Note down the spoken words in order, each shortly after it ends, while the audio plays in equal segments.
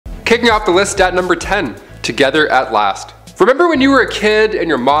Kicking off the list at number 10, Together at Last. Remember when you were a kid and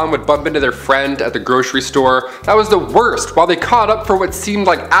your mom would bump into their friend at the grocery store? That was the worst. While they caught up for what seemed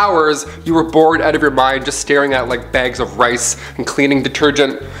like hours, you were bored out of your mind just staring at like bags of rice and cleaning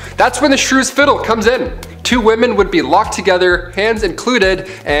detergent. That's when the Shrews Fiddle comes in. Two women would be locked together, hands included,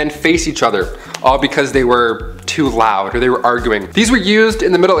 and face each other, all because they were too loud or they were arguing. These were used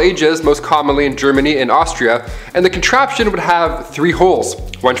in the Middle Ages, most commonly in Germany and Austria, and the contraption would have 3 holes,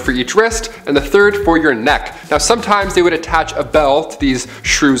 one for each wrist and the third for your neck. Now sometimes they would attach a bell to these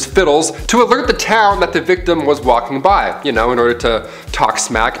Shrews Fiddles to alert the town that the victim was walking by, you know, in order to talk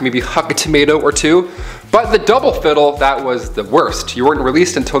smack, maybe huck a tomato or two. But the double fiddle, that was the worst. You weren't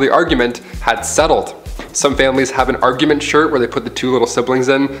released until the argument had settled. Some families have an argument shirt where they put the 2 little siblings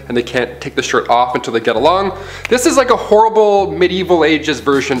in and they can't take the shirt off until they get along. This is like a horrible medieval ages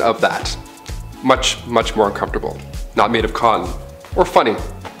version of that. Much, much more uncomfortable. Not made of cotton. Or funny.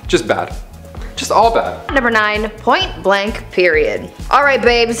 Just bad. Just all bad. Number 9, point blank period. Alright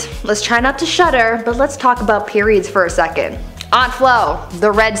babes, let's try not to shudder, but let's talk about periods for a second. Aunt Flo, the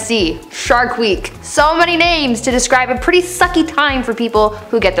Red Sea, Shark Week. So many names to describe a pretty sucky time for people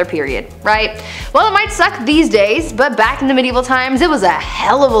who get their period, right? Well, it might suck these days, but back in the medieval times, it was a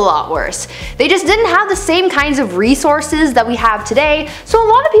hell of a lot worse. They just didn't have the same kinds of resources that we have today, so a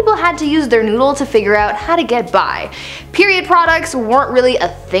lot of people had to use their noodle to figure out how to get by. Period products weren't really a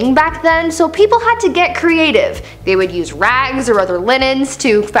thing back then, so people had to get creative. They would use rags or other linens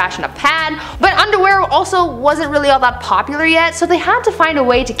to fashion a pad, but underwear also wasn't really all that popular yet, so they had to find a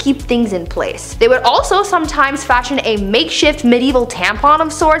way to keep things in place. They would also sometimes fashion a makeshift medieval tampon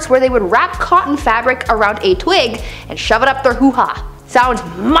of sorts where they would wrap cotton fabric around a twig and shove it up their hoo-ha. Sounds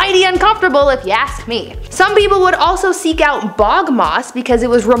mighty uncomfortable if you ask me. Some people would also seek out bog moss because it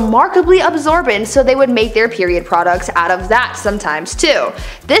was remarkably absorbent, so they would make their period products out of that sometimes too.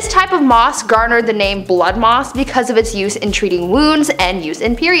 This type of moss garnered the name blood moss because of its use in treating wounds and use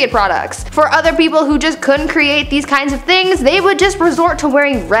in period products. For other people who just couldn't create these kinds of things, they would just resort to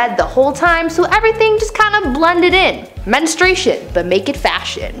wearing red the whole time, so everything just kind of blended in. Menstruation, but make it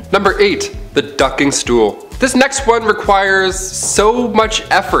fashion. Number 8, the ducking stool. This next one requires so much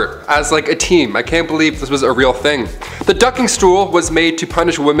effort as like a team. I can't believe this was a real thing. The ducking stool was made to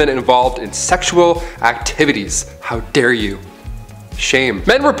punish women involved in sexual activities. How dare you? Shame.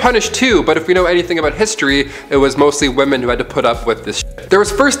 Men were punished too, but if we know anything about history, it was mostly women who had to put up with this shit. There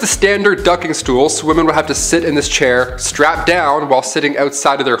was first the standard ducking stool, so women would have to sit in this chair, strapped down while sitting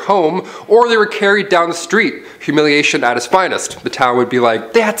outside of their home, or they were carried down the street. Humiliation at its finest. The town would be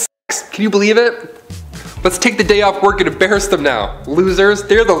like, they had sex, can you believe it? Let's take the day off work and embarrass them now. Losers,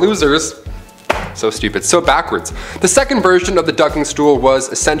 they're the losers. So stupid, so backwards. The second version of the ducking stool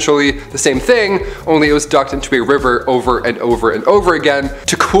was essentially the same thing, only it was ducked into a river over and over and over again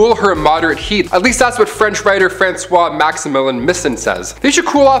to cool her moderate heat. At least that's what French writer Francois Maximilien Misson says. They should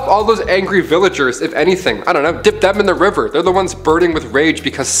cool off all those angry villagers, if anything. I don't know, dip them in the river. They're the ones burning with rage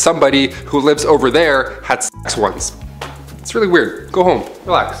because somebody who lives over there had sex once. It's really weird. Go home.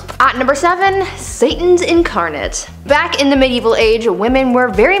 Relax. At number 7, Satan's incarnate. Back in the medieval age, women were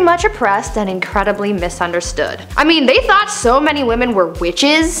very much oppressed and incredibly misunderstood. I mean, they thought so many women were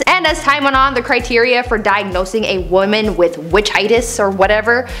witches, and as time went on, the criteria for diagnosing a woman with witchitis or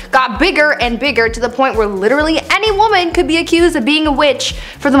whatever got bigger and bigger to the point where literally any woman could be accused of being a witch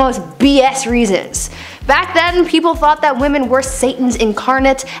for the most BS reasons. Back then, people thought that women were Satan's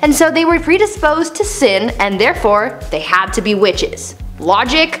incarnate, and so they were predisposed to sin, and therefore, they had to be witches.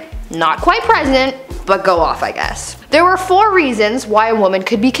 Logic, not quite present, but go off, I guess. There were 4 reasons why a woman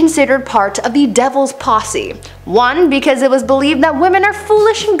could be considered part of the devil's posse. 1, because it was believed that women are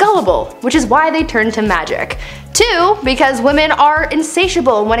foolish and gullible, which is why they turned to magic. 2, because women are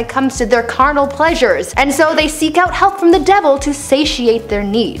insatiable when it comes to their carnal pleasures, and so they seek out help from the devil to satiate their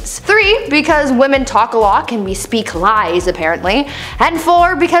needs. 3, because women talk a lot and we speak lies apparently. And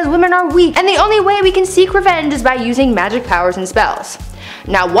 4, because women are weak, and the only way we can seek revenge is by using magic powers and spells.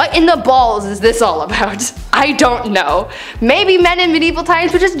 Now what in the balls is this all about? I don't know. Maybe men in medieval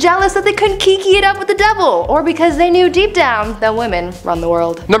times were just jealous that they couldn't kiki it up with the devil, or because they knew deep down that women run the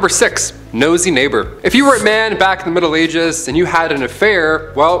world. Number 6, nosy neighbor. If you were a man back in the Middle Ages and you had an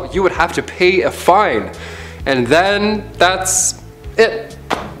affair, well, you would have to pay a fine. And then that's it.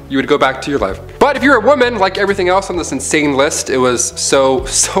 You would go back to your life. But if you're a woman, like everything else on this insane list, it was so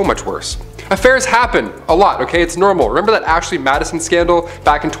much worse. Affairs happen a lot, okay? It's normal. Remember that Ashley Madison scandal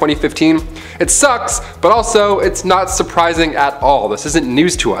back in 2015? It sucks, but also it's not surprising at all. This isn't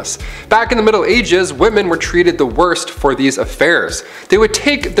news to us. Back in the Middle Ages, women were treated the worst for these affairs. They would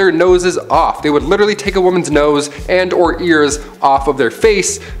take their noses off. They would literally take a woman's nose and or ears off of their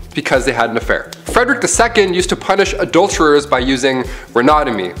face because they had an affair. Frederick II used to punish adulterers by using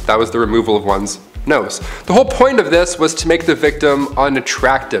rhinotomy. That was the removal of one's nose. The whole point of this was to make the victim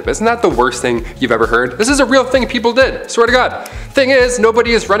unattractive. Isn't that the worst thing you've ever heard? This is a real thing people did, swear to God. Thing is,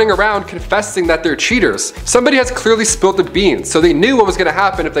 nobody is running around confessing that they're cheaters. Somebody has clearly spilled the beans, so they knew what was gonna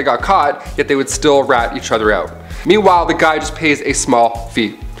happen if they got caught, yet they would still rat each other out. Meanwhile, the guy just pays a small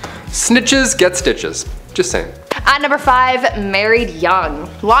fee. Snitches get stitches. Just saying. At number 5, married young.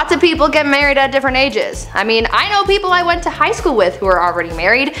 Lots of people get married at different ages. I mean, I know people I went to high school with who are already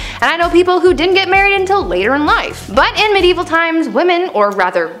married, and I know people who didn't get married until later in life. But in medieval times, women, or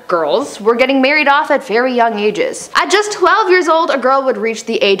rather girls, were getting married off at very young ages. At just 12 years old, a girl would reach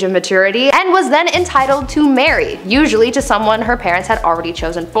the age of maturity and was then entitled to marry, usually to someone her parents had already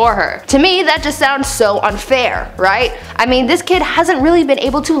chosen for her. To me, that just sounds so unfair, right? I mean, this kid hasn't really been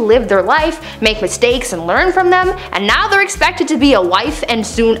able to live their life, make mistakes and learn from them, and now they're expected to be a wife and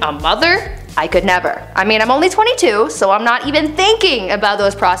soon a mother? I could never. I mean, I'm only 22, so I'm not even thinking about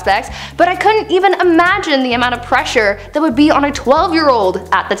those prospects, but I couldn't even imagine the amount of pressure that would be on a 12-year-old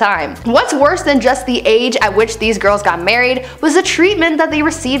at the time. What's worse than just the age at which these girls got married was the treatment that they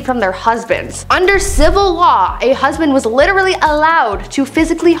received from their husbands. Under civil law, a husband was literally allowed to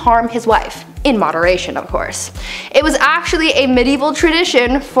physically harm his wife. In moderation, of course. It was actually a medieval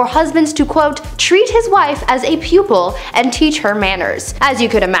tradition for husbands to, quote, treat his wife as a pupil and teach her manners. As you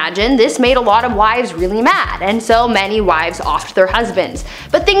could imagine, this made a lot of wives really mad, and so many wives offed their husbands.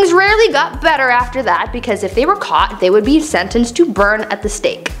 But things rarely got better after that, because if they were caught, they would be sentenced to burn at the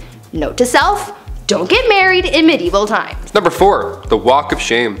stake. Note to self: don't get married in medieval times. Number 4, the walk of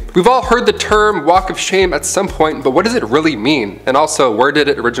shame. We've all heard the term walk of shame at some point, but what does it really mean? And also, where did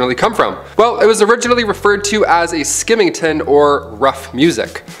it originally come from? Well, it was originally referred to as a skimmington or rough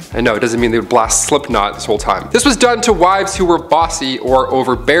music. I know, it doesn't mean they would blast Slipknot this whole time. This was done to wives who were bossy or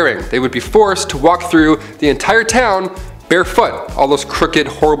overbearing. They would be forced to walk through the entire town barefoot. All those crooked,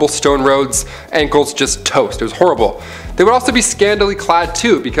 horrible stone roads, ankles just toast. It was horrible. They would also be scantily clad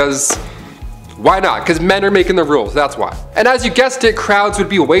too, because why not? Because men are making the rules, that's why. And as you guessed it, crowds would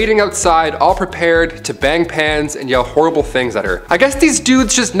be waiting outside, all prepared to bang pans and yell horrible things at her. I guess these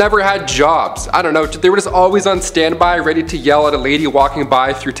dudes just never had jobs. I don't know, they were just always on standby, ready to yell at a lady walking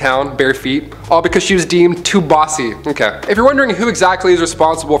by through town, bare feet, all because she was deemed too bossy. Okay. If you're wondering who exactly is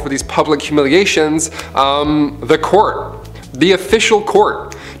responsible for these public humiliations, the court. The official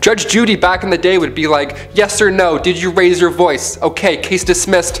court. Judge Judy back in the day would be like, yes or no, did you raise your voice? Okay, case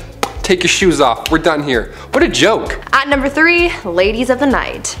dismissed. Take your shoes off, we're done here. What a joke. At number 3, ladies of the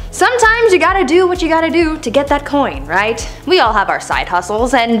night. Sometimes you gotta do what you gotta do to get that coin, right? We all have our side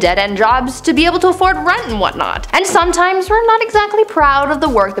hustles and dead-end jobs to be able to afford rent and whatnot. And sometimes we're not exactly proud of the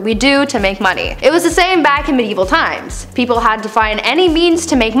work that we do to make money. It was the same back in medieval times. People had to find any means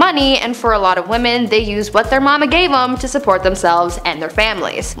to make money, and for a lot of women, they used what their mama gave them to support themselves and their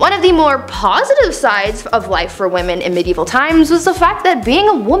families. One of the more positive sides of life for women in medieval times was the fact that being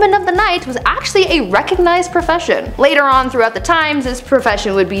a woman of the night was actually a recognized profession. Later on throughout the times, this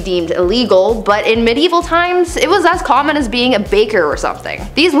profession would be deemed illegal, but in medieval times, it was as common as being a baker or something.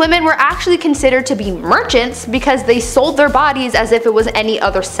 These women were actually considered to be merchants because they sold their bodies as if it was any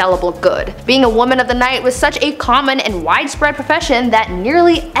other sellable good. Being a woman of the night was such a common and widespread profession that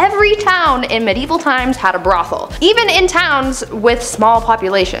nearly every town in medieval times had a brothel, even in towns with small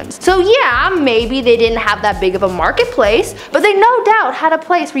populations. So yeah, maybe they didn't have that big of a marketplace, but they no doubt had a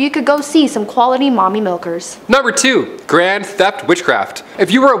place where you could go see some quality mommy milkers. Number 2, grand theft witchcraft. If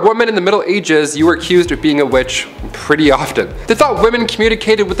you were a woman in the Middle Ages, you were accused of being a witch pretty often. They thought women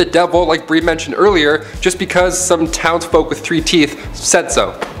communicated with the devil, like Bree mentioned earlier, just because some townsfolk with 3 teeth said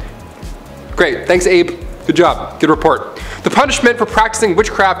so. Great, thanks Abe. Good job, good report. The punishment for practicing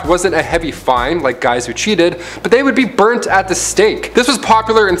witchcraft wasn't a heavy fine like guys who cheated, but they would be burnt at the stake. This was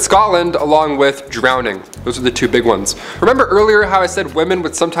popular in Scotland along with drowning. Those are the 2 big ones. Remember earlier how I said women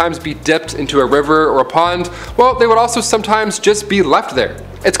would sometimes be dipped into a river or a pond? Well, they would also sometimes just be left there.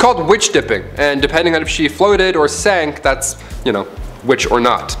 It's called witch dipping, and depending on if she floated or sank, that's, you know, witch or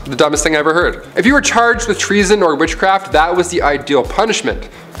not. The dumbest thing I ever heard. If you were charged with treason or witchcraft, that was the ideal punishment.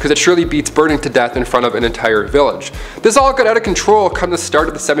 because it surely beats burning to death in front of an entire village. This all got out of control come the start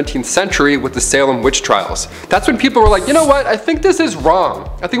of the 17th century with the Salem witch trials. That's when people were like, you know what, I think this is wrong.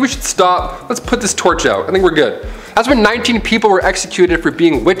 I think we should stop, let's put this torch out, I think we're good. That's when 19 people were executed for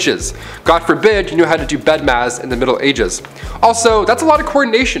being witches. God forbid you knew how to do bedmas in the Middle Ages. Also, that's a lot of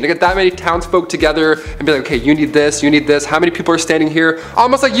coordination to get that many townsfolk together and be like, okay, you need this, how many people are standing here?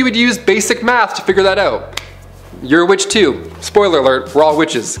 Almost like you would use basic math to figure that out. You're a witch too. Spoiler alert, we're all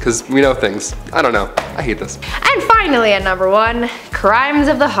witches, because we know things. I don't know, I hate this. And finally at number 1, crimes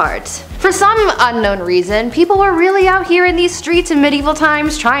of the heart. For some unknown reason, people were really out here in these streets in medieval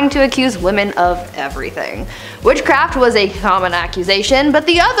times trying to accuse women of everything. Witchcraft was a common accusation, but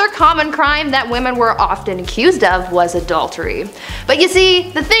the other common crime that women were often accused of was adultery. But you see,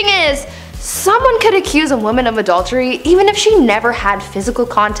 the thing is, someone could accuse a woman of adultery even if she never had physical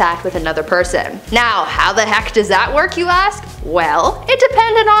contact with another person. Now, how the heck does that work, you ask? Well, it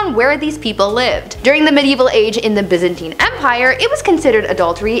depended on where these people lived. During the medieval age in the Byzantine Empire, it was considered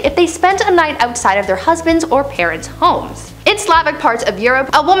adultery if they spent a night outside of their husbands' or parents' homes. In Slavic parts of Europe,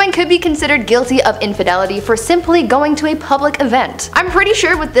 a woman could be considered guilty of infidelity for simply going to a public event. I'm pretty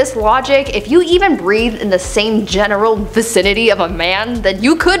sure with this logic, if you even breathed in the same general vicinity of a man, then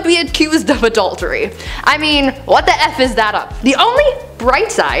you could be accused of adultery. I mean, what the F is that up? The only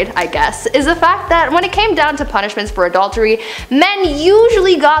bright side, I guess, is the fact that when it came down to punishments for adultery, men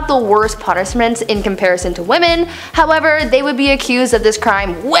usually got the worst punishments in comparison to women. However, they would be accused of this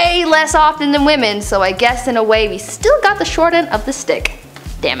crime way less often than women, so I guess in a way we still got the short end of the stick.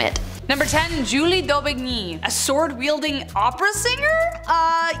 Damn it. Number 10, Julie d'Aubigny, a sword-wielding opera singer?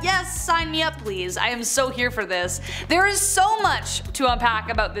 Yes, sign me up please. I am so here for this. There is so much to unpack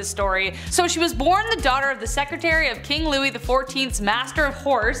about this story. So she was born the daughter of the secretary of King Louis XIV's Master of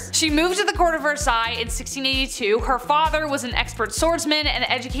Horse. She moved to the court of Versailles in 1682. Her father was an expert swordsman and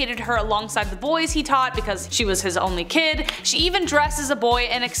educated her alongside the boys he taught because she was his only kid. She even dressed as a boy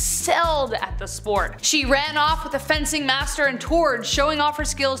and excelled at the sport. She ran off with a fencing master and toured, showing off her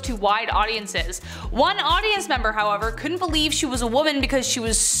skills to wide audiences. One audience member, however, couldn't believe she was a woman because she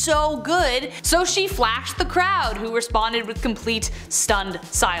was so good, so she flashed the crowd, who responded with complete stunned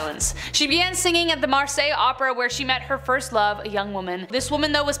silence. She began singing at the Marseille Opera where she met her first love, a young woman. This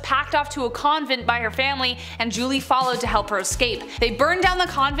woman though was packed off to a convent by her family, and Julie followed to help her escape. They burned down the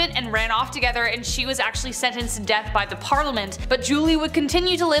convent and ran off together, and she was actually sentenced to death by the parliament, but Julie would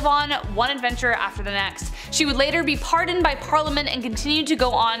continue to live on, one adventure after the next. She would later be pardoned by parliament and continued to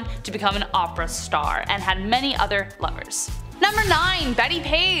go on to become an opera star, and had many other lovers. Number 9, Betty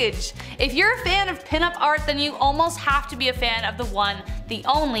Page. If you're a fan of pinup art, then you almost have to be a fan of the one, the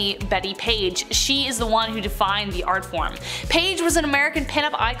only Betty Page. She is the one who defined the art form. Page was an American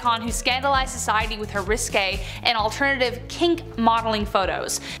pinup icon who scandalized society with her risque and alternative kink modeling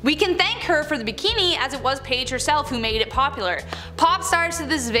photos. We can thank her for the bikini, as it was Page herself who made it popular. Pop stars to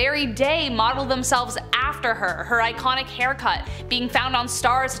this very day model themselves after her, her iconic haircut being found on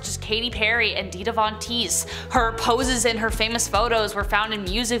stars such as Katy Perry and Dita Von Teese. Her poses in her famous photos were found in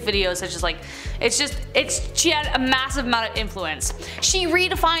music videos such as she had a massive amount of influence. She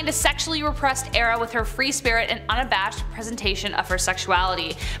redefined a sexually repressed era with her free spirit and unabashed presentation of her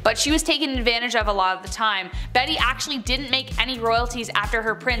sexuality, but she was taken advantage of a lot of the time. Betty actually didn't make any royalties after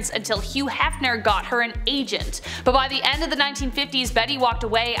her prince until Hugh Hefner got her an agent, but by the end of the 1950s Betty walked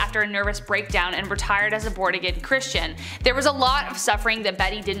away after a nervous breakdown and retired as a born-again Christian. There was a lot of suffering that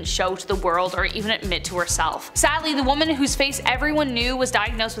Betty didn't show to the world or even admit to herself. Sadly, the woman whose face everyone knew was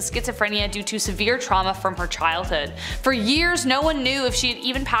diagnosed with schizophrenia due to severe trauma from her childhood. For years no one knew if she had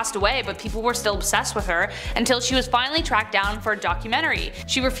even passed away, but people were still obsessed with her until she was finally tracked down for a documentary.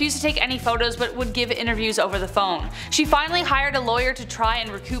 She refused to take any photos but would give interviews over the phone. She finally hired a lawyer to try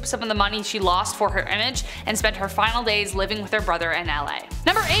and recoup some of the money she lost for her image and spent her final days living with her brother in LA.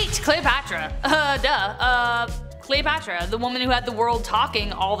 Number 8, Cleopatra. Cleopatra, the woman who had the world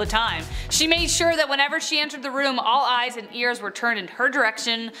talking all the time. She made sure that whenever she entered the room, all eyes and ears were turned in her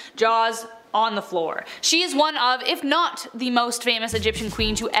direction, jaws on the floor. She is one of, if not the most famous Egyptian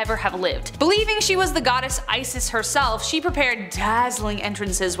queen to ever have lived. Believing she was the goddess Isis herself, she prepared dazzling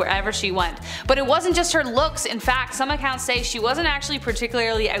entrances wherever she went. But it wasn't just her looks. In fact, some accounts say she wasn't actually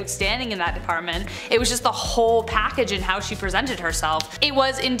particularly outstanding in that department. It was just the whole package in how she presented herself. It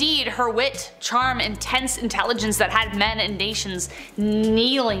was indeed her wit, charm, intense intelligence that had men and nations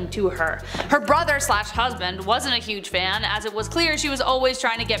kneeling to her. Her brother/husband wasn't a huge fan, as it was clear she was always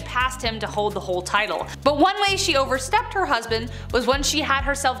trying to get past him to hold the whole title. But one way she overstepped her husband was when she had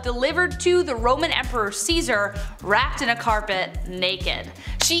herself delivered to the Roman Emperor Caesar wrapped in a carpet naked.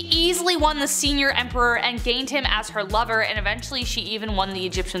 She easily won the senior emperor and gained him as her lover, and eventually she even won the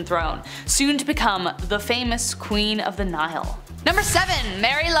Egyptian throne, soon to become the famous Queen of the Nile. Number 7.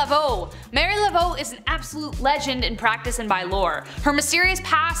 Mary Laveau. Mary Laveau is an absolute legend in practice and by lore. Her mysterious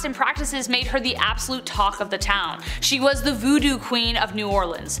past and practices made her the absolute talk of the town. She was the voodoo queen of New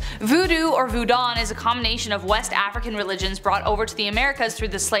Orleans. Voodoo or Voodoo is a combination of West African religions brought over to the Americas through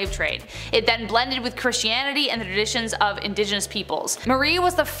the slave trade. It then blended with Christianity and the traditions of indigenous peoples. Marie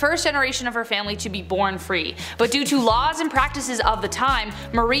was the first generation of her family to be born free, but due to laws and practices of the time,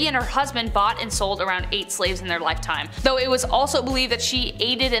 Marie and her husband bought and sold around 8 slaves in their lifetime, though it was also believed that she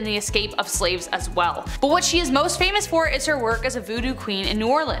aided in the escape of slaves as well. But what she is most famous for is her work as a voodoo queen in New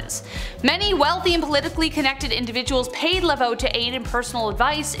Orleans. Many wealthy and politically connected individuals paid Laveau to aid in personal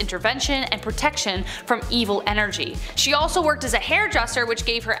advice, intervention, and protection from evil energy. She also worked as a hairdresser, which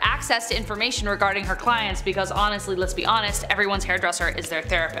gave her access to information regarding her clients, because honestly, let's be honest, everyone's hairdresser is their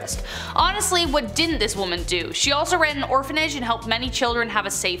therapist. Honestly, what didn't this woman do? She also ran an orphanage and helped many children have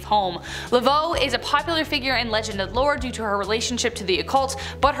a safe home. Laveau is a popular figure in legend and lore due to her relationship to the occult,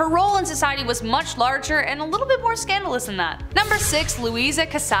 but her role in society was much larger and a little bit more scandalous than that. Number 6. Louisa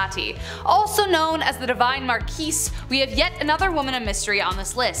Casati. Also known as the Divine Marquise, we have yet another woman of mystery on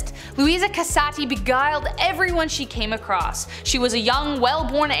this list. Louisa Casati beguiled everyone she came across. She was a young,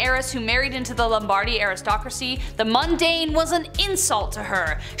 well-born heiress who married into the Lombardy aristocracy. The mundane was an insult to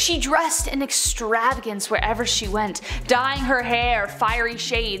her. She dressed in extravagance wherever she went, dyeing her hair fiery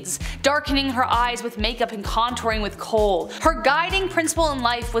shades, darkening her eyes with makeup and contouring with kohl. Her guiding principle in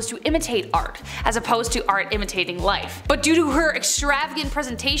life was to imitate art, as opposed to art imitating life. But due to her extravagant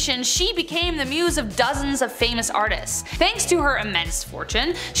presentation, she became the muse of dozens of famous artists. Thanks to her immense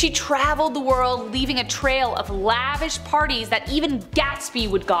fortune, she traveled the world, leaving a trail of lavish parties that even Gatsby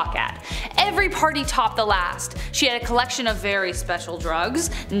would gawk at. Every party topped the last. She had a collection of very special drugs,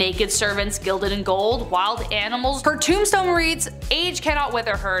 naked servants gilded in gold, wild animals. Her tombstone reads, "Age cannot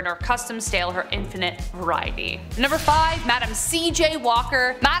wither her, nor custom stale her infinite variety." Number 5. Madam C.J.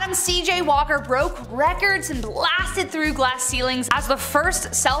 Walker. Madam C.J. Walker broke records and blasted through glass ceilings as the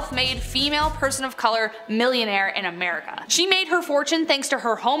first self-made female person of color millionaire in America. She made her fortune thanks to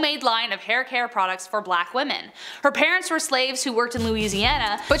her homemade line of hair care products for black women. Her parents were slaves who worked in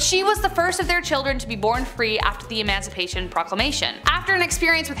Louisiana, but she was the first of their children to be born free after the Emancipation Proclamation. After an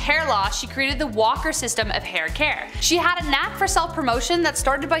experience with hair loss, she created the Walker system of hair care. She had a knack for self-promotion that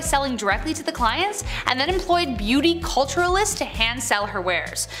started by selling directly to the clients and then employed beauty culturalists to hand sell her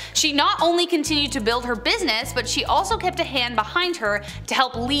wares. She not only continued to build her business, but she also kept a hand behind her to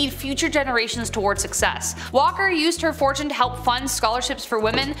help lead future generations towards success. Walker used her fortune to help fund scholarships for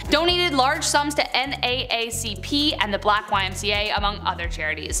women, donated large sums to NAACP and the Black YMCA, among other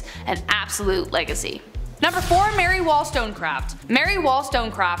charities. An absolute legacy. Number 4. Mary Wollstonecraft. Mary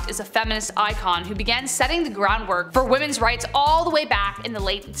Wollstonecraft is a feminist icon who began setting the groundwork for women's rights all the way back in the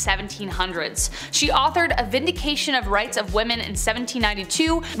late 1700s. She authored A Vindication of Rights of Women in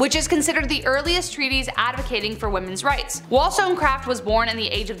 1792, which is considered the earliest treatise advocating for women's rights. Wollstonecraft was born in the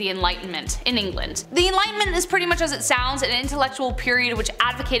age of the Enlightenment in England. The Enlightenment is pretty much as it sounds, an intellectual period which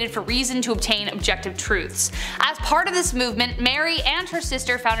advocated for reason to obtain objective truths. As part of this movement, Mary and her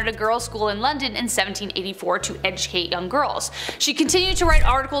sister founded a girls' school in London in 1784 to educate young girls. She continued to write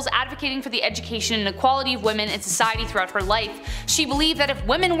articles advocating for the education and equality of women in society throughout her life. She believed that if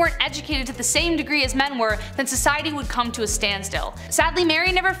women weren't educated to the same degree as men were, then society would come to a standstill. Sadly,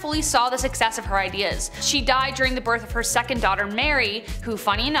 Mary never fully saw the success of her ideas. She died during the birth of her second daughter, Mary, who,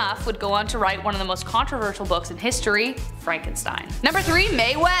 funny enough, would go on to write one of the most controversial books in history, Frankenstein. Number 3.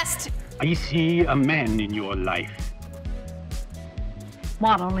 Mae West. I see a man in your life.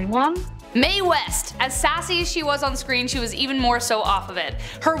 What, only one? Mae West. As sassy as she was on screen, she was even more so off of it.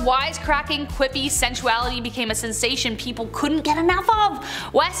 Her wisecracking, quippy sensuality became a sensation people couldn't get enough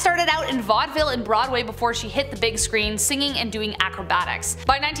of. West started out in vaudeville and Broadway before she hit the big screen, singing and doing acrobatics.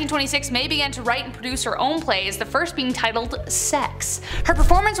 By 1926, Mae began to write and produce her own plays, the first being titled Sex. Her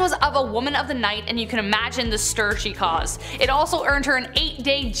performance was of a woman of the night, and you can imagine the stir she caused. It also earned her an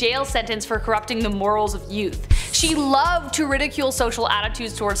 8-day jail sentence for corrupting the morals of youth. She loved to ridicule social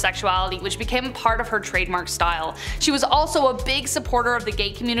attitudes towards sexuality, which became a part of her trademark style. She was also a big supporter of the gay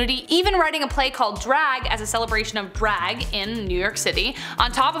community, even writing a play called Drag as a celebration of drag in New York City,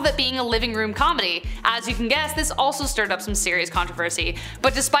 on top of it being a living room comedy. As you can guess, this also stirred up some serious controversy.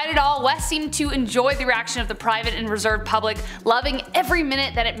 But despite it all, West seemed to enjoy the reaction of the private and reserved public, loving every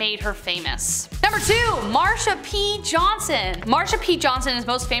minute that it made her famous. Number 2. Marsha P. Johnson. Marsha P. Johnson is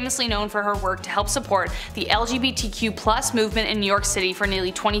most famously known for her work to help support the LGBT LGBTQ+ movement in New York City for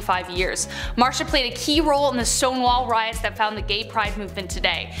nearly 25 years. Marsha played a key role in the Stonewall riots that found the gay pride movement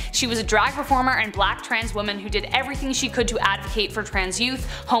today. She was a drag performer and black trans woman who did everything she could to advocate for trans youth,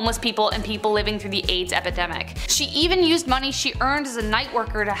 homeless people, and people living through the AIDS epidemic. She even used money she earned as a night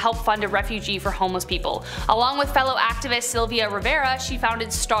worker to help fund a refugee for homeless people. Along with fellow activist Sylvia Rivera, she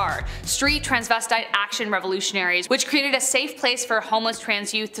founded STAR, Street Transvestite Action Revolutionaries, which created a safe place for homeless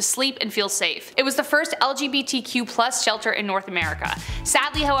trans youth to sleep and feel safe. It was the first LGBTQ+ shelter in North America.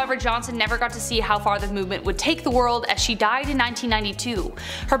 Sadly, however, Johnson never got to see how far the movement would take the world, as she died in 1992.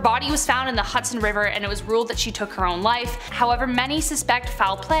 Her body was found in the Hudson River and it was ruled that she took her own life. However, many suspect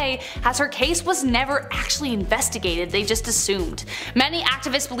foul play, as her case was never actually investigated, they just assumed. Many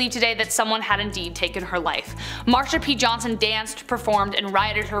activists believe today that someone had indeed taken her life. Marsha P. Johnson danced, performed, and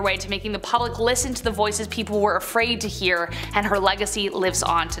rioted her way to making the public listen to the voices people were afraid to hear, and her legacy lives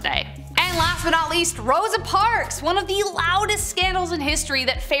on today. And last but not least, Rosa Parks. One of the loudest scandals in history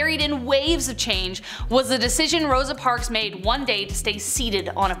that ferried in waves of change was the decision Rosa Parks made one day to stay seated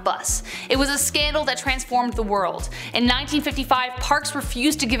on a bus. It was a scandal that transformed the world. In 1955, Parks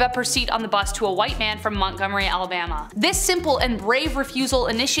refused to give up her seat on the bus to a white man from Montgomery, Alabama. This simple and brave refusal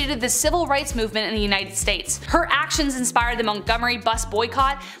initiated the civil rights movement in the United States. Her actions inspired the Montgomery bus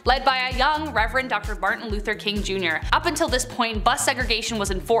boycott, led by a young Reverend Dr. Martin Luther King Jr. Up until this point, bus segregation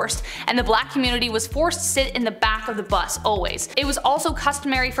was enforced, and the black community was forced to sit in the back of the bus always. It was also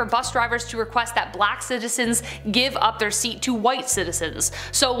customary for bus drivers to request that black citizens give up their seat to white citizens.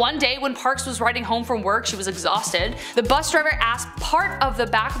 So one day when Parks was riding home from work, she was exhausted, the bus driver asked part of the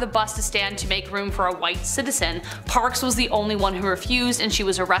back of the bus to stand to make room for a white citizen. Parks was the only one who refused, and she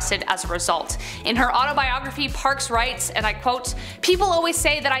was arrested as a result. In her autobiography, Parks writes, and I quote, "People always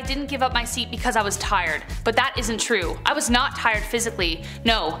say that I didn't give up my seat because I was tired, but that isn't true. I was not tired physically.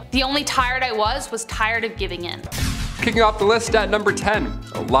 No, the only tired I was tired of giving in." Kicking off the list at number 10,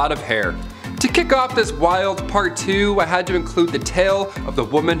 a lot of hair. To kick off this wild part 2, I had to include the tale of the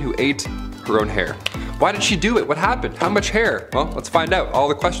woman who ate her own hair. Why did she do it? What happened? How much hair? Well, let's find out. All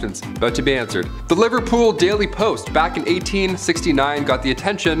the questions about to be answered. The Liverpool Daily Post back in 1869 got the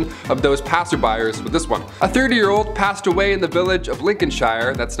attention of those passerbyers with this one. A 30-year-old passed away in the village of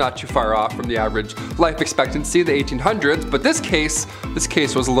Lincolnshire. That's not too far off from the average life expectancy in the 1800s, but this case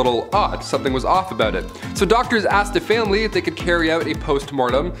was a little odd. Something was off about it. So doctors asked the family if they could carry out a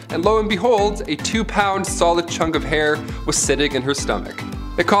post-mortem, and lo and behold, a 2-pound solid chunk of hair was sitting in her stomach.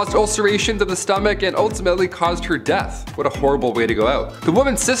 It caused ulcerations of the stomach and ultimately caused her death. What a horrible way to go out. The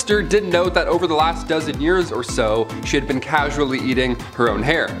woman's sister did note that over the last dozen years or so, she had been casually eating her own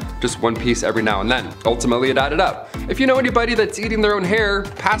hair, just one piece every now and then. Ultimately, it added up. If you know anybody that's eating their own hair,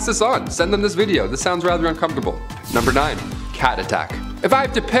 pass this on. Send them this video. This sounds rather uncomfortable. Number 9, cat attack. If I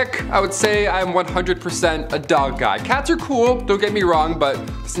have to pick, I would say I'm 100% a dog guy. Cats are cool, don't get me wrong, but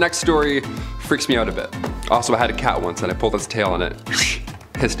this next story freaks me out a bit. Also, I had a cat once and I pulled its tail on it.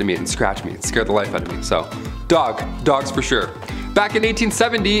 Hissed at me and scratched me and scared the life out of me. So, dogs for sure. Back in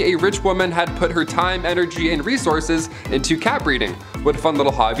 1870, a rich woman had put her time, energy, and resources into cat breeding. What a fun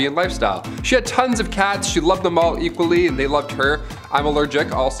little hobby and lifestyle. She had tons of cats, she loved them all equally, and they loved her. I'm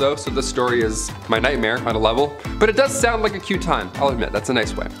allergic also, so this story is my nightmare on a level. But it does sound like a cute time, I'll admit, that's a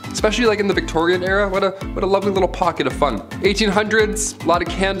nice way. Especially like in the Victorian era, what a lovely little pocket of fun. 1800s, a lot of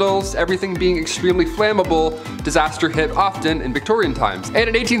candles, everything being extremely flammable, disaster hit often in Victorian times. And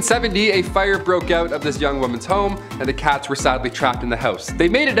in 1870, a fire broke out of this young woman's home, and the cats were sadly trapped in the house. They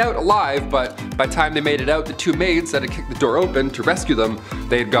made it out alive, but by the time they made it out, the 2 maids that had kicked the door open to rescue them,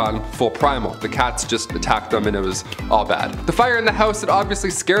 they had gone full primal. The cats just attacked them and it was all bad. The fire in the house had obviously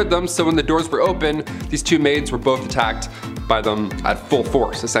scared them, so when the doors were open, these 2 maids were both attacked by them at full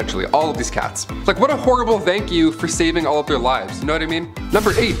force, essentially. All of these cats. Like, what a horrible thank you for saving all of their lives, you know what I mean?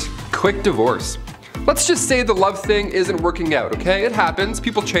 Number 8, quick divorce. Let's just say the love thing isn't working out, okay? It happens,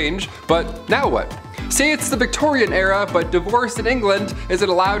 people change, but now what? Say it's the Victorian era, but divorce in England isn't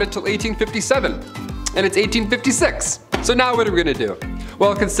allowed until 1857, and it's 1856. So now what are we gonna do?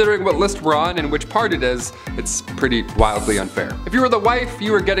 Well, considering what list we're on and which part it is, it's pretty wildly unfair. If you were the wife,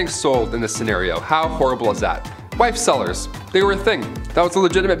 you were getting sold in this scenario. How horrible is that? Wife sellers, they were a thing. That was a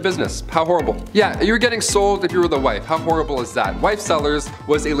legitimate business. How horrible. Yeah, you were getting sold if you were the wife. How horrible is that? Wife sellers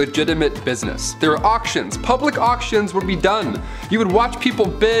was a legitimate business. There were auctions. Public auctions would be done. You would watch people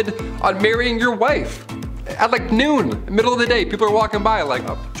bid on marrying your wife. At like noon, middle of the day, people are walking by like,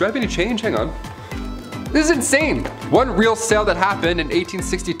 oh, do I have any change? Hang on. This is insane. One real sale that happened in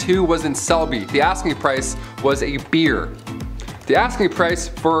 1862 was in Selby. The asking price was a beer. The asking price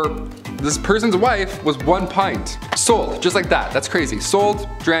for this person's wife was 1 pint. Sold, just like that. That's crazy. Sold,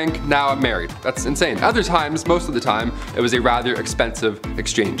 drank, now I'm married. That's insane. Other times, most of the time, it was a rather expensive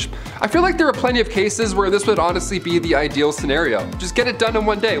exchange. I feel like there are plenty of cases where this would honestly be the ideal scenario. Just get it done in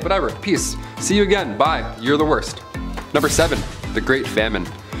one day, whatever. Peace. See you again. Bye. You're the worst. Number 7, the Great Famine.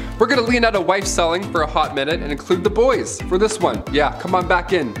 We're gonna lean out of wife selling for a hot minute and include the boys for this one. Yeah, come on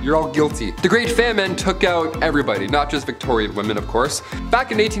back in, you're all guilty. The Great Famine took out everybody, not just Victorian women of course.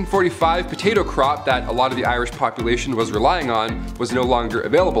 Back in 1845, potato crop that a lot of the Irish population was relying on was no longer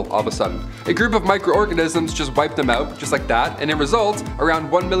available all of a sudden. A group of microorganisms just wiped them out, just like that, and in result,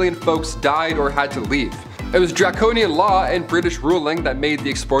 around 1 million folks died or had to leave. It was draconian law and British ruling that made the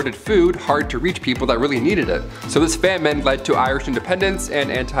exported food hard to reach people that really needed it. So this famine led to Irish independence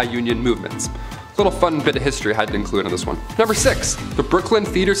and anti-union movements. Little fun bit of history I had to include on this one. Number 6, the Brooklyn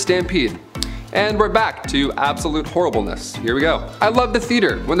Theater Stampede. And we're back to absolute horribleness. Here we go. I love the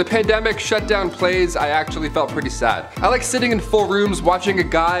theater. When the pandemic shut down plays, I actually felt pretty sad. I like sitting in full rooms watching a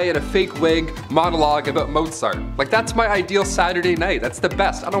guy in a fake wig monologue about Mozart. Like that's my ideal Saturday night. That's the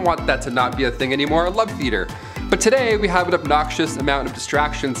best. I don't want that to not be a thing anymore. I love theater. But today we have an obnoxious amount of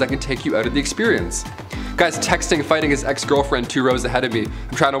distractions that can take you out of the experience. Guy's texting, fighting his ex-girlfriend 2 rows ahead of me.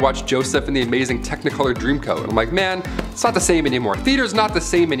 I'm trying to watch Joseph in the amazing Technicolor Dreamcoat. I'm like, man, it's not the same anymore. Theater's not the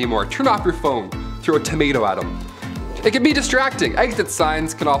same anymore. Turn off your phone. Throw a tomato at him. It can be distracting. Exit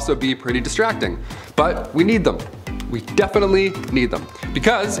signs can also be pretty distracting. But we need them. We definitely need them.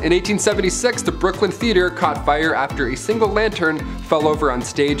 Because in 1876, the Brooklyn Theater caught fire after a single lantern fell over on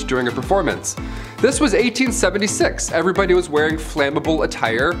stage during a performance. This was 1876. Everybody was wearing flammable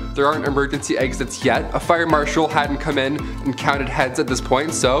attire. There aren't emergency exits yet. A fire marshal hadn't come in and counted heads at this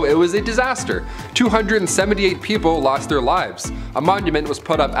point, so it was a disaster. 278 people lost their lives. A monument was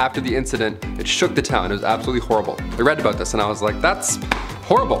put up after the incident. It shook the town. It was absolutely horrible. I read about this and I was like, that's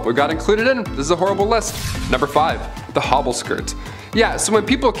horrible. We got included in. This is a horrible list. Number 5, the hobble skirt. Yeah, so when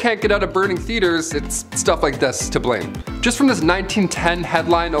people can't get out of burning theaters, it's stuff like this to blame. Just from this 1910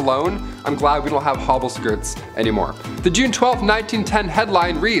 headline alone, I'm glad we don't have hobble skirts anymore. The June 12, 1910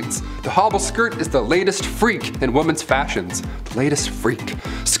 headline reads, "The hobble skirt is the latest freak in women's fashions." The latest freak.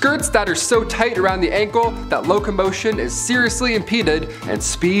 Skirts that are so tight around the ankle that locomotion is seriously impeded and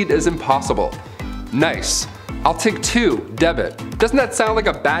speed is impossible. Nice. I'll take 2, debit. Doesn't that sound like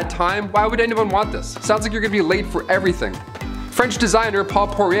a bad time? Why would anyone want this? Sounds like you're gonna be late for everything. French designer Paul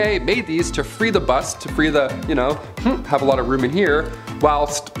Poirier made these to free the bust, to free the, have a lot of room in here,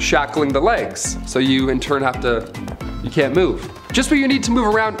 whilst shackling the legs. So you in turn you can't move. Just what you need to move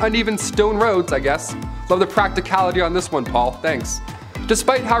around uneven stone roads, I guess. Love the practicality on this one, Paul, thanks.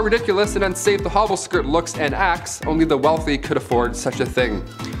 Despite how ridiculous and unsafe the hobble skirt looks and acts, only the wealthy could afford such a thing.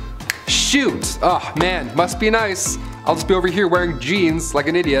 Shoot! Oh man, must be nice. I'll just be over here wearing jeans like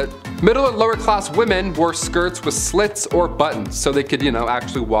an idiot. Middle and lower class women wore skirts with slits or buttons so they could,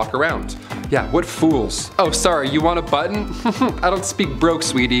 actually walk around. Yeah, what fools. Oh, sorry, you want a button? I don't speak broke,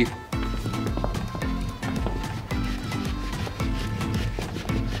 sweetie.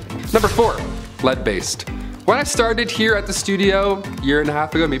 Number 4, lead-based. When I started here at the studio a year and a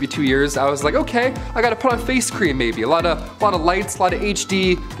half ago, maybe 2 years, I was like, okay, I gotta put on face cream maybe. A lot of lights, a lot of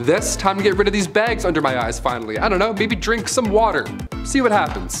HD. Time to get rid of these bags under my eyes finally. I don't know, maybe drink some water. See what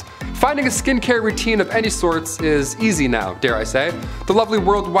happens. Finding a skincare routine of any sorts is easy now, dare I say. The lovely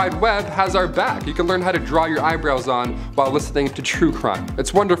World Wide Web has our back. You can learn how to draw your eyebrows on while listening to true crime.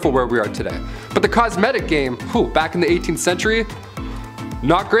 It's wonderful where we are today. But the cosmetic game, back in the 18th century,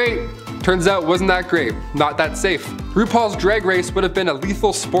 not great. Turns out wasn't that great, not that safe. RuPaul's Drag Race would have been a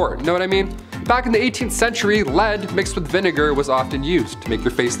lethal sport, you know what I mean? Back in the 18th century, lead mixed with vinegar was often used to make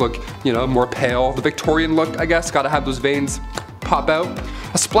your face look, more pale. The Victorian look, I guess, gotta have those veins pop out.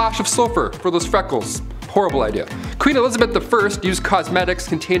 A splash of sulfur for those freckles. Horrible idea. Queen Elizabeth I used cosmetics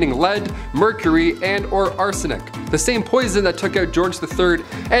containing lead, mercury, and or arsenic. The same poison that took out George III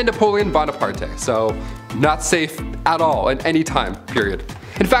and Napoleon Bonaparte. So, not safe at all in any time, period.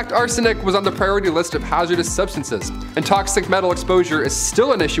 In fact, arsenic was on the priority list of hazardous substances, and toxic metal exposure is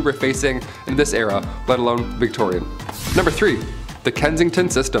still an issue we're facing in this era, let alone Victorian. Number 3, the Kensington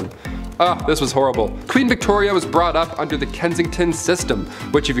system. This was horrible. Queen Victoria was brought up under the Kensington system,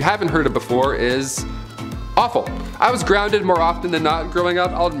 which if you haven't heard of before is awful. I was grounded more often than not growing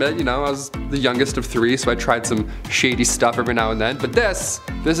up, I'll admit, I was the youngest of 3, so I tried some shady stuff every now and then, but this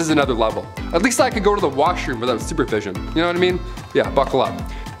is another level. At least I could go to the washroom without supervision, you know what I mean? Yeah, buckle up.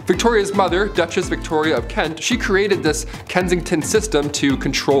 Victoria's mother, Duchess Victoria of Kent, she created this Kensington system to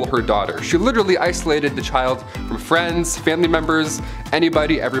control her daughter. She literally isolated the child from friends, family members,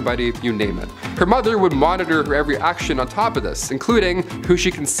 anybody, everybody, you name it. Her mother would monitor her every action on top of this, including who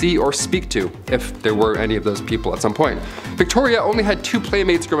she can see or speak to, if there were any of those people at some point. Victoria only had 2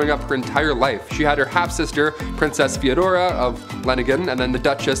 playmates growing up her entire life. She had her half-sister, Princess Feodora of Leningen, and then the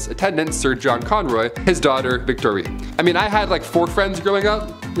Duchess attendant, Sir John Conroy, his daughter, Victoria. I mean, I had like 4 friends growing up,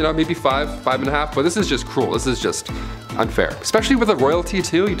 you know, maybe 5 and a half, but this is just cruel. This is just unfair. Especially with a royalty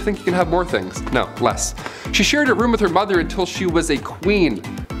too, you'd think you can have more things. No, less. She shared a room with her mother until she was a queen.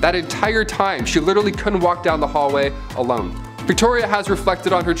 That entire time, she literally couldn't walk down the hallway alone. Victoria has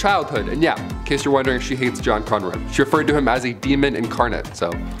reflected on her childhood, and yeah, in case you're wondering, she hates John Conroy. She referred to him as a demon incarnate,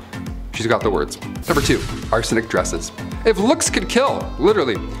 so she's got the words. Number 2, arsenic dresses. If looks could kill,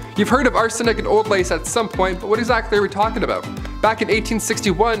 literally. You've heard of arsenic and old lace at some point, but what exactly are we talking about? Back in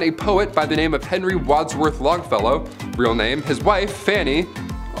 1861, a poet by the name of Henry Wadsworth Longfellow, real name, his wife, Fanny,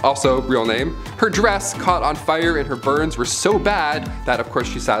 also real name, her dress caught on fire and her burns were so bad that of course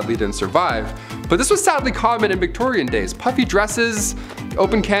she sadly didn't survive. But this was sadly common in Victorian days. Puffy dresses,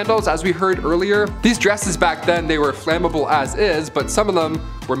 open candles, as we heard earlier. These dresses back then, they were flammable as is, but some of them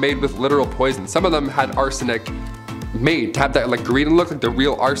were made with literal poison. Some of them had arsenic made to have that like green look, like the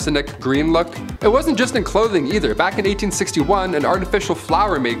real arsenic green look. It wasn't just in clothing either. Back in 1861, an artificial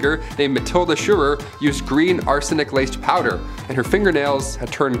flower maker named Matilda Schurer used green arsenic laced powder, and her fingernails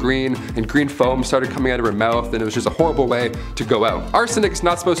had turned green and green foam started coming out of her mouth, and it was just a horrible way to go out. Arsenic's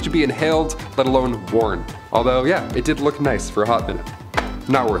not supposed to be inhaled, let alone worn. Although yeah, it did look nice for a hot minute.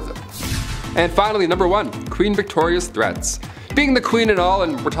 Not worth it. And finally, number 1, Queen Victoria's threats. Being the queen and all,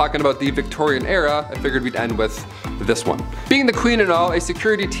 and we're talking about the Victorian era, I figured we'd end with this one. Being the queen and all, a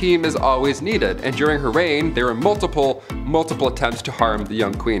security team is always needed, and during her reign, there were multiple attempts to harm the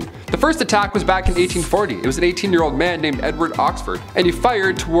young queen. The first attack was back in 1840. It was an 18-year-old man named Edward Oxford, and he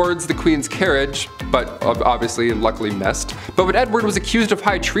fired towards the queen's carriage, but obviously and luckily missed. But when Edward was accused of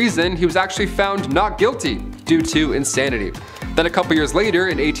high treason, he was actually found not guilty due to insanity. Then a couple years later,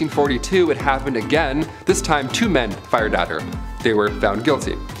 in 1842, it happened again. This time 2 men fired at her. They were found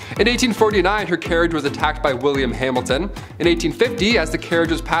guilty. In 1849, her carriage was attacked by William Hamilton. In 1850, as the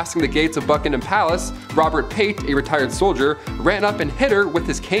carriage was passing the gates of Buckingham Palace, Robert Pate, a retired soldier, ran up and hit her with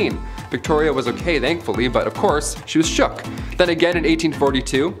his cane. Victoria was okay, thankfully, but of course, she was shook. Then again in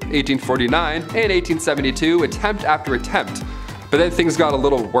 1842, 1849, and 1872, attempt after attempt. But then things got a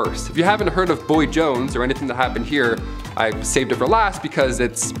little worse. If you haven't heard of Boy Jones or anything that happened here, I saved it for last because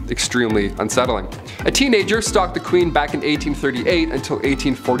it's extremely unsettling. A teenager stalked the Queen back in 1838 until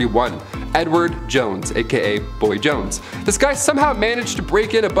 1841. Edward Jones, aka Boy Jones. This guy somehow managed to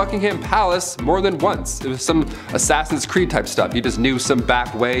break into Buckingham Palace more than once. It was some Assassin's Creed type stuff. He just knew some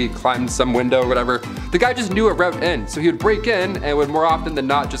back way, he climbed some window or whatever. The guy just knew a route in, so he would break in and would more often than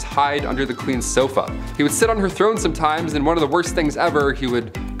not just hide under the Queen's sofa. He would sit on her throne sometimes, and one of the worst things ever, he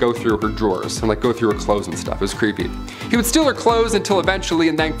would go through her drawers and like go through her clothes and stuff. It was creepy. He would steal her clothes until eventually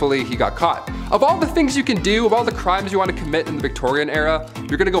and thankfully he got caught. Of all the things you can do, of all the crimes you want to commit in the Victorian era,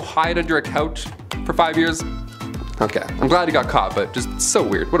 you're gonna go hide under a couch for 5 years? Okay, I'm glad he got caught, but just so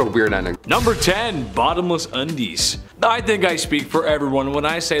weird. What a weird ending. Number 10, bottomless undies. I think I speak for everyone when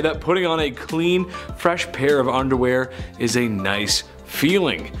I say that putting on a clean, fresh pair of underwear is a nice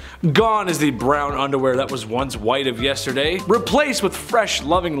feeling. Gone is the brown underwear that was once white of yesterday, replaced with fresh,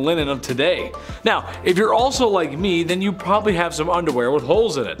 loving linen of today. Now, if you're also like me, then you probably have some underwear with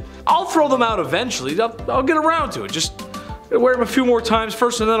holes in it. I'll throw them out eventually. I'll get around to it. Just wear them a few more times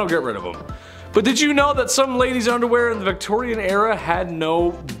first and then I'll get rid of them. But did you know that some ladies' underwear in the Victorian era had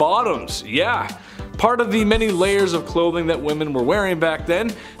no bottoms? Yeah. Part of the many layers of clothing that women were wearing back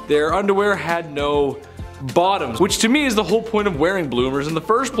then, their underwear had no bottoms, which to me is the whole point of wearing bloomers in the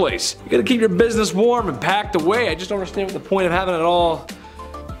first place. You gotta keep your business warm and packed away. I just don't understand what the point of having it all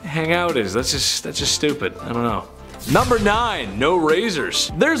hang out is. That's just stupid. I don't know. Number 9, no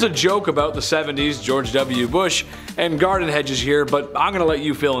razors. There's a joke about the 70s, George W. Bush, and garden hedges here, but I'm gonna let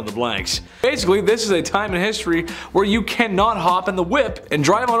you fill in the blanks. Basically, this is a time in history where you cannot hop in the whip and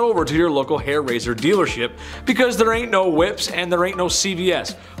drive on over to your local hair razor dealership because there ain't no whips and there ain't no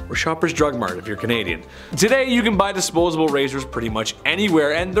CVS. Or Shoppers Drug Mart if you're Canadian. Today you can buy disposable razors pretty much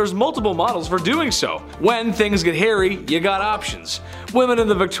anywhere, and there's multiple models for doing so. When things get hairy, you got options. Women in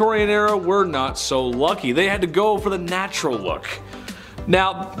the Victorian era were not so lucky. They had to go for the natural look.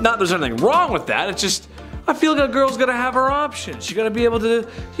 Now, not there's anything wrong with that, it's just I feel like a girl's gotta have her options. She gotta be able to,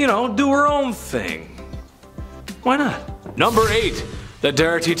 you know, do her own thing. Why not? Number 8. The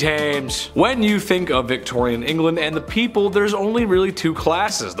dirty Thames. When you think of Victorian England and the people, there's only really two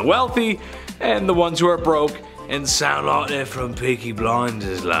classes, the wealthy and the ones who are broke and sound like they're from Peaky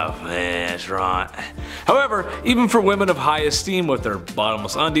Blinders, love. Yeah, that's right. However, even for women of high esteem with their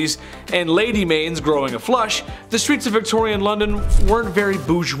bottomless undies and lady maidens growing a flush, the streets of Victorian London weren't very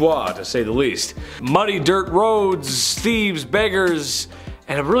bourgeois, to say the least. Muddy dirt roads, thieves, beggars,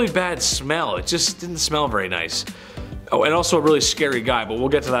 and a really bad smell. It just didn't smell very nice. Oh, and also a really scary guy, but we'll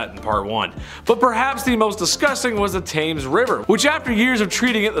get to that in part 1. But perhaps the most disgusting was the Thames River, which after years of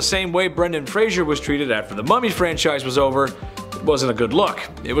treating it the same way Brendan Fraser was treated after the Mummy franchise was over, it wasn't a good look.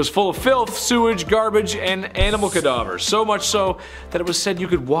 It was full of filth, sewage, garbage, and animal cadavers, so much so that it was said you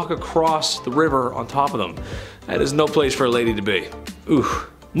could walk across the river on top of them. That is no place for a lady to be. Ooh.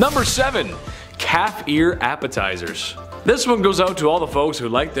 Number 7. Calf ear appetizers. This one goes out to all the folks who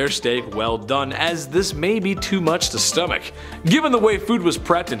like their steak well done, as this may be too much to stomach. Given the way food was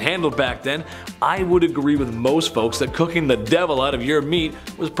prepped and handled back then, I would agree with most folks that cooking the devil out of your meat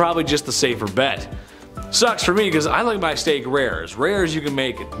was probably just the safer bet. Sucks for me because I like my steak rare as you can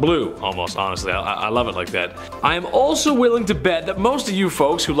make it. Blue, almost, honestly. I love it like that. I am also willing to bet that most of you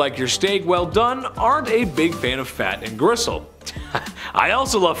folks who like your steak well done aren't a big fan of fat and gristle. I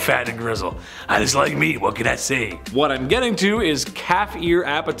also love fat and gristle. I just like meat, what can I say? What I'm getting to is calf ear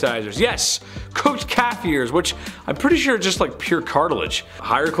appetizers. Yes, cooked calf ears, which I'm pretty sure are just like pure cartilage.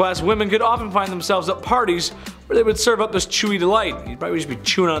 Higher class women could often find themselves at parties where they would serve up this chewy delight. You'd probably just be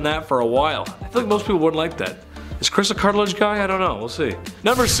chewing on that for a while. I feel like most people wouldn't like that. Is Chris a cartilage guy? I don't know, we'll see.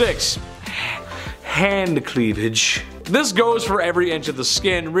 Number 6. Hand cleavage. This goes for every inch of the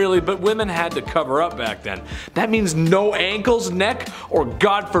skin, really, but women had to cover up back then. That means no ankles, neck, or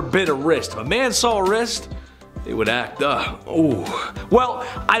God forbid a wrist. If a man saw a wrist, they would act, ooh. Well,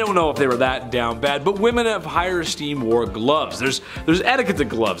 I don't know if they were that down bad, but women of higher esteem wore gloves. There's etiquette to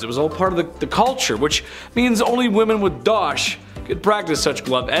gloves. It was all part of the culture, which means only women with dosh could practice such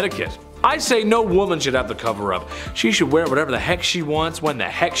glove etiquette. I say no woman should have to cover up. She should wear whatever the heck she wants when the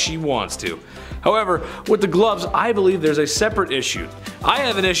heck she wants to. However, with the gloves, I believe there's a separate issue. I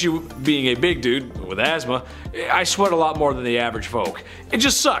have an issue being a big dude with asthma. I sweat a lot more than the average folk. It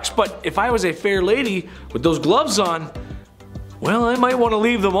just sucks, but if I was a fair lady with those gloves on, well, I might want to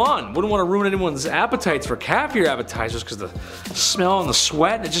leave them on. Wouldn't want to ruin anyone's appetites for calf ear appetizers because the smell and the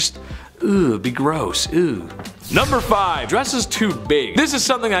sweat, it just, ooh, it'd be gross, ooh. Number 5, dresses too big. This is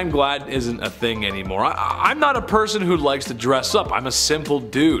something I'm glad isn't a thing anymore. I'm not a person who likes to dress up. I'm a simple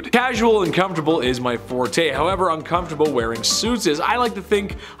dude. Casual and comfortable is my forte. However uncomfortable wearing suits is, I like to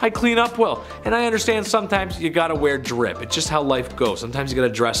think I clean up well. And I understand sometimes you gotta wear drip. It's just how life goes. Sometimes you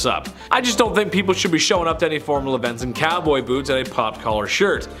gotta dress up. I just don't think people should be showing up to any formal events in cowboy boots and a popped collar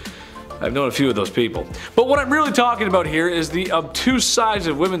shirt. I've known a few of those people. But what I'm really talking about here is the obtuse size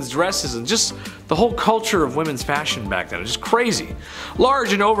of women's dresses and just the whole culture of women's fashion back then. It's just crazy.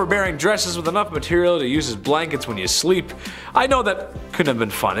 Large and overbearing dresses with enough material to use as blankets when you sleep. I know that couldn't have been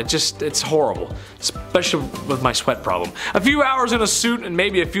fun. It's horrible. Especially with my sweat problem. A few hours in a suit and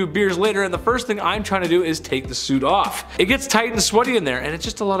maybe a few beers later and the first thing I'm trying to do is take the suit off. It gets tight and sweaty in there and it's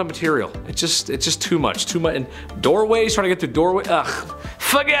just a lot of material. It's just too much. And doorways, trying to get through doorways, ugh.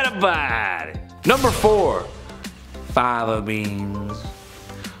 Forget about it. Number 4, fava beans.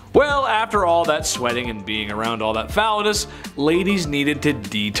 Well, after all that sweating and being around all that foulness, ladies needed to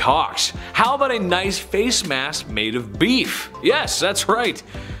detox. How about a nice face mask made of beef? Yes, that's right.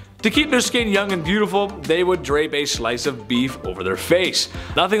 To keep their skin young and beautiful, they would drape a slice of beef over their face.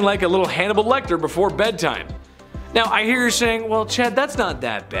 Nothing like a little Hannibal Lecter before bedtime. Now, I hear you saying, well, Chad, that's not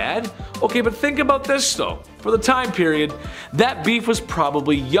that bad. Okay, but think about this though. For the time period, that beef was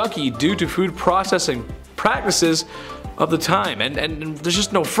probably yucky due to food processing practices of the time, and there's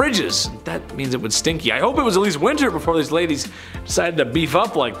just no fridges. That means it would stinky. I hope it was at least winter before these ladies decided to beef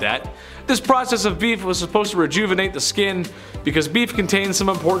up like that. This process of beef was supposed to rejuvenate the skin because beef contains some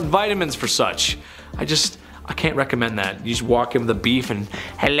important vitamins for such. I can't recommend that. You just walk in with the beef and,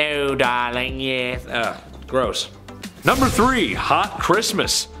 hello darling, yes. Ugh, gross. Number 3, hot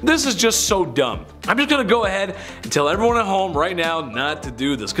Christmas. This is just so dumb. I'm just gonna go ahead and tell everyone at home right now not to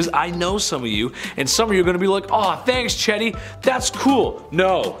do this because I know some of you and some of you are gonna be like, oh, thanks Chetty, that's cool.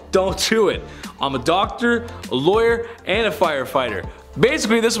 No, don't do it. I'm a doctor, a lawyer, and a firefighter.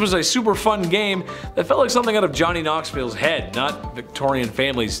 Basically, this was a super fun game that felt like something out of Johnny Knoxville's head, not Victorian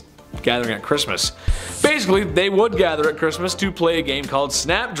families gathering at Christmas. Basically, they would gather at Christmas to play a game called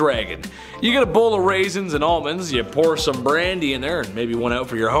Snapdragon. You get a bowl of raisins and almonds, you pour some brandy in there, and maybe one out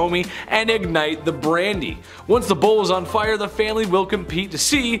for your homie, and ignite the brandy. Once the bowl is on fire, the family will compete to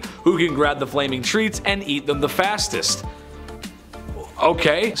see who can grab the flaming treats and eat them the fastest.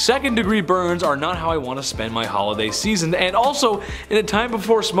 Okay, second-degree burns are not how I want to spend my holiday season, and also, in a time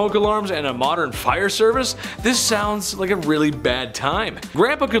before smoke alarms and a modern fire service, this sounds like a really bad time.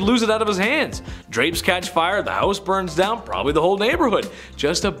 Grandpa could lose it out of his hands. Drapes catch fire, the house burns down, probably the whole neighborhood.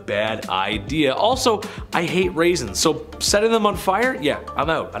 Just a bad idea. Also, I hate raisins, so setting them on fire? Yeah,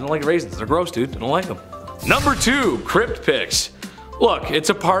 I'm out. I don't like raisins. They're gross, dude. I don't like them. Number 2, crypt pics. Look, it's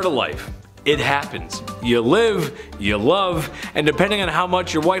a part of life. It happens. You live, you love, and depending on how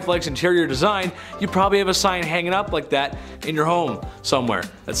much your wife likes interior design, you probably have a sign hanging up like that in your home somewhere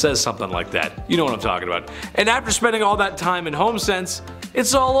that says something like that. You know what I'm talking about. And after spending all that time in HomeSense,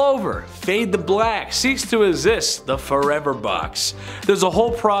 it's all over. Fade to black, cease to exist, the forever box. There's a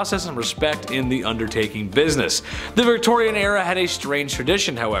whole process and respect in the undertaking business. The Victorian era had a strange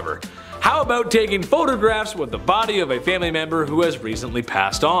tradition, however. How about taking photographs with the body of a family member who has recently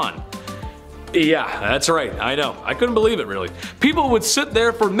passed on? Yeah, that's right, I know. I couldn't believe it, really. People would sit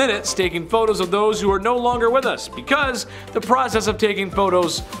there for minutes taking photos of those who are no longer with us because the process of taking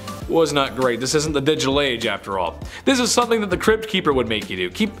photos was not great. This isn't the digital age, after all. This is something that the crypt keeper would make you do.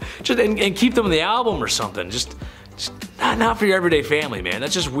 Keep them in the album or something. Just not for your everyday family, man.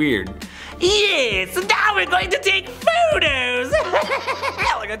 That's just weird. Yes, now we're going to take photos.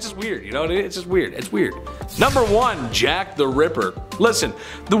 Like, that's just weird, you know? It's just weird. It's weird. Number 1, Jack the Ripper. Listen,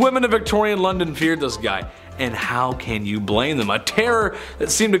 the women of Victorian London feared this guy, and how can you blame them? A terror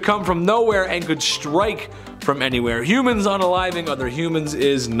that seemed to come from nowhere and could strike from anywhere. Humans unaliving other humans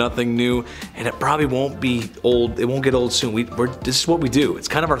is nothing new, and it probably won't be old. It won't get old soon. This is what we do. It's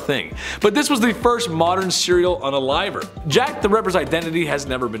kind of our thing. But this was the first modern serial unaliver. Jack the Ripper's identity has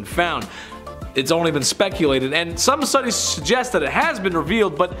never been found. It's only been speculated, and some studies suggest that it has been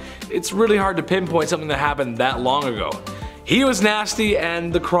revealed, but it's really hard to pinpoint something that happened that long ago. He was nasty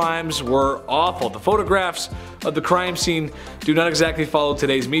and the crimes were awful. The photographs of the crime scene do not exactly follow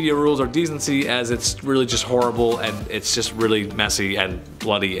today's media rules or decency, as it's really just horrible and it's just really messy and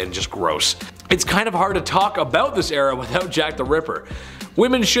bloody and just gross. It's kind of hard to talk about this era without Jack the Ripper.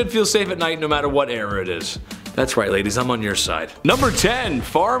 Women should feel safe at night no matter what era it is. That's right, ladies, I'm on your side. Number 10,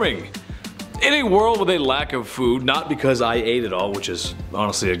 farming. In a world with a lack of food, not because I ate it all, which is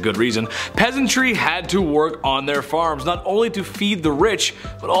honestly a good reason, peasantry had to work on their farms, not only to feed the rich,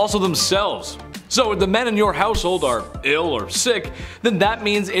 but also themselves. So if the men in your household are ill or sick, then that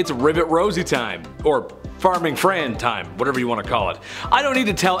means it's Rivet Rosie time, or farming Fran time, whatever you want to call it. I don't need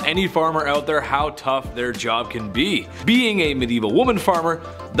to tell any farmer out there how tough their job can be. Being a medieval woman farmer,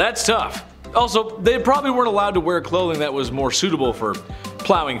 that's tough. Also, they probably weren't allowed to wear clothing that was more suitable for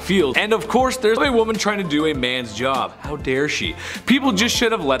plowing fields. And of course, there's a woman trying to do a man's job. How dare she? People just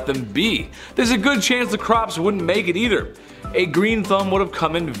should have let them be. There's a good chance the crops wouldn't make it either. A green thumb would have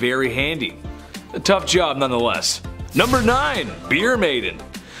come in very handy. A tough job nonetheless. Number 9, Beer Maiden.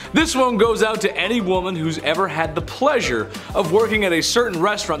 This one goes out to any woman who's ever had the pleasure of working at a certain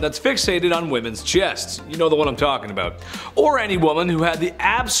restaurant that's fixated on women's chests. You know the one I'm talking about. Or any woman who had the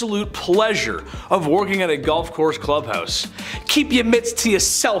absolute pleasure of working at a golf course clubhouse. Keep your mitts to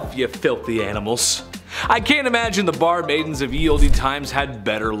yourself, you filthy animals. I can't imagine the bar maidens of ye olde times had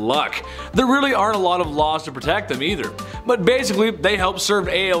better luck. There really aren't a lot of laws to protect them either. But basically, they helped serve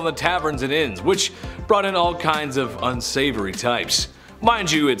ale in the taverns and inns, which brought in all kinds of unsavory types.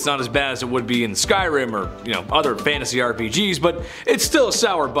 Mind you, it's not as bad as it would be in Skyrim or, other fantasy RPGs, but it's still a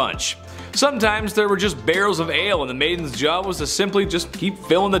sour bunch. Sometimes there were just barrels of ale and the maiden's job was to simply just keep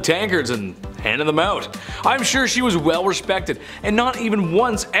filling the tankards and handing them out. I'm sure she was well respected and not even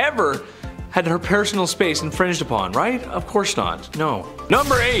once ever had her personal space infringed upon, right? Of course not, no.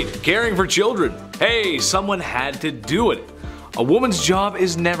 Number 8, caring for children. Hey, someone had to do it. A woman's job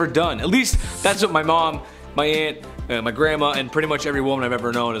is never done. At least that's what my mom, my aunt, my grandma, and pretty much every woman I've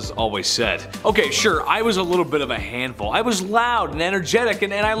ever known has always said. Okay, sure, I was a little bit of a handful. I was loud and energetic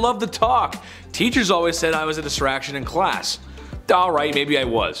and I loved to talk. Teachers always said I was a distraction in class. Alright, maybe I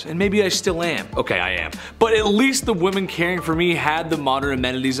was, and maybe I still am. Okay, I am. But at least the women caring for me had the modern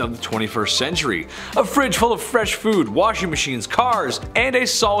amenities of the 21st century. A fridge full of fresh food, washing machines, cars, and a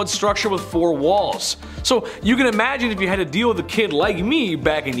solid structure with 4 walls. So you can imagine if you had to deal with a kid like me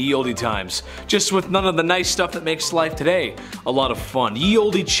back in ye olde times, just with none of the nice stuff that makes life today a lot of fun. Ye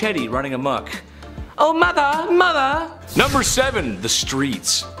olde Chetty running amok. Oh mother, mother! Number 7, the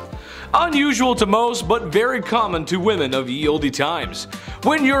streets. Unusual to most, but very common to women of ye olde times.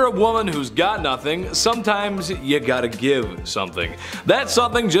 When you're a woman who's got nothing, sometimes you gotta give something. That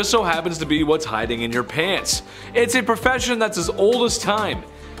something just so happens to be what's hiding in your pants. It's a profession that's as old as time,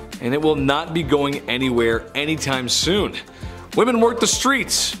 and it will not be going anywhere anytime soon. Women work the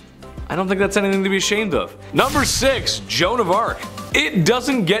streets. I don't think that's anything to be ashamed of. Number 6, Joan of Arc. It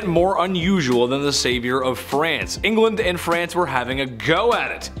doesn't get more unusual than the savior of France. England and France were having a go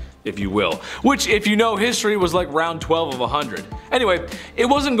at it, if you will, which, if you know history, was like round 12 of 100. Anyway, it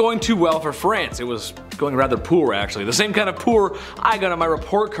wasn't going too well for France. It was going rather poor, actually. The same kind of poor I got on my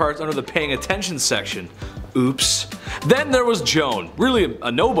report cards under the paying attention section. Oops. Then there was Joan, really a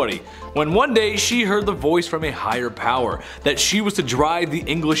nobody, when one day she heard the voice from a higher power that she was to drive the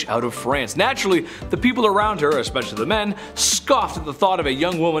English out of France. Naturally, the people around her, especially the men, scoffed at the thought of a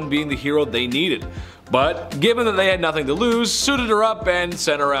young woman being the hero they needed. But given that they had nothing to lose, suited her up and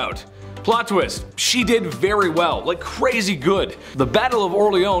sent her out. Plot twist, she did very well, like crazy good. The Battle of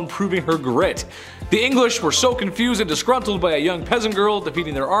Orleans proving her grit. The English were so confused and disgruntled by a young peasant girl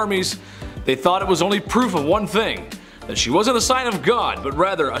defeating their armies, they thought it was only proof of one thing, that she wasn't a sign of God, but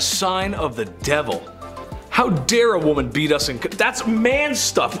rather a sign of the devil. How dare a woman beat us that's man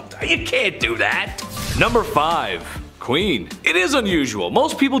stuff, you can't do that. Number 5. Queen. It is unusual.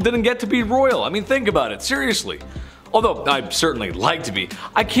 Most people didn't get to be royal. I mean, think about it, seriously. Although I'd certainly like to be,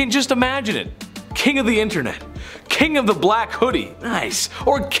 I can't just imagine it. King of the internet. King of the black hoodie, nice,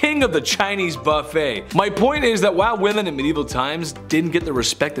 or king of the Chinese buffet. My point is that while women in medieval times didn't get the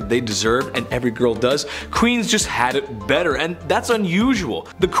respect that they deserved, and every girl does, queens just had it better, and that's unusual.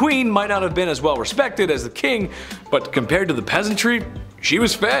 The queen might not have been as well respected as the king, but compared to the peasantry, she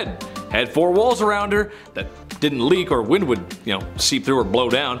was fed, had 4 walls around her that didn't leak or wind would, seep through or blow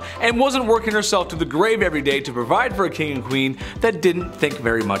down, and wasn't working herself to the grave every day to provide for a king and queen that didn't think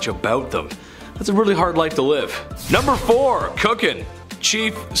very much about them. That's a really hard life to live. Number 4, cooking.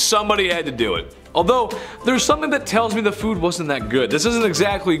 Chief, somebody had to do it. Although, there's something that tells me the food wasn't that good. This isn't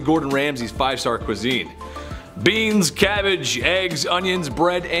exactly Gordon Ramsay's 5-star cuisine. Beans, cabbage, eggs, onions,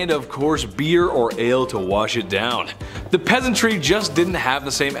 bread, and of course beer or ale to wash it down. The peasantry just didn't have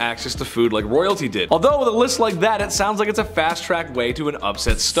the same access to food like royalty did. Although with a list like that, it sounds like it's a fast-track way to an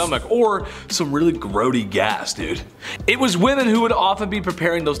upset stomach or some really grody gas, dude. It was women who would often be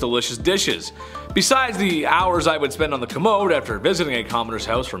preparing those delicious dishes. Besides the hours I would spend on the commode after visiting a commoner's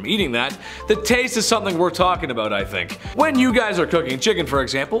house from eating that, the taste is something worth talking about, I think. When you guys are cooking chicken, for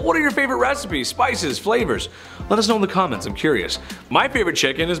example, what are your favorite recipes, spices, flavors? Let us know in the comments, I'm curious. My favorite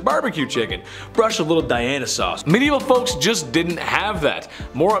chicken is barbecue chicken, brushed with a little Diana sauce. Medieval folks just didn't have that.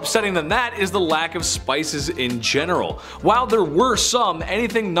 More upsetting than that is the lack of spices in general. While there were some,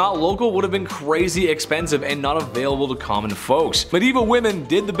 anything not local would have been crazy expensive and not available to common folks. Medieval women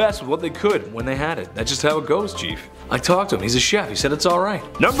did the best with what they could when they had it. That's just how it goes, Chief. I talked to him, he's a chef, he said it's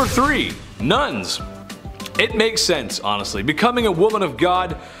alright. Number 3, nuns. It makes sense, honestly. Becoming a woman of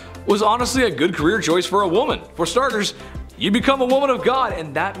God was honestly a good career choice for a woman. For starters, you become a woman of God,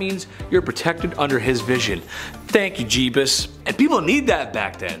 and that means you're protected under His vision. Thank you, Jeebus. And people need that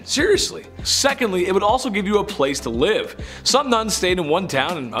back then, seriously. Secondly, it would also give you a place to live. Some nuns stayed in one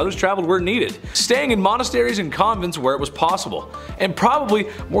town and others traveled where needed, staying in monasteries and convents where it was possible, and probably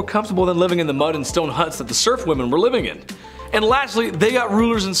more comfortable than living in the mud and stone huts that the serf women were living in. And lastly, they got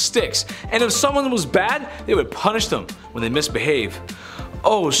rulers and sticks, and if someone was bad, they would punish them when they misbehave.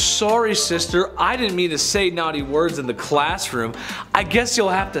 Oh, sorry sister, I didn't mean to say naughty words in the classroom. I guess you'll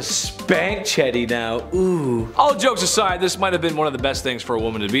have to spank Chetty now, ooh. All jokes aside, this might have been one of the best things for a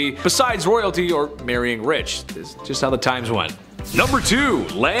woman to be, besides royalty or marrying rich. It's just how the times went. Number 2,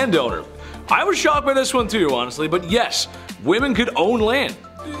 landowner. I was shocked by this one too, honestly, but yes, women could own land.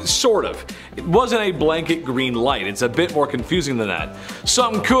 Sort of. It wasn't a blanket green light, it's a bit more confusing than that.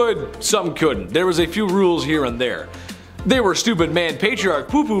 Some could, some couldn't. There was a few rules here and there. They were stupid man patriarch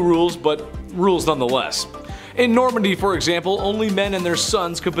poo-poo rules, but rules nonetheless. In Normandy, for example, only men and their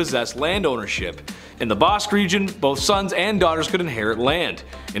sons could possess land ownership. In the Basque region, both sons and daughters could inherit land.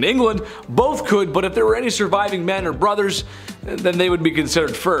 In England, both could, but if there were any surviving men or brothers, then they would be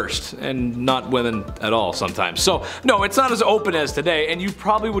considered first, and not women at all sometimes. So no, it's not as open as today, and you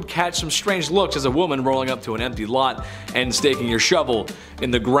probably would catch some strange looks as a woman rolling up to an empty lot and staking your shovel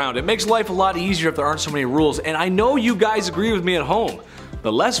in the ground. It makes life a lot easier if there aren't so many rules, and I know you guys agree with me at home.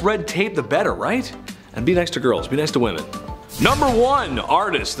 The less red tape, the better, right? And be nice to girls, be nice to women. Number 1,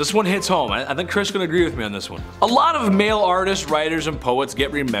 artists. This one hits home. I think Chris can agree with me on this one. A lot of male artists, writers, and poets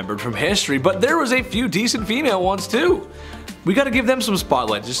get remembered from history, but there was a few decent female ones too. We gotta give them some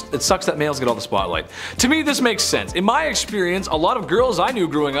spotlight, it sucks that males get all the spotlight. To me, this makes sense. In my experience, a lot of girls I knew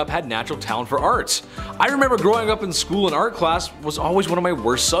growing up had natural talent for arts. I remember growing up in school and art class was always one of my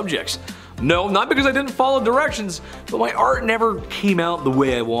worst subjects. No, not because I didn't follow directions, but my art never came out the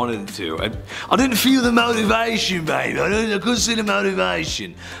way I wanted it to. I didn't feel the motivation, babe. I couldn't see the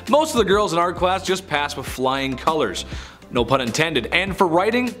motivation. Most of the girls in art class just passed with flying colors. no pun intended. And for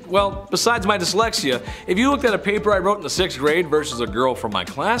writing, well, besides my dyslexia, if you looked at a paper I wrote in the 6th grade versus a girl from my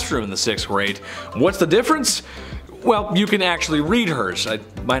classroom in the 6th grade, what's the difference? Well, you can actually read hers.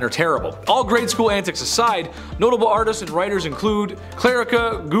 Mine are terrible. All grade school antics aside, notable artists and writers include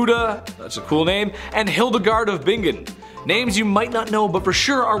Clarica Gouda, that's a cool name, and Hildegard of Bingen. Names you might not know but for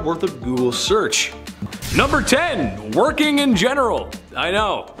sure are worth a Google search. Number 10. Working in general. I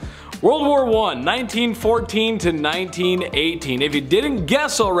know. World War I, 1914 to 1918. If you didn't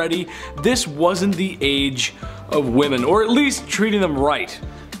guess already, this wasn't the age of women, or at least treating them right.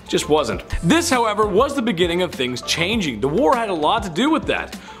 Just wasn't. This, however, was the beginning of things changing. The war had a lot to do with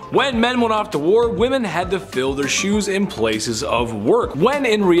that. When men went off to war, women had to fill their shoes in places of work. When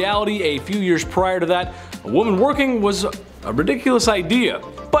in reality, a few years prior to that, a woman working was a ridiculous idea.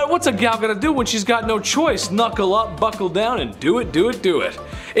 But what's a gal gonna do when she's got no choice? Knuckle up, buckle down, and do it, do it, do it.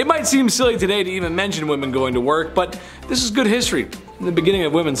 It might seem silly today to even mention women going to work, but this is good history. In the beginning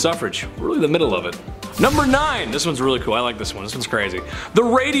of women's suffrage, really the middle of it. Number 9, this one's really cool, I like this one, this one's crazy. The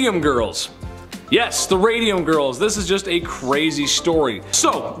Radium Girls. Yes, the Radium Girls. This is just a crazy story.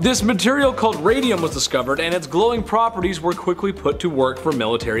 So, this material called radium was discovered and its glowing properties were quickly put to work for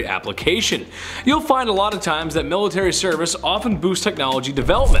military application. You'll find a lot of times that military service often boosts technology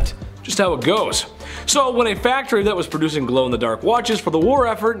development. Just how it goes. So when a factory that was producing glow-in-the-dark watches for the war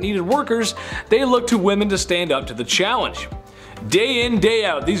effort needed workers, they looked to women to stand up to the challenge. Day in, day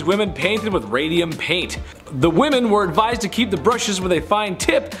out, these women painted with radium paint. The women were advised to keep the brushes with a fine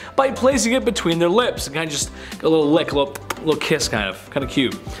tip by placing it between their lips. Kind of just a little lick, a little kiss kind of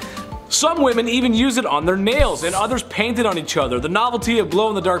cute. Some women even used it on their nails and others painted on each other. The novelty of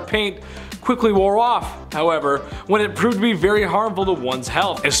glow-in-the-dark paint quickly wore off, however, when it proved to be very harmful to one's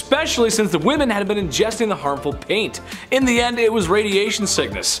health, especially since the women had been ingesting the harmful paint. In the end, it was radiation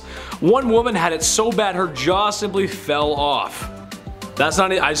sickness. One woman had it so bad her jaw simply fell off. That's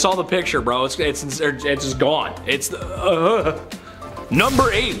not it. I saw the picture, bro. It's just gone.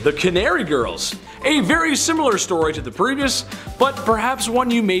 Number 8. The Canary Girls. A very similar story to the previous, but perhaps one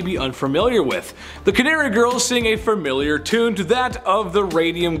you may be unfamiliar with. The Canary Girls sing a familiar tune to that of the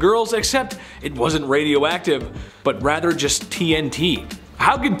Radium Girls, except it wasn't radioactive, but rather just TNT.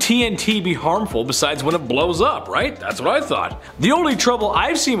 How could TNT be harmful besides when it blows up, right? That's what I thought. The only trouble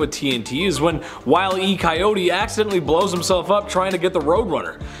I've seen with TNT is when Wile E. Coyote accidentally blows himself up trying to get the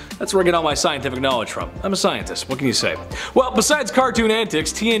Roadrunner. That's where I get all my scientific knowledge from. I'm a scientist, what can you say? Well, besides cartoon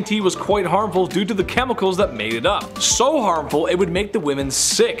antics, TNT was quite harmful due to the chemicals that made it up. So harmful, it would make the women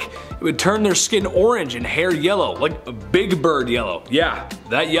sick. It would turn their skin orange and hair yellow, like a Big Bird yellow. Yeah,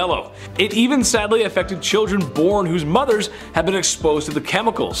 that yellow. It even sadly affected children born whose mothers had been exposed to the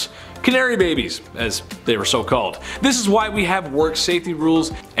chemicals. Canary babies, as they were so called. This is why we have work safety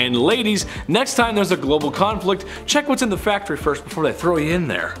rules, and ladies, next time there's a global conflict, check what's in the factory first before they throw you in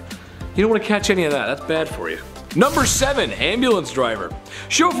there. You don't want to catch any of that, that's bad for you. Number 7. Ambulance driver.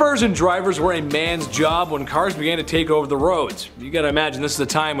 Chauffeurs and drivers were a man's job when cars began to take over the roads. You gotta imagine this is a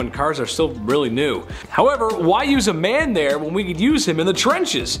time when cars are still really new. However, why use a man there when we could use him in the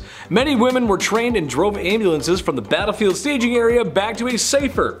trenches? Many women were trained and drove ambulances from the battlefield staging area back to a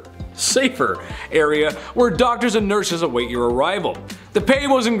safer area where doctors and nurses await your arrival. The pay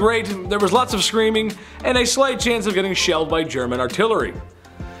wasn't great, there was lots of screaming, and a slight chance of getting shelled by German artillery.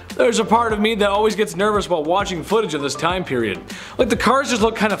 There's a part of me that always gets nervous while watching footage of this time period. Like the cars just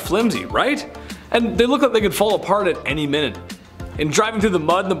look kind of flimsy, right? And they look like they could fall apart at any minute. And driving through the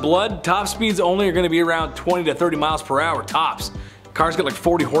mud and the blood, top speeds only are going to be around 20 to 30 miles per hour tops. Cars get like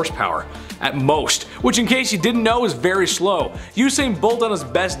 40 horsepower at most, which in case you didn't know is very slow. Usain Bolt on his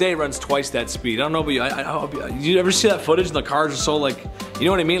best day runs twice that speed. I don't know, but you ever see that footage and the cars are so like, you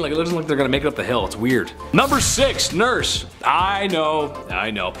know what I mean? Like it doesn't look like they're gonna make it up the hill, it's weird. Number 6, nurse. I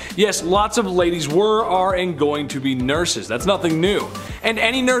know. Yes, lots of ladies were, are, and going to be nurses. That's nothing new. And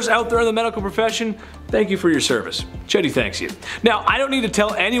any nurse out there in the medical profession, thank you for your service. Chetty thanks you. Now, I don't need to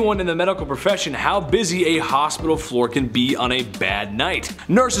tell anyone in the medical profession how busy a hospital floor can be on a bad night.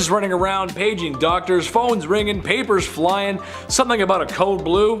 Nurses running around, paging doctors, phones ringing, papers flying, something about a code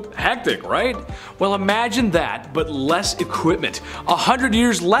blue. Hectic, right? Well, imagine that, but less equipment. 100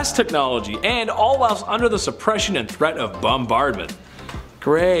 years less technology, and all whilst under the suppression and threat of bombardment.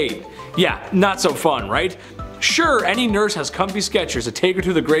 Great. Yeah, not so fun, right? Sure, any nurse has comfy Skechers to take her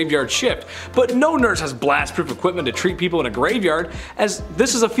to the graveyard shift, but no nurse has blast-proof equipment to treat people in a graveyard, as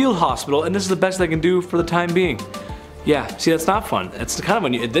this is a field hospital and this is the best they can do for the time being. Yeah, see, that's not fun. It's kind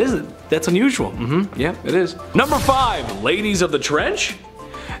of that's unusual. Yeah, it is. Number 5, ladies of the trench.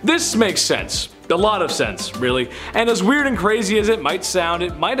 This makes sense. A lot of sense, really. And as weird and crazy as it might sound,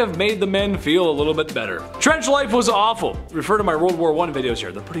 it might have made the men feel a little bit better. Trench life was awful. Refer to my World War I videos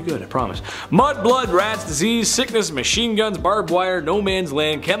here, they're pretty good, I promise. Mud, blood, rats, disease, sickness, machine guns, barbed wire, no man's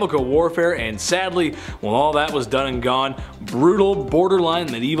land, chemical warfare, and sadly, when all that was done and gone, brutal,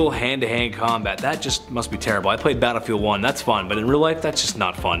 borderline, medieval hand-to-hand combat. That just must be terrible. I played Battlefield 1, that's fun, but in real life, that's just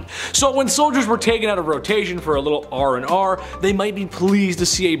not fun. So when soldiers were taken out of rotation for a little R&R, they might be pleased to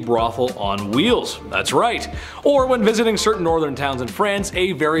see a brothel on wheels. That's right. Or when visiting certain northern towns in France,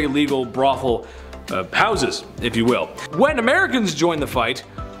 a very legal brothel houses, if you will. When Americans joined the fight,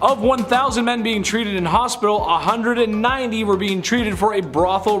 of 1,000 men being treated in hospital, 190 were being treated for a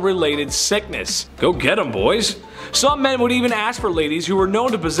brothel-related sickness. Go get 'em, boys. Some men would even ask for ladies who were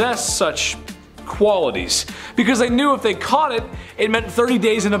known to possess such qualities, because they knew if they caught it, it meant 30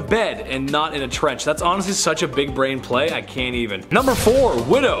 days in a bed and not in a trench. That's honestly such a big brain play, I can't even. Number 4,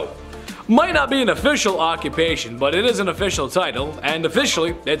 widow. Might not be an official occupation, but it is an official title, and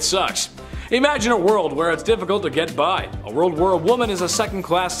officially, it sucks. Imagine a world where it's difficult to get by, a world where a woman is a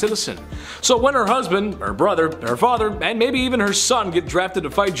second-class citizen. So when her husband, her brother, her father, and maybe even her son get drafted to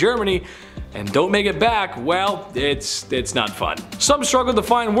fight Germany and don't make it back, well, it's not fun. Some struggled to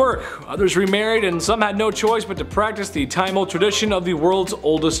find work, others remarried, and some had no choice but to practice the time-old tradition of the world's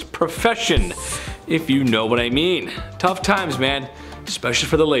oldest profession, if you know what I mean. Tough times, man. Especially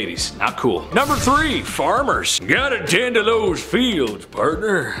for the ladies. Not cool. Number 3, farmers. Gotta tend to those fields,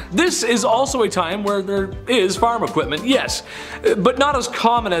 partner. This is also a time where there is farm equipment, yes, but not as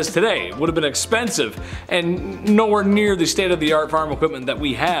common as today. It would have been expensive and nowhere near the state-of-the-art farm equipment that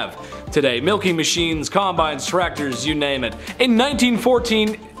we have today. Milking machines, combines, tractors, you name it. In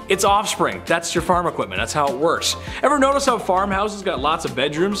 1914, it's offspring. That's your farm equipment. That's how it works. Ever notice how farmhouses got lots of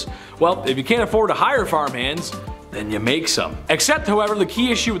bedrooms? Well, if you can't afford to hire farmhands, then you make some. Except, however, the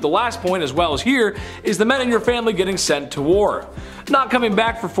key issue with the last point as well as here is the men in your family getting sent to war. Not coming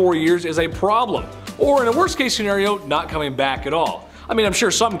back for 4 years is a problem. Or in a worst case scenario, not coming back at all. I mean, I'm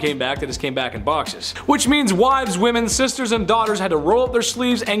sure some came back, they just came back in boxes. Which means wives, women, sisters, and daughters had to roll up their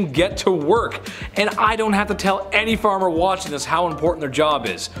sleeves and get to work. And I don't have to tell any farmer watching this how important their job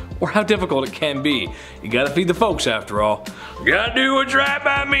is, or how difficult it can be. You gotta feed the folks after all. Gotta do what's right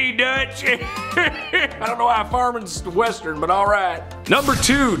by me, Dutch. I don't know how farming's Western, but alright. Number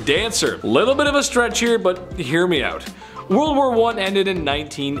 2, dancer. Little bit of a stretch here, but hear me out. World War I ended in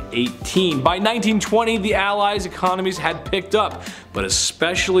 1918. By 1920, the Allies' economies had picked up, but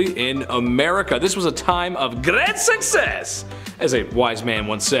especially in America. This was a time of great success, as a wise man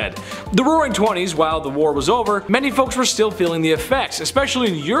once said. The Roaring 20s, while the war was over, many folks were still feeling the effects, especially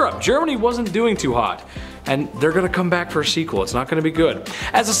in Europe. Germany wasn't doing too hot. And they're gonna come back for a sequel. It's not gonna be good.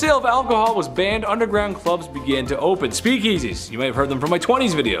 As the sale of alcohol was banned, underground clubs began to open. Speakeasies, you may have heard them from my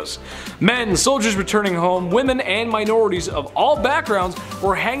 20s videos. Men, soldiers returning home, women, and minorities of all backgrounds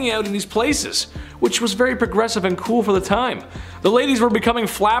were hanging out in these places, which was very progressive and cool for the time. The ladies were becoming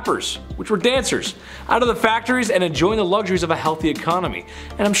flappers, which were dancers, out of the factories and enjoying the luxuries of a healthy economy.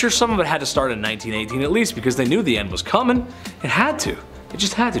 And I'm sure some of it had to start in 1918 at least, because they knew the end was coming. It had to. It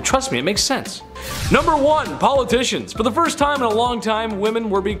just had to. Trust me, it makes sense. Number 1, politicians. For the first time in a long time, women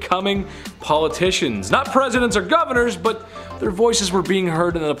were becoming politicians. Not presidents or governors, but their voices were being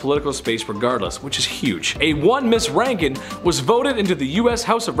heard in the political space regardless, which is huge. A one Miss Rankin was voted into the US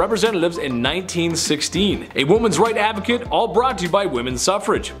House of Representatives in 1916. A woman's right advocate, all brought to you by women's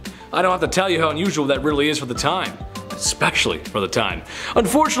suffrage. I don't have to tell you how unusual that really is for the time. Especially for the time.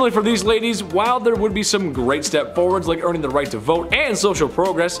 Unfortunately for these ladies, while there would be some great step forwards like earning the right to vote and social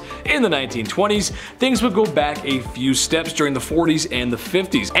progress in the 1920s, things would go back a few steps during the 40s and the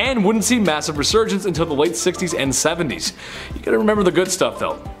 50s, and wouldn't see massive resurgence until the late 60s and 70s. You gotta remember the good stuff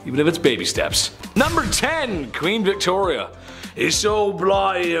though, even if it's baby steps. Number 10, Queen Victoria. It's old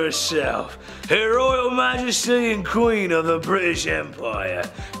Blighty herself, Her Royal Majesty and Queen of the British Empire.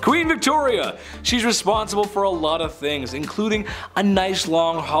 Queen Victoria. She's responsible for a lot of things, including a nice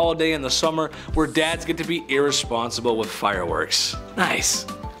long holiday in the summer where dads get to be irresponsible with fireworks. Nice.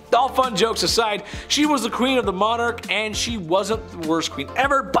 All fun jokes aside, she was the queen of the monarch, and she wasn't the worst queen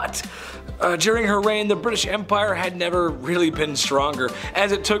ever, but during her reign, the British Empire had never really been stronger,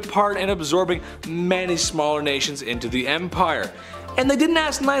 as it took part in absorbing many smaller nations into the empire. And they didn't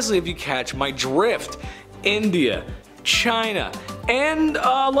ask nicely, if you catch my drift. India, China, and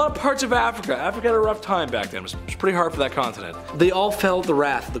a lot of parts of Africa. Africa had a rough time back then. It was pretty hard for that continent. They all felt the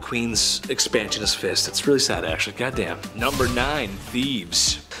wrath of the Queen's expansionist fist. It's really sad, actually. Goddamn. Number 9,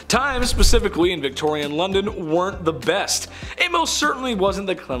 thieves. Times, specifically in Victorian London, weren't the best. It most certainly wasn't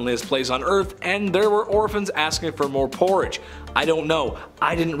the cleanliest place on earth, and there were orphans asking for more porridge. I don't know.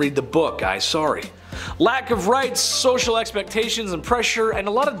 I didn't read the book, guys. Sorry. Lack of rights, social expectations and pressure, and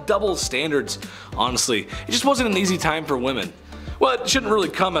a lot of double standards. Honestly, it just wasn't an easy time for women. Well, it shouldn't really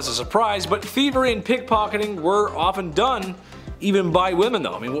come as a surprise, but thievery and pickpocketing were often done even by women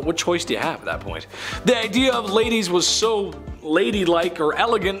though. I mean, what choice do you have at that point? The idea of ladies was so ladylike or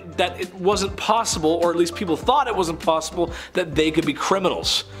elegant that it wasn't possible, or at least people thought it wasn't possible, that they could be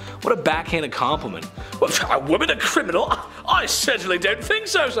criminals. What a backhanded compliment. Well, are women a criminal? I certainly don't think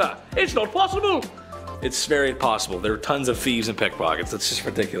so, sir. It's not possible. It's very possible. There are tons of thieves and pickpockets. That's just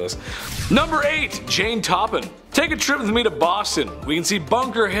ridiculous. Number 8, Jane Toppin. Take a trip with me to Boston. We can see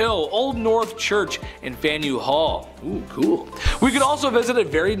Bunker Hill, Old North Church, and Faneuil Hall. Ooh, cool. We could also visit a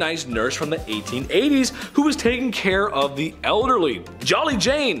very nice nurse from the 1880s who was taking care of the elderly. Jolly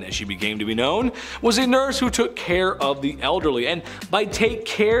Jane, as she became to be known, was a nurse who took care of the elderly. And by take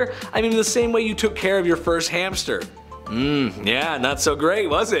care, I mean the same way you took care of your first hamster. Yeah, not so great,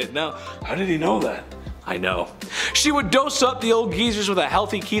 was it? Now, how did he know that? I know. She would dose up the old geezers with a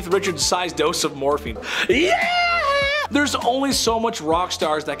healthy Keith Richards-sized dose of morphine. Yeah! There's only so much rock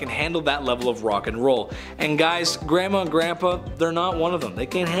stars that can handle that level of rock and roll. And guys, Grandma and Grandpa, they're not one of them. They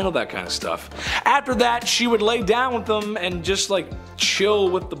can't handle that kind of stuff. After that, she would lay down with them and just like chill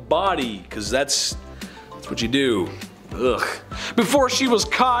with the body, because that's what you do. Ugh. Before she was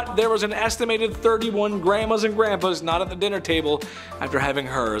caught, there was an estimated 31 grandmas and grandpas not at the dinner table after having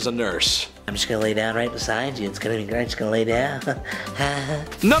her as a nurse. I'm just gonna lay down right beside you. It's gonna be great. Just gonna lay down.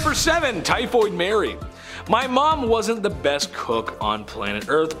 Number 7, Typhoid Mary. My mom wasn't the best cook on planet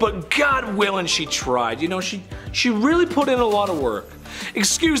Earth, but God willing she tried. You know, she really put in a lot of work.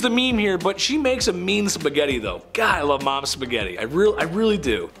 Excuse the meme here, but she makes a mean spaghetti though. God, I love mom's spaghetti. I really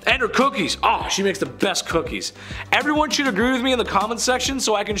do. And her cookies. Oh, she makes the best cookies. Everyone should agree with me in the comments section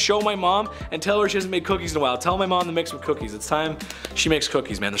so I can show my mom and tell her she hasn't made cookies in a while. Tell my mom to make some cookies. It's time she makes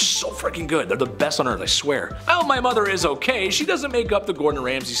cookies, man. They're so freaking good. They're the best on earth, I swear. Well, my mother is okay. She doesn't make up the Gordon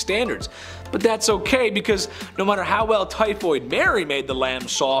Ramsay standards. But that's okay because no matter how well Typhoid Mary made the lamb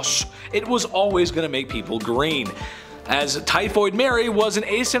sauce, it was always gonna make people green. As Typhoid Mary was an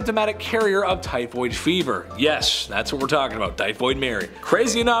asymptomatic carrier of typhoid fever. Yes, that's what we're talking about, Typhoid Mary.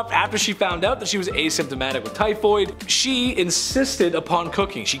 Crazy enough, after she found out that she was asymptomatic with typhoid, she insisted upon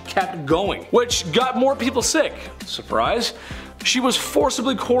cooking. She kept going, which got more people sick. Surprise. She was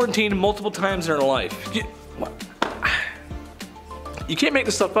forcibly quarantined multiple times in her life. You can't make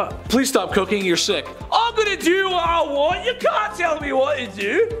this stuff up. Please stop cooking, you're sick. I'm gonna do what I want, you can't tell me what to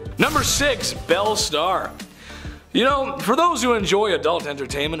do. Number 6, Belle Starr. You know, for those who enjoy adult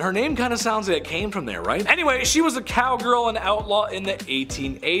entertainment, her name kind of sounds like it came from there, right? Anyway, she was a cowgirl and outlaw in the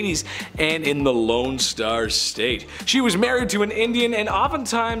 1880s and in the Lone Star State. She was married to an Indian and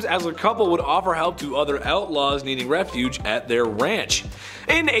oftentimes as a couple would offer help to other outlaws needing refuge at their ranch.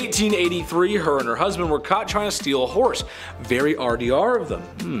 In 1883, her and her husband were caught trying to steal a horse. Very RDR of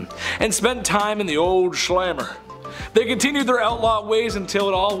them. And spent time in the old slammer. They continued their outlaw ways until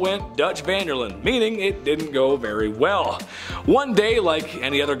it all went Dutch Vanderland, meaning it didn't go very well. One day, like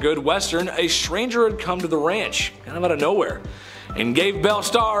any other good western, a stranger had come to the ranch, kind of out of nowhere, and gave Belle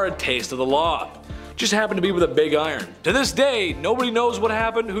Starr a taste of the law. Just happened to be with a big iron. To this day, nobody knows what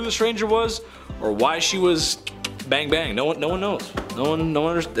happened, who the stranger was, or why she was bang bang. No one knows. No one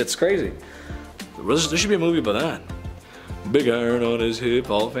understands. It's crazy. There should be a movie about that. Big iron on his hip,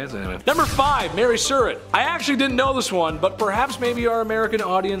 all fancy. Anyway. Number 5, Mary Surratt. I actually didn't know this one, but perhaps maybe our American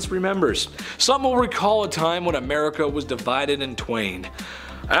audience remembers. Some will recall a time when America was divided in twain.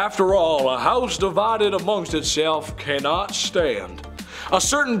 After all, a house divided amongst itself cannot stand. A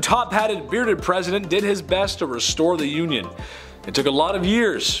certain top-hatted bearded president did his best to restore the Union. It took a lot of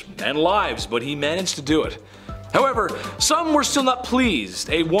years and lives, but he managed to do it. However, some were still not pleased.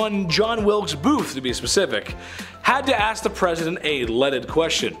 A one John Wilkes Booth, to be specific, had to ask the president a leaded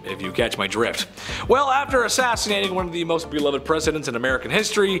question, if you catch my drift. Well, after assassinating one of the most beloved presidents in American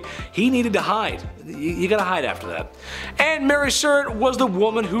history, he needed to hide. You gotta hide after that. And Mary Surratt was the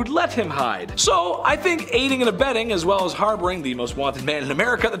woman who'd let him hide. So I think aiding and abetting, as well as harboring the most wanted man in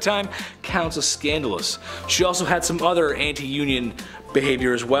America at the time, counts as scandalous. She also had some other anti-union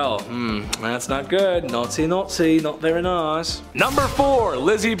behavior as well. That's not good. Naughty, naughty, not very nice. Number 4,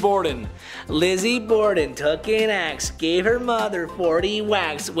 Lizzie Borden. Lizzie Borden took an axe, gave her mother 40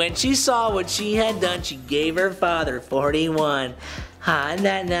 whacks. When she saw what she had done, she gave her father 41. Isn't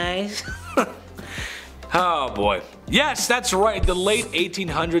that nice? Oh boy. Yes, that's right, the late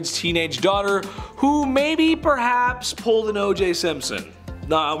 1800s teenage daughter who maybe perhaps pulled an O.J. Simpson.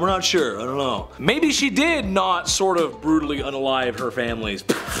 Nah, we're not sure, I don't know. Maybe she did not sort of brutally unalive her families.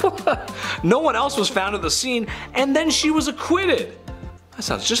 No one else was found at the scene, and then she was acquitted. That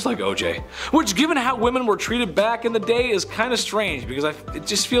sounds just like OJ. Which, given how women were treated back in the day, is kind of strange because it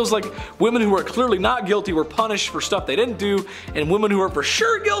just feels like women who are clearly not guilty were punished for stuff they didn't do, and women who are for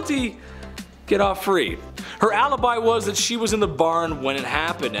sure guilty get off free. Her alibi was that she was in the barn when it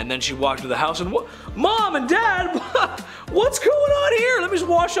happened, and then she walked to the house and Mom and Dad, what's going on here? Let me just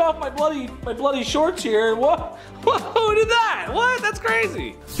wash off my bloody shorts here. What? Who did that? What? That's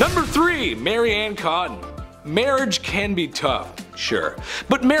crazy. Number 3, Mary Ann Cotton. Marriage can be tough, sure,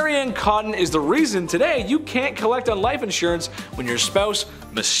 but Mary Ann Cotton is the reason today you can't collect on life insurance when your spouse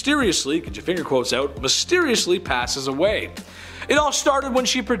mysteriously, get your finger quotes out, mysteriously passes away. It all started when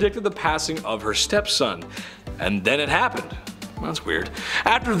she predicted the passing of her stepson, and then it happened. That's weird.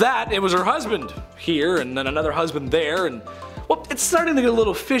 After that, it was her husband here, and then another husband there, and well, it's starting to get a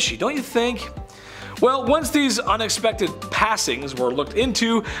little fishy, don't you think? Well, once these unexpected passings were looked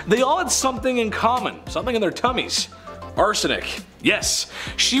into, they all had something in common, something in their tummies. Arsenic. Yes,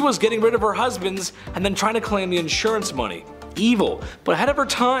 she was getting rid of her husbands and then trying to claim the insurance money. Evil, but ahead of her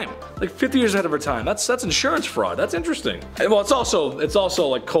time, like 50 years ahead of her time. That's insurance fraud. That's interesting. Well, it's also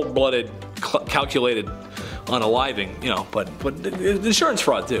like cold-blooded, calculated unaliving, you know, but insurance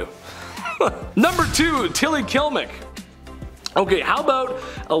fraud too. Number 2, Tilly Kilmick. Okay, how about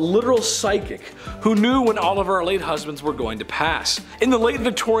a literal psychic who knew when all of our late husbands were going to pass? In the late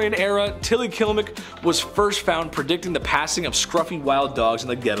Victorian era, Tilly Kilmick was first found predicting the passing of scruffy wild dogs in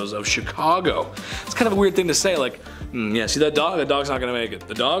the ghettos of Chicago. It's kind of a weird thing to say, like, yeah, see that dog? That dog's not gonna make it.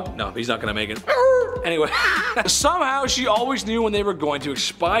 The dog? No, he's not gonna make it. Anyway, somehow she always knew when they were going to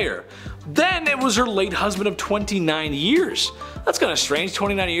expire. Then it was her late husband of 29 years. That's kind of strange,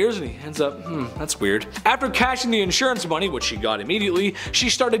 29 years and he ends up, that's weird. After cashing the insurance money, which she got immediately,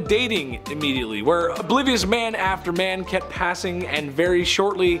 she started dating immediately, where oblivious man after man kept passing, and very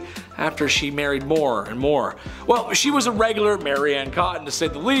shortly after she married more and more. Well, she was a regular Mary Ann Cotton to say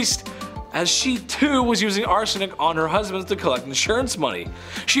the least, as she too was using arsenic on her husbands to collect insurance money.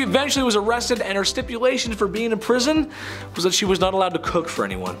 She eventually was arrested, and her stipulation for being in prison was that she was not allowed to cook for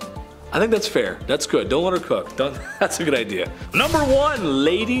anyone. I think that's fair. That's good. Don't let her cook. That's a good idea. Number 1,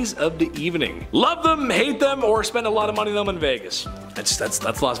 ladies of the evening. Love them, hate them, or spend a lot of money on them in Vegas.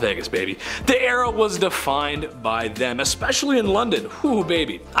 That's Las Vegas, baby. The era was defined by them, especially in London. Whew,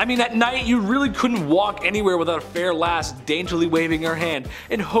 baby. I mean, at night you really couldn't walk anywhere without a fair lass daintily waving her hand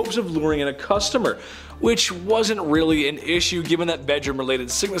in hopes of luring in a customer, which wasn't really an issue given that bedroom-related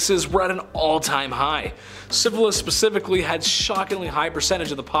sicknesses were at an all-time high. Syphilis specifically had shockingly high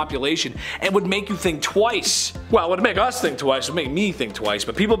percentage of the population and would make you think twice. Well, it would make us think twice, it would make me think twice,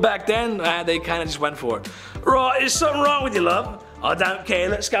 but people back then, they kinda just went for it. Right, is something wrong with you, love? I don't care,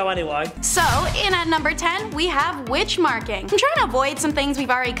 let's go anyway. So, in at number 10, we have witch marking. I'm trying to avoid some things we've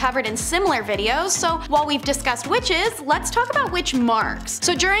already covered in similar videos, so while we've discussed witches, let's talk about witch marks.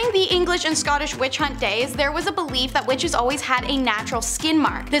 So during the English and Scottish witch hunt days, there was a belief that witches always had a natural skin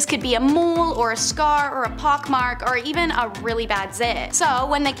mark. This could be a mole, or a scar, or a pock mark, or even a really bad zit. So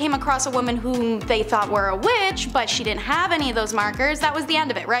when they came across a woman whom they thought were a witch, but she didn't have any of those markers, that was the end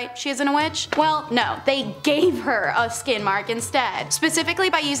of it, right? She isn't a witch? Well, no, they gave her a skin mark instead. Specifically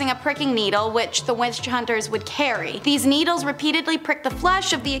by using a pricking needle, which the witch hunters would carry. These needles repeatedly pricked the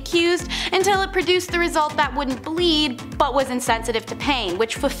flesh of the accused until it produced the result that wouldn't bleed, but was insensitive to pain,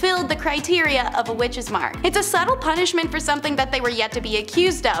 which fulfilled the criteria of a witch's mark. It's a subtle punishment for something that they were yet to be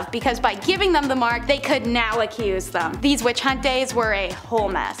accused of, because by giving them the mark, they could now accuse them. These witch hunt days were a whole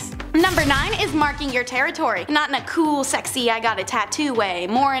mess. Number 9 is marking your territory. Not in a cool, sexy, I got a tattoo way,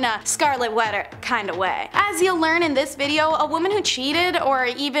 more in a Scarlet Letter kind of way. As you'll learn in this video, a woman who cheated or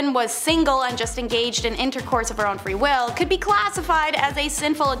even was single and just engaged in intercourse of her own free will could be classified as a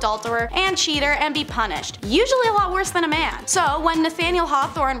sinful adulterer and cheater and be punished, usually a lot worse than a man. So when Nathaniel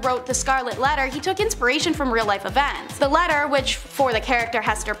Hawthorne wrote The Scarlet Letter, he took inspiration from real life events. The letter, which for the character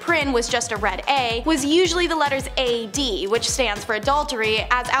Hester Prynne was just a red A, was usually the letters AD, which stands for adultery,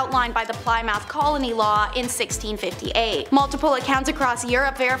 as outlined outlined by the Plymouth Colony Law in 1658. Multiple accounts across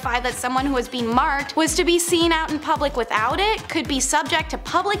Europe verify that someone who was being marked was to be seen out in public without it, could be subject to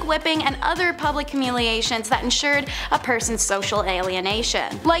public whipping and other public humiliations that ensured a person's social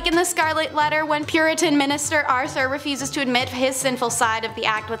alienation. Like in the Scarlet Letter, when Puritan minister Arthur refuses to admit his sinful side of the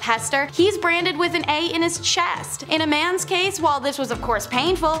act with Hester, he's branded with an A in his chest. In a man's case, while this was of course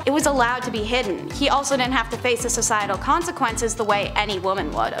painful, it was allowed to be hidden. He also didn't have to face the societal consequences the way any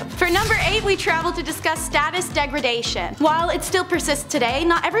woman would have. For number 8, we travel to discuss status degradation. While it still persists today,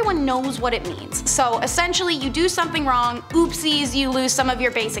 not everyone knows what it means. So essentially, you do something wrong, oopsies, you lose some of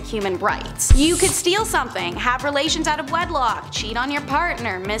your basic human rights. You could steal something, have relations out of wedlock, cheat on your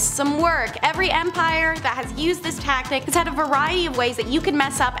partner, miss some work. Every empire that has used this tactic has had a variety of ways that you could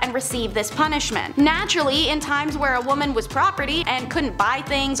mess up and receive this punishment. Naturally, in times where a woman was property and couldn't buy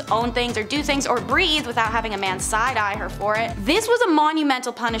things, own things, or do things, or breathe without having a man side-eye her for it, this was a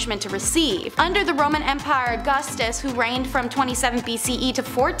monumental punishment to receive. Under the Roman Empire Augustus, who reigned from 27 BCE to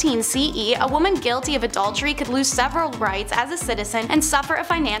 14 CE, a woman guilty of adultery could lose several rights as a citizen and suffer a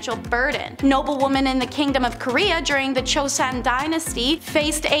financial burden. Noblewomen in the Kingdom of Korea during the Chosun dynasty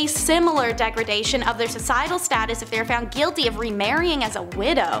faced a similar degradation of their societal status if they were found guilty of remarrying as a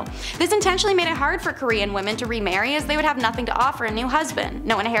widow. This intentionally made it hard for Korean women to remarry, as they would have nothing to offer a new husband,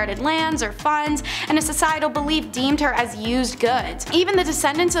 no inherited lands or funds, and a societal belief deemed her as used goods. Even the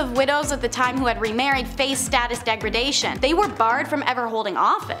descendants of widows at the time who had remarried faced status degradation. They were barred from ever holding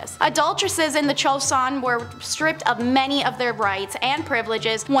office. Adulteresses in the Chosun were stripped of many of their rights and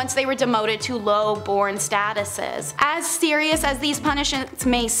privileges once they were demoted to low-born statuses. As serious as these punishments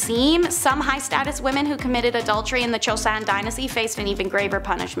may seem, some high-status women who committed adultery in the Chosun dynasty faced an even graver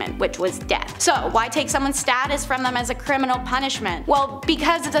punishment, which was death. So why take someone's status from them as a criminal punishment? Well,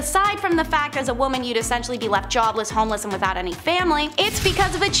 because aside from the fact as a woman you'd essentially be left jobless, homeless, and without any family, it's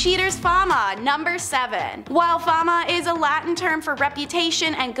because of a cheater's fama. Number 7. While fama is a Latin term for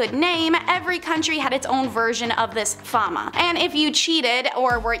reputation and good name, every country had its own version of this fama. And if you cheated,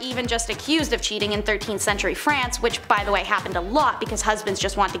 or were even just accused of cheating in 13th century France, which by the way happened a lot because husbands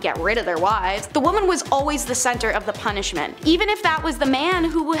just wanted to get rid of their wives, the woman was always the center of the punishment, even if that was the man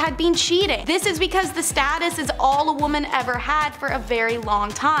who had been cheating. This is because the status is all a woman ever had for a very long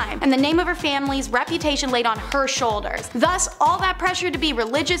time, and the name of her family's reputation laid on her shoulders. Thus, all that pressure to be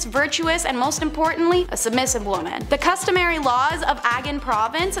religious, virtuous, and most importantly, a submissive woman. The customary laws of Agan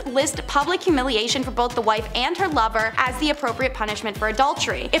province list public humiliation for both the wife and her lover as the appropriate punishment for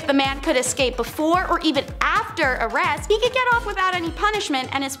adultery. If the man could escape before or even after arrest, he could get off without any punishment,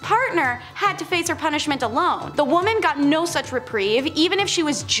 and his partner had to face her punishment alone. The woman got no such reprieve, even if she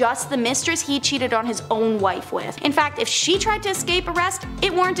was just the mistress he cheated on his own wife with. In fact, if she tried to escape arrest,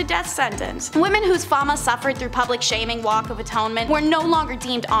 it warranted a death sentence. Women whose fama suffered through public shaming, walk of atonement, were no longer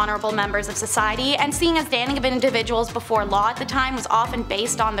deemed honorable members of society, and seeing as standing of individuals before law at the time was often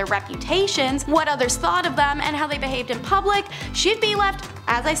based on their reputations, what others thought of them, and how they behaved in public, she'd be left,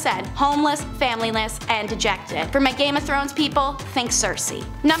 as I said, homeless, familyless, and dejected. For my Game of Thrones people, think Cersei.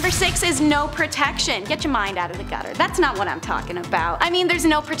 Number 6 is no protection. Get your mind out of the gutter. That's not what I'm talking about. I mean, there's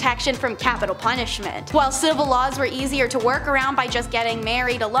no protection from capital punishment. While civil laws were easier to work around by just getting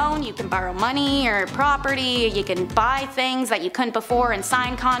married alone, you can borrow money or property, you can buy things that you couldn't before and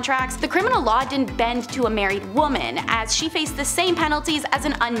sign contracts, the criminal law didn't bend to a married woman, as she faced the same penalties as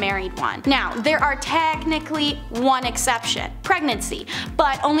an unmarried one. Now, there are technically one exception: pregnancy,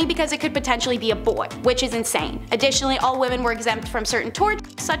 but only because it could potentially be a boy, which is insane. Additionally, all women were exempt from certain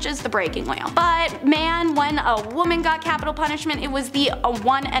torts, such as the breaking wheel. But man, when a woman got capital punishment, it was the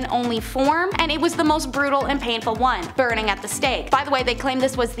one and only form, and it was the most brutal and painful one: burning at the stake. By the way, they claim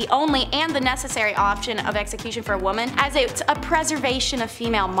this was the only and the necessary option of execution for a woman, as it's a preservation of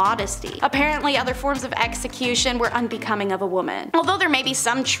female modesty. Apparently, other forms of execution were unbecoming of a woman. Although there may be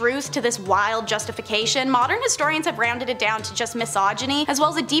some truth to this wild justification, modern historians have rounded it down to just misogyny, as well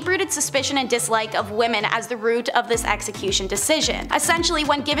as a deep-rooted suspicion and dislike of women as the root of this execution decision. Essentially,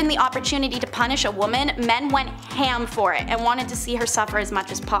 when given the opportunity to punish a woman, men went ham for it and wanted to see her suffer as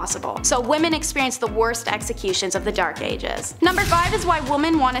much as possible. So women experienced the worst executions of the Dark Ages. Number 5 is why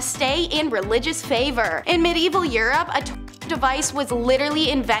women want to stay in religious favor. In medieval Europe, a device was literally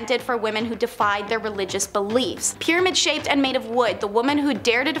invented for women who defied their religious beliefs. Pyramid-shaped and made of wood, the woman who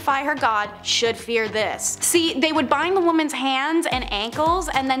dared to defy her god should fear this. See, they would bind the woman's hands and ankles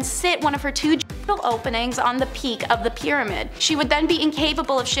and then sit one of her two openings on the peak of the pyramid. She would then be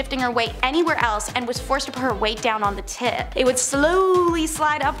incapable of shifting her weight anywhere else and was forced to put her weight down on the tip. It would slowly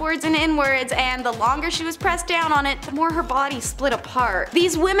slide upwards and inwards, and the longer she was pressed down on it, the more her body split apart.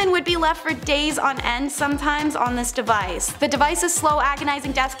 These women would be left for days on end sometimes on this device. The device's slow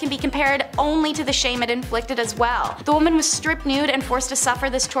agonizing death can be compared only to the shame it inflicted as well. The woman was stripped nude and forced to suffer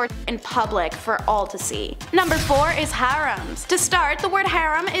this torture in public for all to see. Number 4 is harems. To start, the word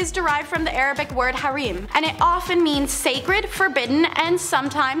harem is derived from the Arabic word harim, and it often means sacred, forbidden, and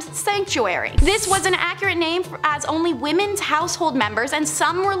sometimes sanctuary. This was an accurate name as only women's household members and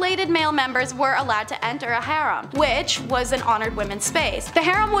some related male members were allowed to enter a harem, which was an honored women's space. The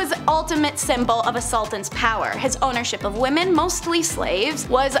harem was the ultimate symbol of a sultan's power. His ownership of women, mostly slaves,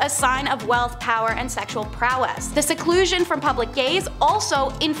 was a sign of wealth, power, and sexual prowess. The seclusion from public gaze also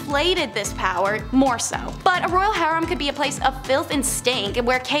inflated this power more so. But a royal harem could be a place of filth and stink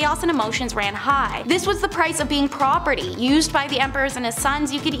where chaos and emotions ran high. This was the price of being property, used by the emperors and his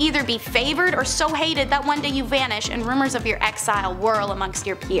sons. You could either be favored or so hated that one day you vanish and rumors of your exile whirl amongst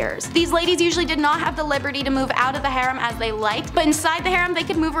your peers. These ladies usually did not have the liberty to move out of the harem as they liked, but inside the harem they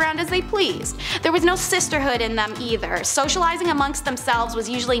could move around as they pleased. There was no sisterhood in them either. Socializing amongst themselves was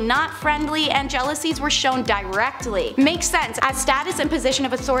usually not friendly, and jealousies were shown directly. Makes sense, as status and position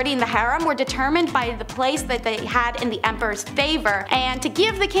of authority in the harem were determined by the place that they had in the emperor's favor, and to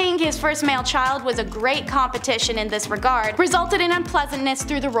give the king his first male child was a great competition in this regard, resulted in unpleasantness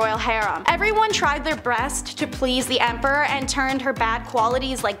through the royal harem. Everyone tried their best to please the emperor and turned her bad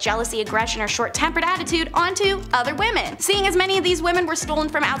qualities like jealousy, aggression, or short-tempered attitude onto other women. Seeing as many of these women were stolen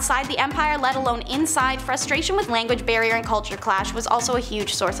from outside the empire, let alone inside, frustration with language barrier and culture clash was also a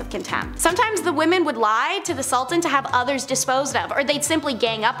huge source of contempt. Sometimes the women would lie to the sultan to have others disposed of, or they'd simply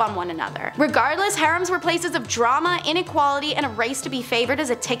gang up on one another. Regardless, harems were places of drama, inequality, and a race to be favored as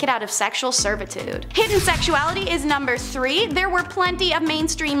a ticket out of sexual servitude. Hidden sexuality is number 3. There were plenty of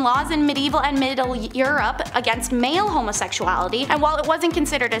mainstream laws in medieval and Middle Europe against male homosexuality, and while it wasn't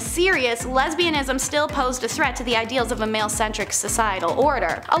considered as serious, lesbianism still posed a threat to the ideals of a male-centric societal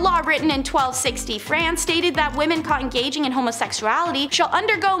order. A law written in 1260 France stated that women caught engaging in homosexuality shall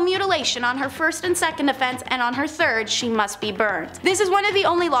undergo mutilation on her first and second offense, and on her third she must be burned. This is one of the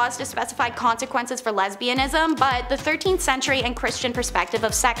only laws to specify consequences for lesbianism, but the 13th century and Christian perspective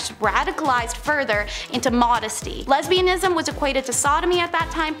of sex radicalized further into modesty. Lesbianism was equated to sodomy at that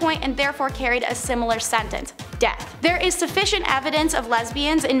time point and therefore carried a similar sentence: death. There is sufficient evidence of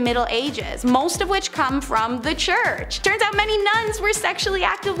lesbians in Middle Ages, most of which come from the church. Turns out many nuns were sexually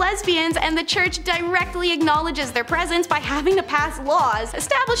active lesbians, and the church directly acknowledges their presence by having to pass laws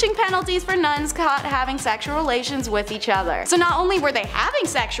establishing penalties for nuns caught having sexual relations with each other. So not only were they having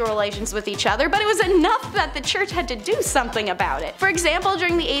sexual relations with each other, but it was enough that the church had to do something about it. For example,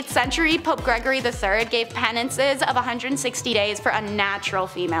 during the 8th century, Pope Gregory III gave penances of 160 days for unnatural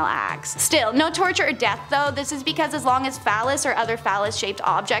female acts. Still, no torture or death though. This is because as long as phallus or other phallus-shaped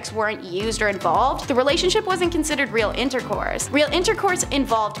objects weren't used or involved, the relationship wasn't considered real intercourse. Real intercourse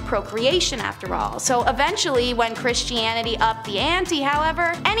involved procreation after all. So eventually, when Christianity upped the ante,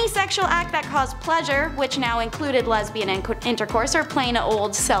 however, any sexual act that caused pleasure, which now included lesbian intercourse or plain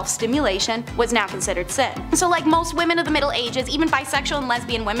old self-stimulation, was now considered sin. So like most women of the Middle Ages, even bisexual and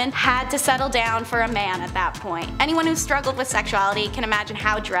lesbian women had to settle down for a man at that point. Anyone who struggled with sexuality can imagine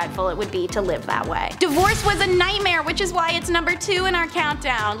how dreadful it would be to live that way. Divorce was a nightmare, which is why it's number 2 in our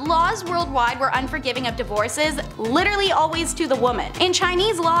countdown. Laws worldwide were unforgiving of divorces, literally always to the woman. In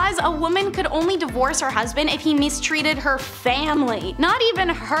Chinese laws, a woman could only divorce her husband if he mistreated her family, not even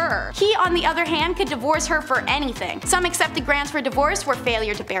her. He, on the other hand, could divorce her for anything. Some accepted grounds for divorce were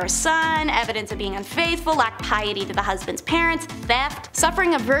failure to bear a son, evidence of being unfaithful, lack of piety to the husband's parents, theft,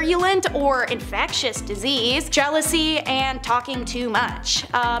 suffering a virulent or infectious disease, jealousy, and talking too much.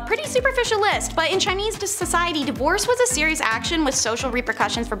 Pretty superficial list, but in Chinese society, divorce was a serious action with social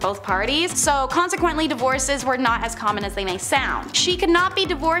repercussions for both parties, so consequently divorces were not as common as they may sound. She could not be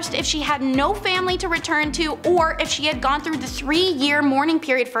divorced if she had no family to return to, or if she had gone through the 3-year mourning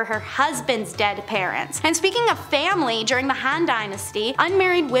period for her husband's dead parents. And speaking of family, during the Han Dynasty,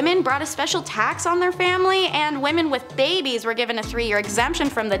 unmarried women brought a special tax on their family, and women with babies were given a 3-year exemption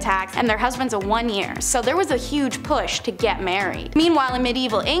from the tax, and their husbands a 1 year. So there was a huge push to get married. Meanwhile, in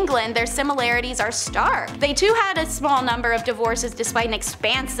medieval England, their similarities are stark. They too had a small number of divorces despite an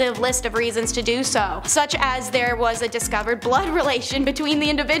expansive list of reasons to do so, such as there was a discovered blood relation between the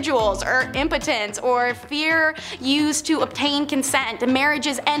individuals, or impotence, or fear used to obtain consent,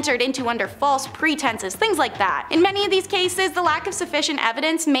 marriages entered into under false pretenses, things like that. In many of these cases, the lack of sufficient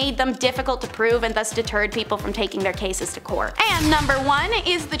evidence made them difficult to prove and thus deterred people from taking their cases to court. And number 1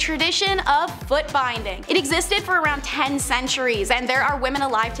 is the tradition of foot binding. It existed for around 10 centuries, and there are women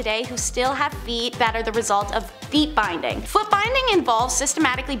alive today who still have feet that are the result of feet binding. Foot binding involves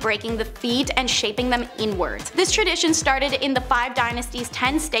systematically breaking the feet and shaping them inwards. This tradition started in the 5 Dynasties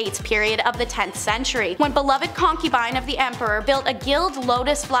 10 states period of the 10th century, when beloved concubine of the emperor built a gilded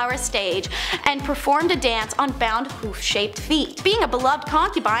lotus flower stage and performed a dance on bound hoof-shaped feet. Being a beloved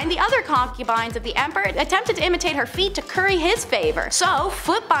concubine, the other concubines of the emperor attempted to imitate her feet to curry his favor. So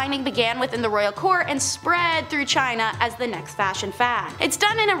foot binding began within the royal court and spread through China as the next fashion fad. It's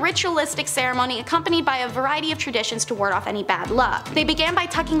done in a ritualistic ceremony accompanied by a variety of traditions to ward off any bad luck. They began by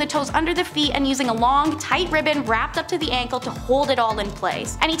tucking the toes under the feet and using a long, tight ribbon wrapped up to the ankle to hold it all in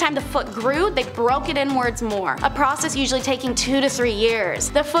place. Anytime the foot grew, they broke it inwards more, a process usually taking 2 to 3 years.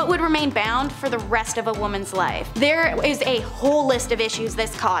 The foot would remain bound for the rest of a woman's life. There is a whole list of issues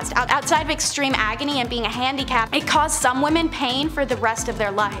this caused. Outside of extreme agony and being a handicap, it caused some women pain for the rest of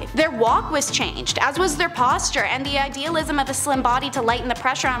their life. Their walk was changed, as was their posture, and the idealism of a slim body to lighten the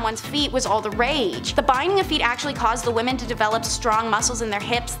pressure on one's feet was all the rage. The binding of feet actually caused the women to develop strong muscles in their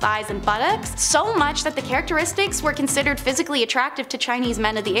hips, thighs, and buttocks, so much that the characteristics were considered physically attractive to Chinese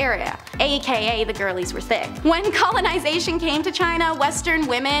men of the area, aka the girlies were thick. When colonization came to China, Western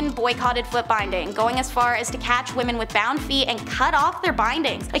women boycotted foot binding, going as far as to catch women with bound feet and cut off their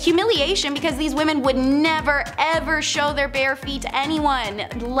bindings. A humiliation because these women would never ever show their bare feet to anyone,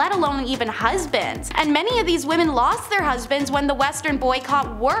 let alone even husbands. And many of these women lost their husbands when the Western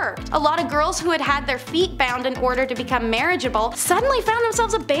boycott worked. A lot of girls who had their feet bound in order to become marriageable suddenly found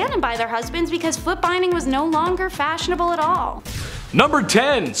themselves abandoned by their husbands because foot binding was no longer fashionable at all. Number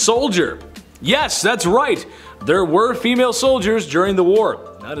 10. Soldier. Yes, that's right. There were female soldiers during the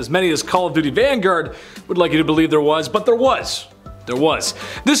war. Not as many as Call of Duty Vanguard would like you to believe there was, but there was.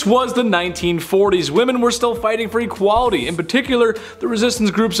 This was the 1940s. Women were still fighting for equality, in particular the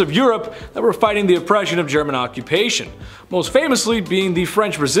resistance groups of Europe that were fighting the oppression of German occupation, most famously being the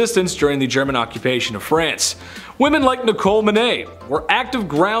French resistance during the German occupation of France. Women like Nicole Monet were active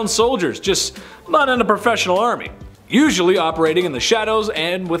ground soldiers, just not in a professional army, usually operating in the shadows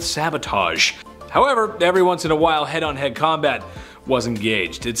and with sabotage. However, every once in a while head-on-head combat was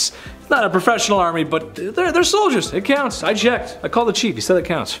engaged. It's not a professional army, but they're soldiers. It counts. I checked. I called the chief. He said it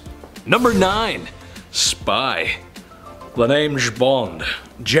counts. Number 9. Spy. The name's Bond.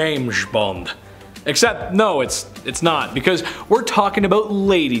 James Bond. Except, no, it's not, because we're talking about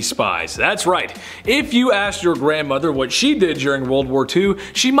lady spies. That's right. If you asked your grandmother what she did during World War II,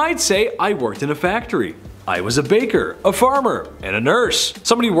 she might say, I worked in a factory. I was a baker, a farmer, and a nurse.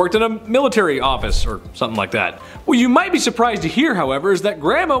 Somebody worked in a military office or something like that. What you might be surprised to hear, however, is that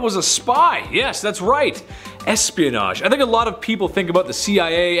Grandma was a spy. Yes, that's right. Espionage. I think a lot of people think about the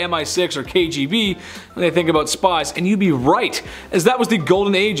CIA, MI6, or KGB when they think about spies, and you'd be right, as that was the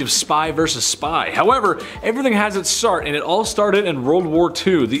golden age of spy versus spy. However, everything has its start, and it all started in World War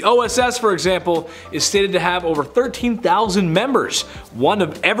II. The OSS, for example, is stated to have over 13,000 members. 1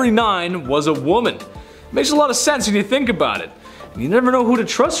 of every 9 was a woman. Makes a lot of sense when you think about it. You never know who to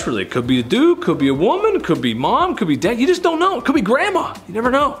trust, really. Could be a dude, could be a woman, could be mom, could be dad. You just don't know. It could be grandma. You never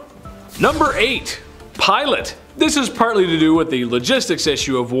know. Number 8. Pilot. This is partly to do with the logistics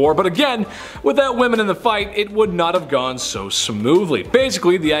issue of war, but again, without women in the fight, it would not have gone so smoothly.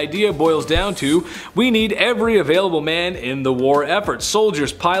 Basically, the idea boils down to, we need every available man in the war effort.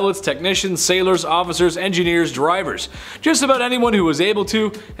 Soldiers, pilots, technicians, sailors, officers, engineers, drivers. Just about anyone who was able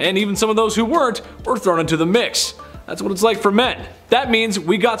to, and even some of those who weren't, were thrown into the mix. That's what it's like for men. That means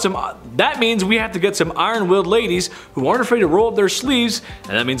we have to get some iron-willed ladies who aren't afraid to roll up their sleeves,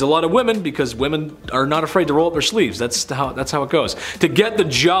 and that means a lot of women, because women are not afraid to roll up their sleeves. That's how it goes. To get the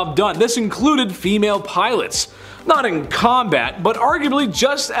job done. This included female pilots. Not in combat, but arguably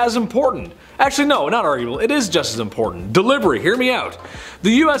just as important. Actually, no, not arguable. It is just as important. Delivery, hear me out.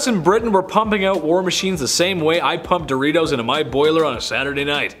 The US and Britain were pumping out war machines the same way I pump Doritos into my boiler on a Saturday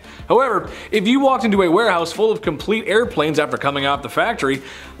night. However, if you walked into a warehouse full of complete airplanes after coming off the factory,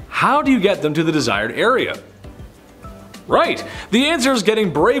 how do you get them to the desired area? Right, the answer is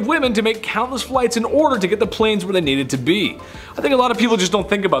getting brave women to make countless flights in order to get the planes where they needed to be. I think a lot of people just don't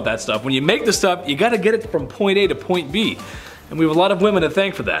think about that stuff. When you make the stuff, you gotta get it from point A to point B. and we have a lot of women to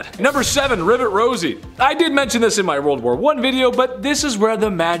thank for that. Number 7, Rivet Rosie. I did mention this in my World War I video, but this is where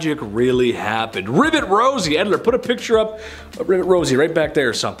the magic really happened. Rivet Rosie, editor, put a picture up of Rivet Rosie right back there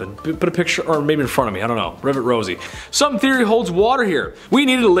or something. Put a picture, or maybe in front of me, I don't know. Rivet Rosie. Some theory holds water here. We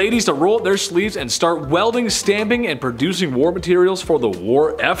needed ladies to roll up their sleeves and start welding, stamping, and producing war materials for the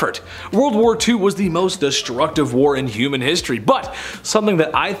war effort. World War II was the most destructive war in human history, but something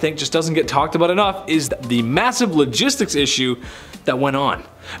that I think just doesn't get talked about enough is the massive logistics issue that went on.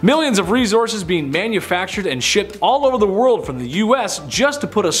 Millions of resources being manufactured and shipped all over the world from the US just to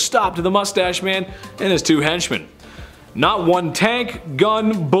put a stop to the Mustache Man and his 2 henchmen. Not one tank,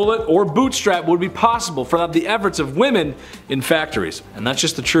 gun, bullet, or bootstrap would be possible without the efforts of women in factories, and that's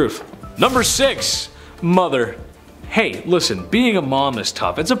just the truth. Number 6, mother. Hey, listen, being a mom is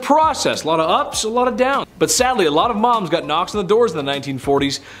tough. It's a process, a lot of ups, a lot of downs. But sadly, a lot of moms got knocks on the doors in the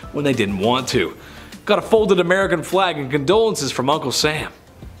 1940s when they didn't want to. Got a folded American flag and condolences from Uncle Sam.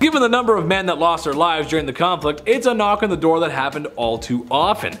 Given the number of men that lost their lives during the conflict, it's a knock on the door that happened all too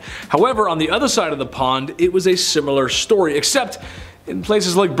often. However, on the other side of the pond, it was a similar story, except in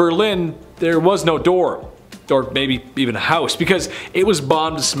places like Berlin, there was no door. Or maybe even a house, because it was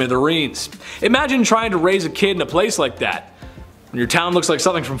bombed to smithereens. Imagine trying to raise a kid in a place like that. Your town looks like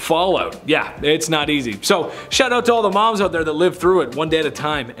something from Fallout. Yeah, it's not easy. So shout out to all the moms out there that lived through it one day at a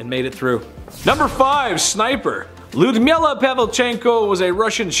time and made it through. Number 5, sniper. Lyudmila Pavelchenko was a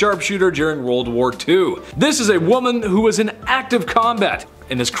Russian sharpshooter during World War II. This is a woman who was in active combat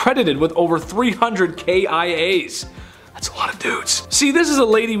and is credited with over 300 KIAs. That's a lot of dudes. See, this is a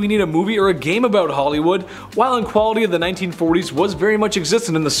lady we need a movie or a game about, Hollywood. While inequality of the 1940s was very much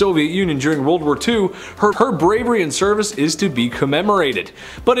existent in the Soviet Union during World War II, her bravery and service is to be commemorated.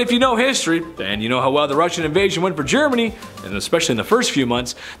 But if you know history, and you know how well the Russian invasion went for Germany, and especially in the first few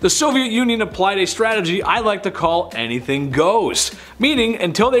months, the Soviet Union applied a strategy I like to call anything goes. Meaning,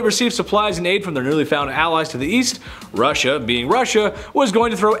 until they received supplies and aid from their newly found allies to the east, Russia, being Russia, was going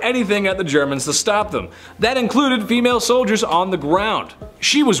to throw anything at the Germans to stop them. That included female soldiers on the ground.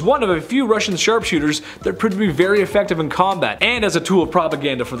 She was one of a few Russian sharpshooters that proved to be very effective in combat and as a tool of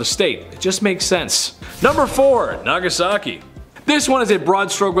propaganda for the state. It just makes sense. Number 4, Nagasaki. This one is a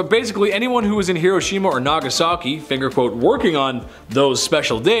broad stroke, but basically anyone who was in Hiroshima or Nagasaki, finger quote, working on those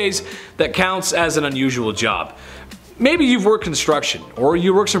special days, that counts as an unusual job. Maybe you've worked construction, or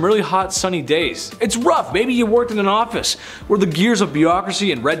you work some really hot sunny days. It's rough. Maybe you worked in an office where the gears of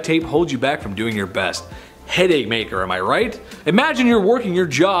bureaucracy and red tape hold you back from doing your best. Headache maker, am I right? Imagine you're working your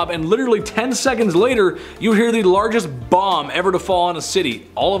job and literally 10 seconds later you hear the largest bomb ever to fall on a city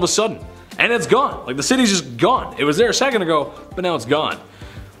all of a sudden. And it's gone. Like, the city's just gone. It was there a second ago, but now it's gone.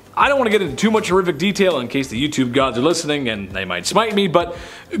 I don't want to get into too much horrific detail in case the YouTube gods are listening and they might smite me, but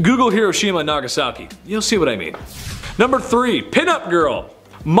Google Hiroshima and Nagasaki. You'll see what I mean. Number 3, pinup girl.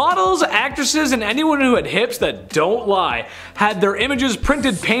 Models, actresses, and anyone who had hips that don't lie had their images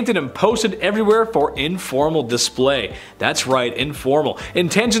printed, painted, and posted everywhere for informal display. That's right, informal.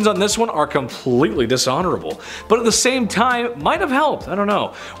 Intentions on this one are completely dishonorable, but at the same time might have helped. I don't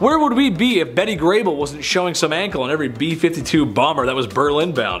know. Where would we be if Betty Grable wasn't showing some ankle on every B-52 bomber that was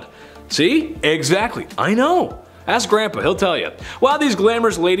Berlin bound? See? Exactly. I know. Ask Grandpa, he'll tell you. While these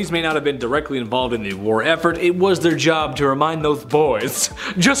glamorous ladies may not have been directly involved in the war effort, it was their job to remind those boys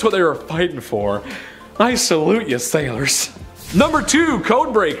just what they were fighting for. I salute you, sailors. Number 2,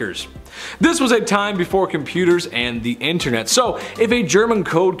 code breakers. This was a time before computers and the internet, so if a German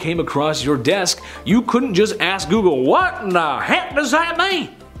code came across your desk, you couldn't just ask Google, what in the heck does that mean?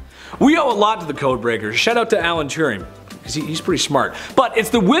 We owe a lot to the code breakers. Shout out to Alan Turing, because he's pretty smart. But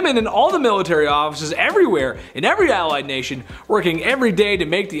it's the women in all the military offices everywhere, in every allied nation, working every day to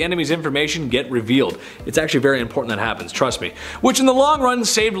make the enemy's information get revealed. It's actually very important that happens, trust me. Which in the long run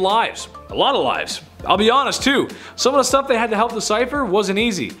saved lives. A lot of lives. I'll be honest too, some of the stuff they had to help decipher wasn't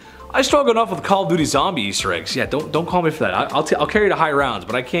easy. I struggle enough with Call of Duty zombie Easter eggs. Yeah, don't call me for that. I'll carry you to high rounds,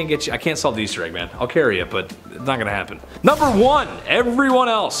 but I can't solve the Easter egg, man. I'll carry you, but it's not gonna happen. Number 1, everyone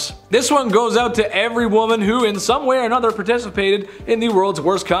else. This one goes out to every woman who in some way or another participated in the world's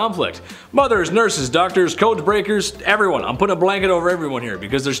worst conflict. Mothers, nurses, doctors, code breakers, everyone. I'm putting a blanket over everyone here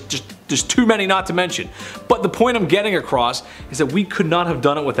because there's too many not to mention. But the point I'm getting across is that we could not have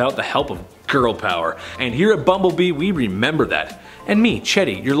done it without the help of girl power. And here at Bumblebee, we remember that. And me,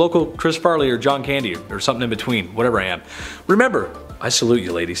 Chetty, your local Chris Farley or John Candy or something in between, whatever I am. Remember, I salute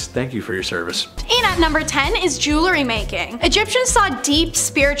you ladies, thank you for your service. And at number 10 is jewelry making. Egyptians saw deep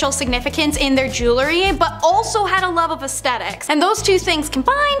spiritual significance in their jewelry, but also had a love of aesthetics. And those two things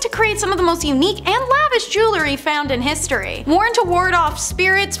combined to create some of the most unique and lavish jewelry found in history. Worn to ward off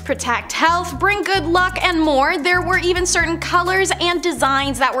spirits, protect health, bring good luck, and more, there were even certain colors and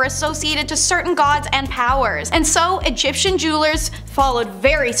designs that were associated to certain gods and powers. And so Egyptian jewelers followed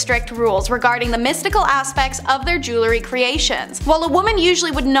very strict rules regarding the mystical aspects of their jewelry creations. While a woman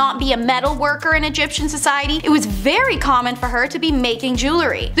usually would not be a metal worker in Egyptian society, it was very common for her to be making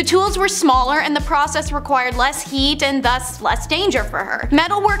jewelry. The tools were smaller and the process required less heat and thus less danger for her.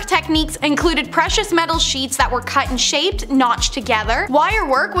 Metalwork techniques included precious metal sheets that were cut and shaped, notched together. Wire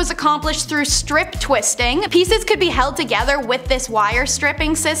work was accomplished through strip twisting. Pieces could be held together with this wire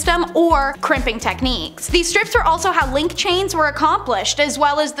stripping system or crimping techniques. These strips were also how link chains were accomplished, as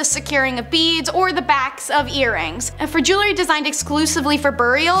well as the securing of beads or the backs of earrings. And for jewelry designed exclusively for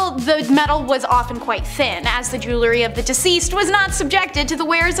burial, the metal was often quite thin, as the jewelry of the deceased was not subjected to the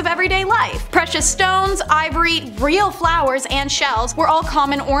wares of everyday life. Precious stones, ivory, real flowers, and shells were all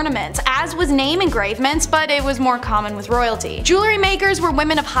common ornaments, as was name engravements, but it was more common with royalty. Jewelry makers were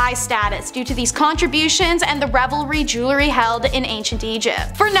women of high status due to these contributions and the revelry jewelry held in ancient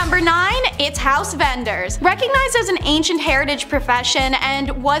Egypt. For number 9, it's house vendors. Recognized as an ancient heritage profession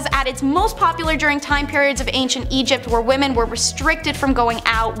and was at its most popular during time periods of ancient Egypt where women were restricted from going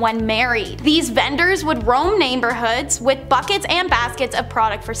out when married. These vendors would roam neighborhoods with buckets and baskets of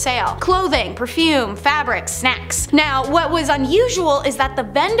product for sale. Clothing, perfume, fabrics, snacks. Now, what was unusual is that the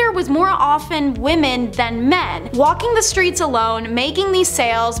vendor was more often women than men, walking the streets alone, making these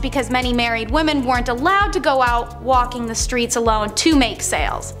sales because many married women weren't allowed to go out walking the streets alone to make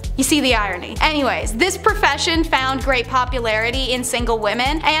sales. You see the irony. Anyways, this profession found great popularity in single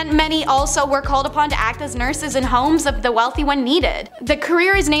women, and many also were called upon to act as nurses in homes of the wealthy when needed. The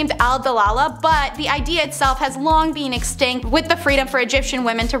career is named al-Dalala, but the idea itself has long been extinct with the freedom for Egyptian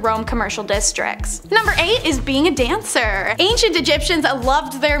women to roam commercial districts. Number 8 is being a dancer. Ancient Egyptians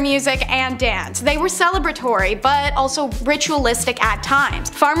loved their music and dance. They were celebratory, but also ritualistic at times.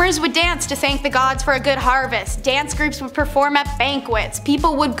 Farmers would dance to thank the gods for a good harvest. Dance groups would perform at banquets.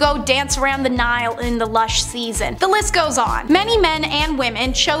 People would go dance around the Nile in the lush season. The list goes on. Many men and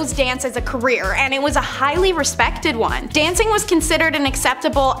women chose dance as a career, and it was a highly respected one. Dancing was considered an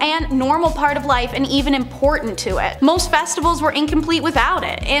acceptable and normal part of life and even important to it. Most festivals were incomplete without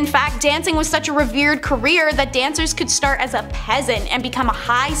it. In fact, dancing was such a revered career that dancers could start as a peasant and become a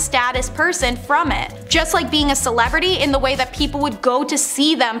high status person from it, just like being a celebrity in the way that people would go to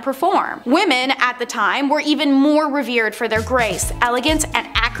see them perform. Women at the time were even more revered for their grace, elegance, and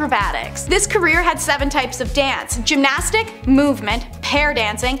acrobatics. This career had 7 types of dance: gymnastic, movement, pair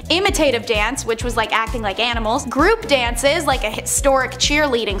dancing, imitative dance, which was like acting like animals, group dances like a historic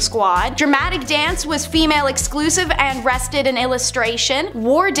cheerleading squad, dramatic dance was female exclusive and rested in illustration,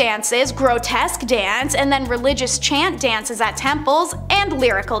 war dances, grotesque dance, and then religious chant dances at temples, and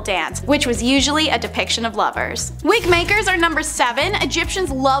lyrical dance, which was usually a depiction of lovers. Wig makers are number 7.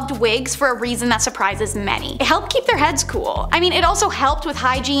 Egyptians loved wigs for a reason that surprises many. It helped keep their heads cool. I mean, it also helped with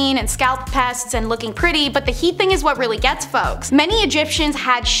hygiene and scalp pests and looking pretty, but the heat thing is what really gets folks. Many Egyptians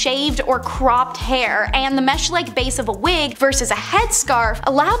had shaved or cropped hair, and the mesh-like base of a wig versus a headscarf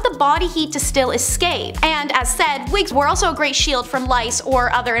allowed the body heat to still escape. And as said, wigs were also a great shield from lice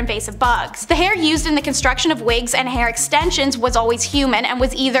or other invasive bugs. The hair used in the construction of wigs and hair extensions was always human and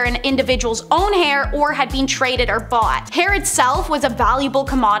was either an individual's own hair or had been traded or bought. Hair itself was a valuable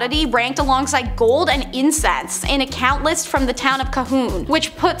commodity ranked alongside gold and incense in a count list from the town of Kahun,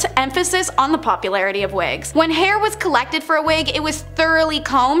 which put emphasis on the popularity of wigs. When hair was collected for a wig, it was thoroughly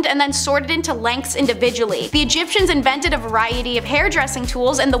combed and then sorted into lengths individually. The Egyptians invented a variety of hairdressing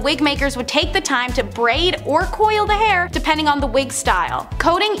tools, and the wig makers would take the time to braid or coil the hair depending on the wig style,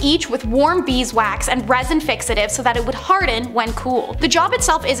 coating each with warm beeswax and resin fixative so that it would harden when cooled. The job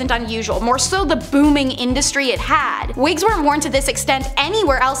itself isn't unusual, more so the booming industry it had. Wigs weren't worn to this extent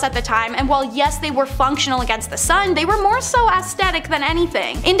anywhere else at the time, and while yes, they were functional against the sun, they were more so aesthetic than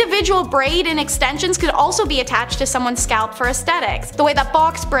anything. Individual braid and extensions could also be attached to someone's scalp for aesthetics, the way that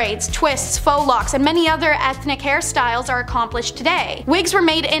box braids, twists, faux locks, and many other ethnic hairstyles are accomplished today. Wigs were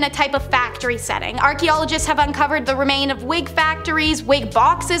made in a type of factory setting. Archaeologists have uncovered the remains of wig factories, wig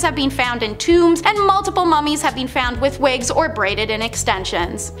boxes have been found in tombs, and multiple mummies have been found with wigs or braided in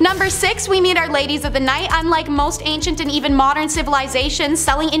extensions. Number 6, we meet our ladies of the night. Unlike most ancient and even modern civilizations,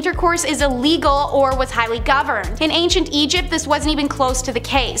 selling intercourse is illegal or was highly governed. In ancient Egypt, this wasn't even close to to the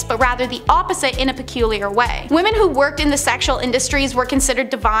case, but rather the opposite in a peculiar way. Women who worked in the sexual industries were considered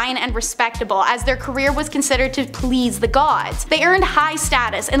divine and respectable, as their career was considered to please the gods. They earned high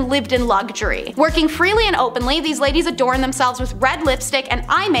status and lived in luxury. Working freely and openly, these ladies adorned themselves with red lipstick and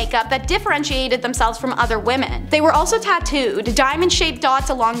eye makeup that differentiated themselves from other women. They were also tattooed, diamond-shaped dots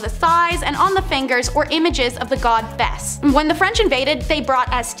along the thighs and on the fingers, or images of the god Bes. When the French invaded, they brought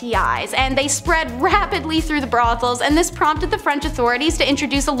STIs, and they spread rapidly through the brothels, and this prompted the French authorities to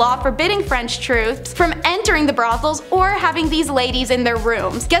introduce a law forbidding French troops from entering the brothels or having these ladies in their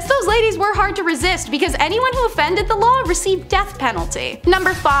rooms. Guess those ladies were hard to resist, because anyone who offended the law received death penalty.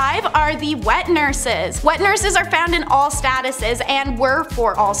 Number 5 are the wet nurses. Wet nurses are found in all statuses and were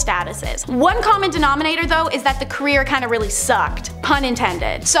for all statuses. One common denominator though is that the career kinda really sucked. Pun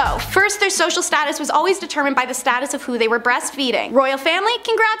intended. So first, their social status was always determined by the status of who they were breastfeeding. Royal family?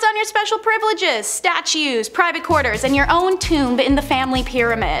 Congrats on your special privileges, statues, private quarters, and your own tomb in the family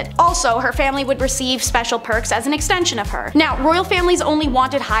pyramid. Also, her family would receive special perks as an extension of her. Now, royal families only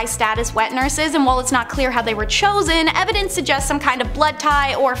wanted high status wet nurses, and while it's not clear how they were chosen, evidence suggests some kind of blood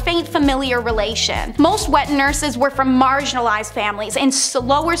tie or faint familiar relation. Most wet nurses were from marginalized families in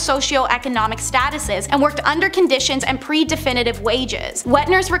lower socioeconomic statuses and worked under conditions and pre-definitive wages. Wet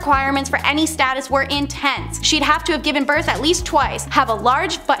nurse requirements for any status were intense. She'd have to have given birth at least twice, have a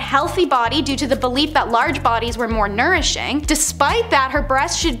large but healthy body due to the belief that large bodies were more nourishing. Despite that, her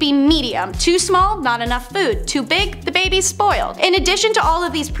breasts should be medium. Too small, not enough food. Too big, the baby's spoiled. In addition to all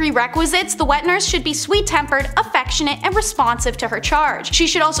of these prerequisites, the wet nurse should be sweet-tempered, affectionate, and responsive to her charge. She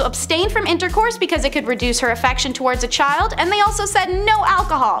should also abstain from intercourse because it could reduce her affection towards a child, and they also said no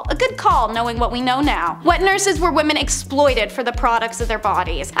alcohol. A good call, knowing what we know now. Wet nurses were women exploited for the products of their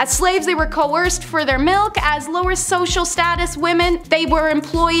bodies. As slaves, they were coerced for their milk. As lower social status women, they were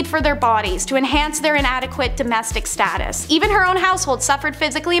employed for their bodies to enhance their inadequate domestic status. Even her own household suffered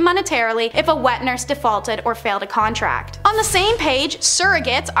physically and monetarily if a wet nurse defaulted or failed a contract. On the same page,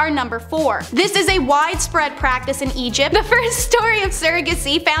 surrogates are number 4. This is a widespread practice in Egypt. The first story of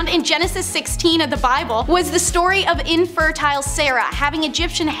surrogacy found in Genesis 16 of the Bible was the story of infertile Sarah having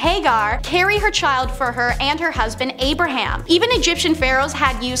Egyptian Hagar carry her child for her and her husband Abraham. Even Egyptian pharaohs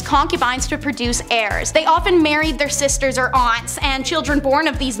had used concubines to produce heirs. They often married their sisters or aunts, and children born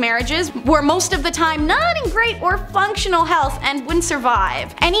of these marriages were most of the time not in great or functional health and wouldn't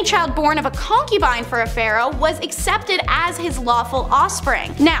survive. Any child born of a concubine for a pharaoh was accepted as his lawful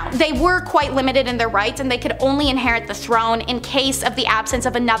offspring. Now, they were quite limited in their rights, and they could only inherit the throne in case of the absence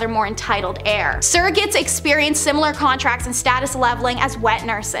of another more entitled heir. Surrogates experienced similar contracts and status leveling as wet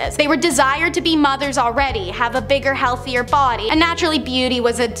nurses. They were desired to be mothers already, have a bigger, healthier body, and naturally beauty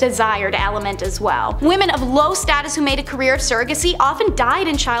was a desired element as well. Women of low status who made a career of surrogacy often died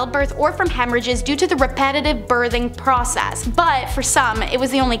in childbirth or from hemorrhages due to the repetitive birthing process, but for some, it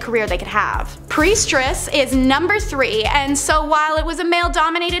was the only career they could have. Priestess is number 3, and so while it was a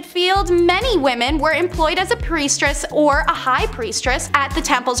male-dominated field, many women were employed as a priestess or a high priestess at the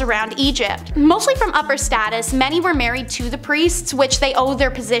temples around Egypt. Mostly from upper status, many were married to the priests, which they owed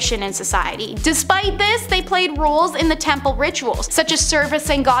their position in society. Despite this, they played roles in the temple rituals, such as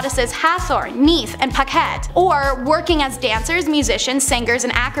servicing goddesses Hathor, Neith, and Pakhet, or working as dancers, musicians, singers,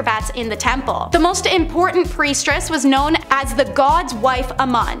 and acrobats in the temple. The most important priestess was known as the god's wife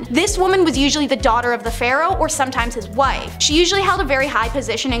Amun. This woman was usually the daughter of the pharaoh or sometimes his wife. She usually held a very high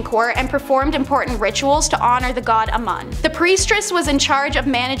position in court and performed important rituals to honor the god Amun. The priestess was in charge of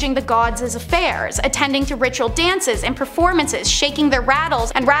managing the gods' affairs, attending to ritual dances and performances, shaking their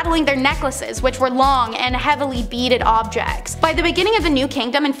rattles and rattling their necklaces, which were long and heavily beaded objects. By the beginning of the New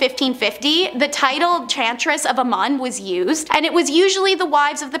Kingdom in 1550, the title Chantress of Amun was used, and it was usually the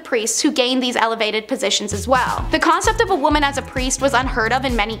wives of the priests who gained these elevated positions as well. The concept of a woman as a priest was unheard of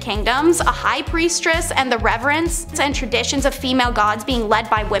in many kingdoms. A high priestess and the reverence and traditions of female gods being led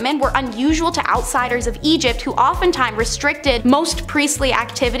by women were unusual to outsiders of Egypt, who oftentimes restricted most priestly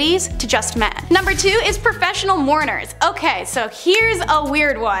activities to just men. Number 2 is professional mourners. Okay, so here's a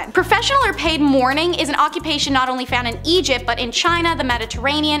weird one. Professional or paid mourning is an occupation not only found in Egypt, but in China, the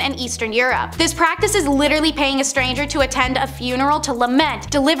Mediterranean, and Eastern Europe. This practice is literally paying a stranger to attend a funeral to lament,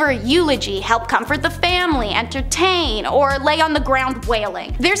 deliver a eulogy, help comfort the family, entertain, or lay on the ground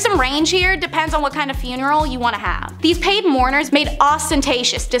wailing. There's some range here, depends on what kind of funeral you want to have. These paid mourners made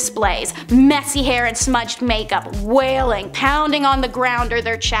ostentatious displays, messy hair and smudged makeup, wailing, pounding on the ground or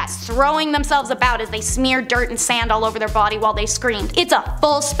their chests, throwing themselves about as they smeared dirt and sand all over their body while they screamed. It's a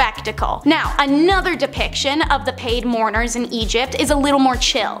full spectacle. Now, another depiction of the paid mourner mourners in Egypt is a little more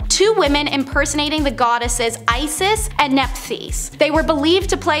chill. Two women impersonating the goddesses Isis and Nephthys. They were believed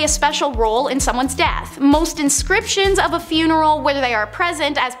to play a special role in someone's death. Most inscriptions of a funeral where they are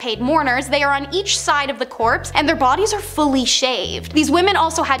present as paid mourners, they are on each side of the corpse and their bodies are fully shaved. These women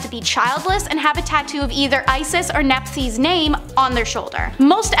also had to be childless and have a tattoo of either Isis or Nephthys' name on their shoulder.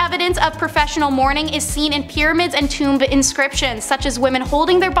 Most evidence of professional mourning is seen in pyramids and tomb inscriptions, such as women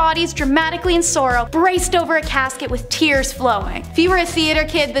holding their bodies dramatically in sorrow, braced over a casket with tears flowing. If you were a theater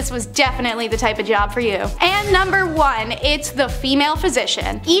kid, this was definitely the type of job for you. And number 1, it's the female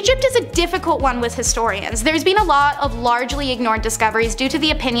physician. Egypt is a difficult one with historians. There's been a lot of largely ignored discoveries due to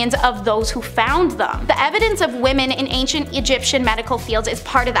the opinions of those who found them. The evidence of women in ancient Egyptian medical fields is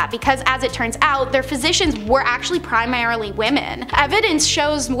part of that because, as it turns out, their physicians were actually primarily women. Evidence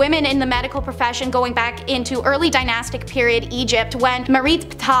shows women in the medical profession going back into early dynastic period Egypt when Merit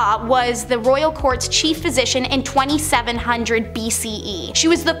Ptah was the royal court's chief physician in 2700 BCE. She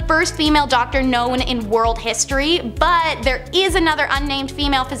was the first female doctor known in world history, but there is another unnamed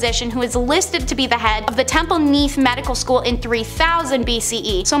female physician who is listed to be the head of the Temple Neith Medical School in 3000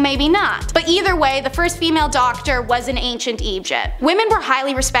 BCE, so maybe not. But either way, the first female doctor was in ancient Egypt. Women were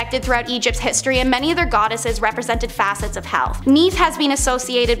highly respected throughout Egypt's history, and many of their goddesses represented facets of health. Neith has been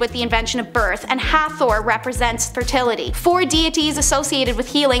associated with the invention of birth, and Hathor represents fertility. 4 deities associated with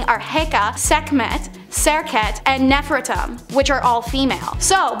healing are Heka, Sekhmet, Serket, and Nefertum, which are all female.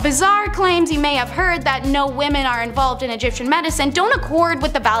 So, bizarre claims you may have heard that no women are involved in Egyptian medicine don't accord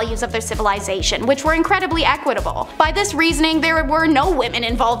with the values of their civilization, which were incredibly equitable. By this reasoning, there were no women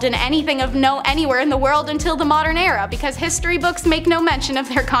involved in anything of note anywhere in the world until the modern era, because history books make no mention of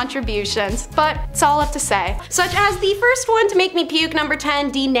their contributions. But it's all up to say. Such as the first one to make me puke, number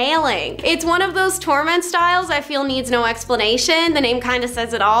 10, denailing. It's one of those torment styles I feel needs no explanation. The name kinda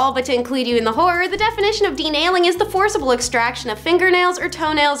says it all, but to include you in the horror, the definition of denailing is the forcible extraction of fingernails or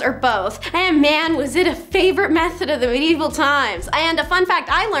toenails or both. And man, was it a favorite method of the medieval times. And a fun fact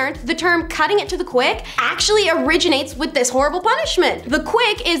I learned, the term cutting it to the quick actually originates with this horrible punishment. The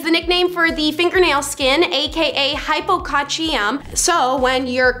quick is the nickname for the fingernail skin, aka hypocochium. So when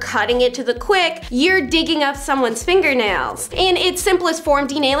you're cutting it to the quick, you're digging up someone's fingernails. In its simplest form,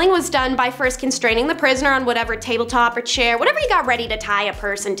 denailing was done by first constraining the prisoner on whatever tabletop or chair, whatever you got ready to tie a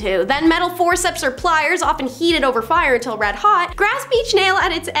person to. Then metal forceps or pliers, often heated over fire until red hot, grasp each nail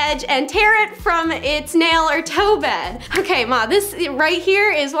at its edge and tear it from its nail or toe bed. Okay, Ma, this right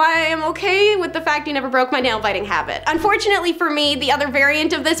here is why I am okay with the fact you never broke my nail biting habit. Unfortunately for me, the other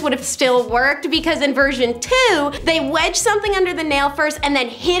variant of this would have still worked because in version 2, they wedged something under the nail first and then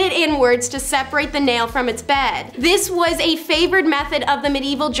hit it inwards to separate the nail from its bed. This was a favored method of the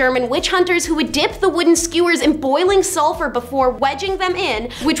medieval German witch hunters who would dip the wooden skewers in boiling sulfur before wedging them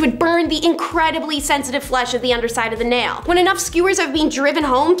in, which would burn the incredibly sensitive flesh of the underside of the nail. When enough skewers have been driven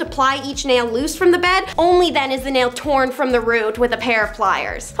home to ply each nail loose from the bed, only then is the nail torn from the root with a pair of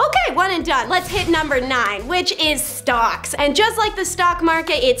pliers. Okay, one and done. Let's hit number 9, which is stocks. And just like the stock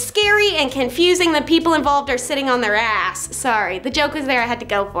market, it's scary and confusing. The people involved are sitting on their ass. Sorry, the joke was there, I had to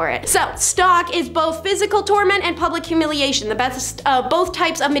go for it. So, stock is both physical torment and public humiliation, the best of both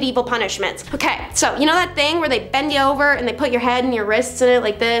types of medieval punishments. Okay, so you know that thing where they bend you over and they put your head and your wrists in it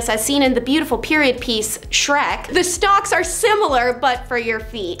like this, as seen in the beautiful period piece Shrek? The stocks are similar, but for your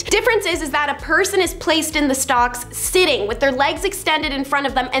feet. Difference is that a person is placed in the stocks sitting with their legs extended in front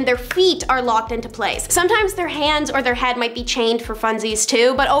of them and their feet are locked into place. Sometimes their hands or their head might be chained for funsies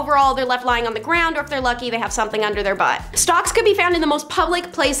too, but overall they're left lying on the ground, or if they're lucky they have something under their butt. Stocks could be found in the most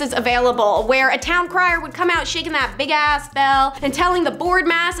public places available, where a town crier would come out shaking that big ass bell and telling the bored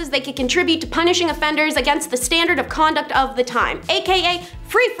masses they could contribute to punishing offenders against the standard of conduct of the time, aka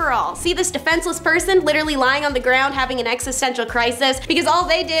free-for-all. See this defenseless person literally lying on the ground having an existential crisis because all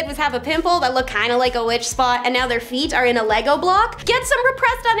they did was have a pimple that looked kind of like a witch spot and now their feet are in a Lego block? Get some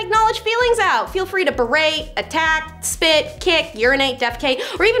repressed unacknowledged feelings out. Feel free to berate, attack, spit, kick, urinate, defecate,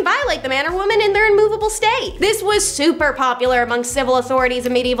 or even violate the man or woman in their immovable state. This was super popular among civil authorities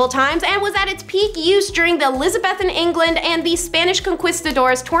in medieval times and was at its peak use during the Elizabethan England and the Spanish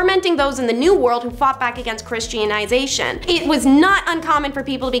conquistadors, tormenting those in the New World who fought back against Christianization. It was not uncommon for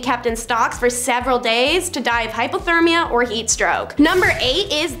people to be kept in stocks for several days to die of hypothermia or heat stroke. Number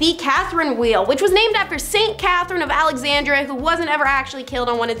 8 is the Catherine wheel, which was named after Saint Catherine of Alexandria, who wasn't ever actually killed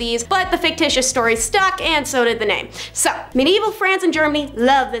on one of these, but the fictitious story stuck and so did the name. So, medieval France and Germany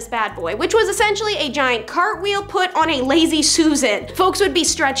loved this bad boy, which was essentially a giant cartwheel put on a lazy Susan. Folks would be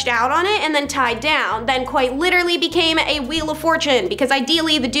stretched out on it and then tied down, then quite literally became a wheel of fortune, because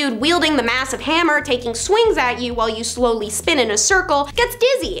ideally the dude wielding the massive hammer taking swings at you while you slowly spin in a circle gets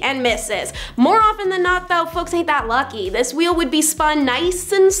gets dizzy and misses. More often than not though, folks ain't that lucky. This wheel would be spun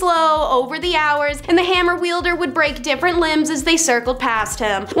nice and slow over the hours, and the hammer wielder would break different limbs as they circled past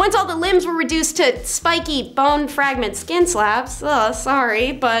him. Once all the limbs were reduced to spiky bone fragment skin slabs,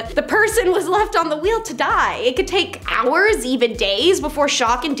 sorry, but the person was left on the wheel to die. It could take hours, even days, before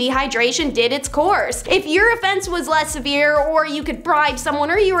shock and dehydration did its course. If your offense was less severe, or you could bribe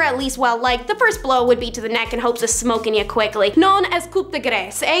someone, or you were at least well liked, the first blow would be to the neck in hopes of smoking you quickly, known as coup de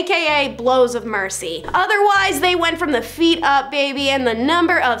grace, aka blows of mercy. Otherwise, they went from the feet up, baby, and the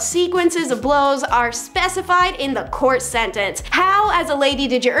number of sequences of blows are specified in the court sentence. How, as a lady,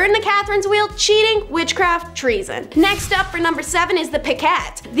 did you earn the Catherine's wheel? Cheating, witchcraft, treason. Next up for number 7 is the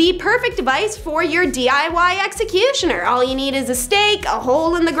piquette, the perfect device for your DIY executioner. All you need is a stake, a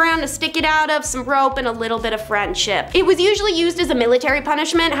hole in the ground to stick it out of, some rope, and a little bit of friendship. It was usually used as a military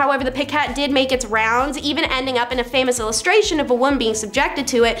punishment, however the piquette did make its rounds, even ending up in a famous illustration of a woman being subjected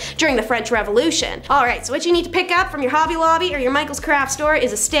to it during the French Revolution. Alright, so what you need to pick up from your Hobby Lobby or your Michael's Craft Store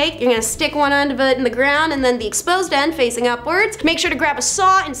is a stake. You're gonna stick one end of it in the ground and then the exposed end facing upwards. Make sure to grab a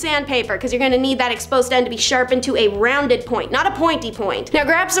saw and sandpaper because you're gonna need that exposed end to be sharpened to a rounded point, not a pointy point. Now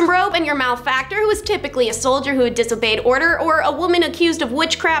grab some rope and your malefactor, who is typically a soldier who had disobeyed order or a woman accused of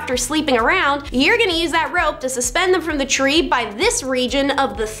witchcraft or sleeping around. You're gonna use that rope to suspend them from the tree by this region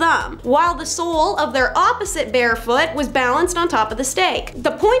of the thumb, while the sole of their opposite bare foot was balanced on top of the stake.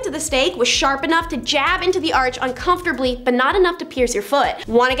 The point of the stake was sharp enough to jab into the arch uncomfortably, but not enough to pierce your foot.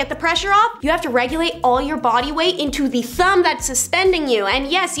 Want to get the pressure off? You have to regulate all your body weight into the thumb that's suspending you.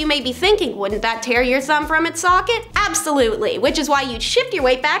 And yes, you may be thinking, wouldn't that tear your thumb from its socket? Absolutely, which is why you'd shift your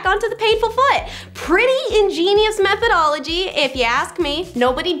weight back onto the painful foot. Pretty ingenious methodology, if you ask me.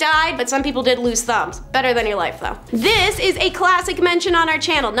 Nobody died, but some people did lose thumbs. Better than your life though. This is a classic mention on our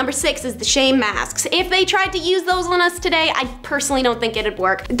channel. Number 6 is the shame masks. If they tried to use those on us today, I personally don't think it'd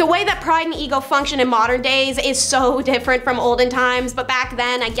work. The way that pride and ego function in modern days is so different from olden times, but back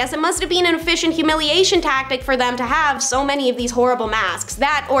then I guess it must have been an efficient humiliation tactic for them to have so many of these horrible masks.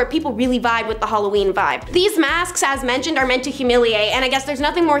 That, or people really vibe with the Halloween vibe. These masks, as mentioned, are meant to humiliate, and I guess there's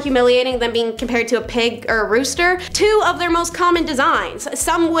nothing more humiliating than being compared to a pig or a rooster. 2 of their most common designs.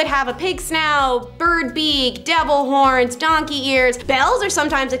 Some would have a pig snout, bird beak, devil horns, donkey ears. Bells are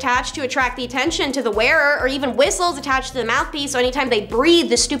sometimes attached to attract the attention to the wearer, or even whistles attached to the mouthpiece, so anytime they breathe,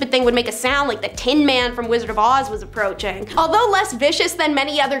 the stupid thing would make a sound like the Tin Man from Wizard of Oz was approaching. Although less vicious than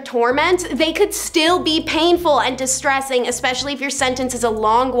many other torments, they could still be painful and distressing, especially if your sentence is a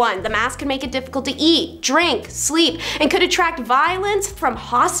long one. The mask can make it difficult to eat, drink, sleep, and could attract violence from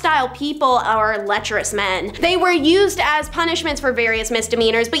hostile people or lecherous men. They were used as punishments for various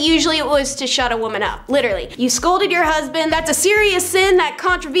misdemeanors, but usually it was to shut a woman up. Literally. You scolded your husband, that's a serious sin that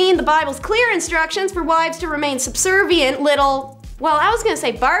contravened the Bible's clear instructions for wives to remain subservient little... Well, I was gonna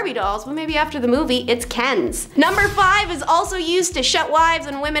say Barbie dolls, but maybe after the movie, it's Ken's. Number 5 is also used to shut wives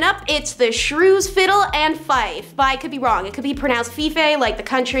and women up. It's the shrews, fiddle, and fife. But I could be wrong. It could be pronounced fife like the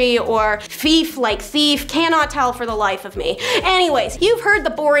country, or fief like thief. Cannot tell for the life of me. Anyways, you've heard the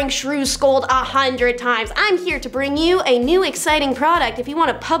boring shrew scold 100 times. I'm here to bring you a new exciting product if you want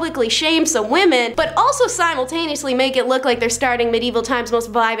to publicly shame some women, but also simultaneously make it look like they're starting medieval times'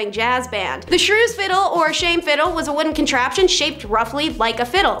 most vibing jazz band. The shrews fiddle, or shame fiddle, was a wooden contraption shaped roughly like a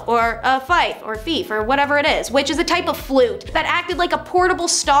fiddle, or a fife, or fief, or whatever it is, which is a type of flute that acted like a portable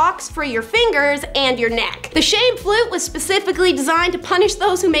stalks for your fingers and your neck. The shame flute was specifically designed to punish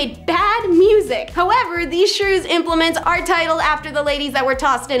those who made bad music. However, these shrews implements are titled after the ladies that were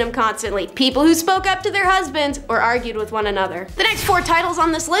tossed in them constantly, people who spoke up to their husbands or argued with one another. The next 4 titles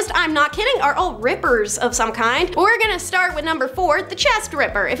on this list, I'm not kidding, are all rippers of some kind. We're gonna start with number 4, the chest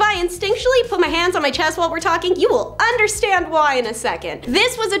ripper. If I instinctually put my hands on my chest while we're talking, you will understand why in a second.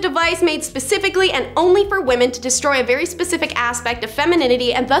 This was a device made specifically and only for women to destroy a very specific aspect of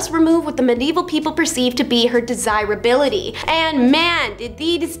femininity and thus remove what the medieval people perceived to be her desirability. And man, did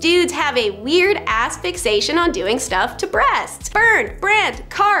these dudes have a weird ass fixation on doing stuff to breasts. Burned, brand,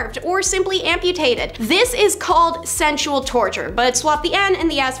 carved, or simply amputated. This is called sensual torture, but swap the N and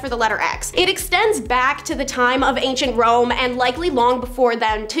the S for the letter X. It extends back to the time of ancient Rome and likely long before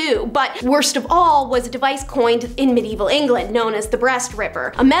then too, but worst of all was a device coined in medieval England known as the breast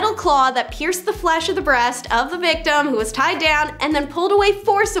ripper, a metal claw that pierced the flesh of the breast of the victim who was tied down and then pulled away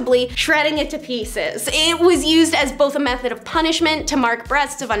forcibly, shredding it to pieces. It was used as both a method of punishment to mark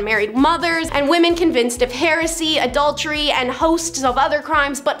breasts of unmarried mothers and women convinced of heresy, adultery, and hosts of other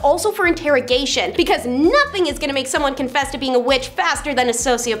crimes, but also for interrogation, because nothing is gonna make someone confess to being a witch faster than a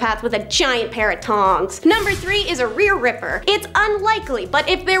sociopath with a giant pair of tongs. Number 3 is a rear ripper. It's unlikely, but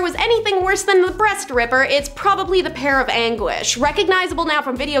if there was anything worse than the breast ripper, it's probably the pair of anguish. Jewish. Recognizable now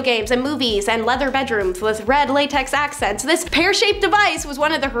from video games and movies and leather bedrooms with red latex accents, this pear-shaped device was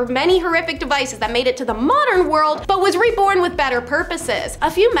one of the many horrific devices that made it to the modern world, but was reborn with better purposes.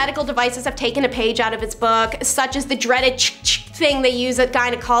 A few medical devices have taken a page out of its book, such as the dreaded thing they use at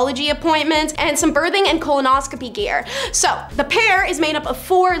gynecology appointments, and some birthing and colonoscopy gear. So, the pear is made up of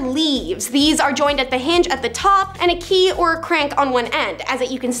 4 leaves. These are joined at the hinge at the top and a key or a crank on one end. As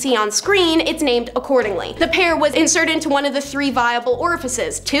you can see on screen, it's named accordingly. The pear was inserted into one of the 3 viable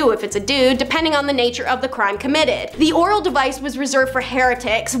orifices, 2 if it's a dude, depending on the nature of the crime committed. The oral device was reserved for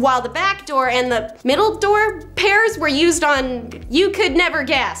heretics, while the back door and the middle door pairs were used on, you could never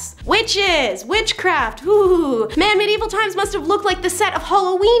guess. Witches, witchcraft, ooh. Man, medieval times must have looked like the set of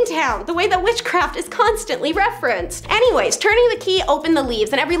Halloween Town, the way that witchcraft is constantly referenced. Anyways, turning the key opened the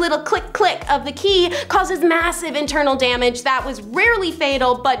leaves, and every little click click of the key causes massive internal damage that was rarely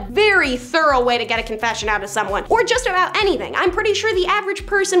fatal, but very thorough way to get a confession out of someone, or just about anything. I'm pretty sure the average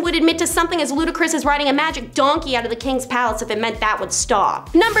person would admit to something as ludicrous as riding a magic donkey out of the king's palace if it meant that would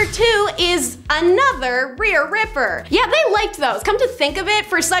stop. Number 2 is another rear ripper. Yeah, they liked those. Come to think of it,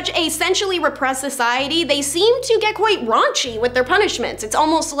 for such a essentially repressed society, they seem to get quite raunchy with their punishments. It's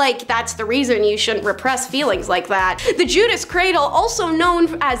almost like that's the reason you shouldn't repress feelings like that. The Judas cradle, also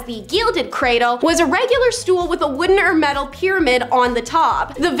known as the gilded cradle, was a regular stool with a wooden or metal pyramid on the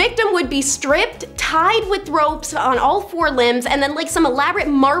top. The victim would be stripped, tied with ropes on all 4 limbs, and then like some elaborate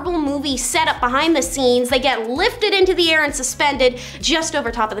Marvel movie setup behind the scenes, they get lifted into the air and suspended just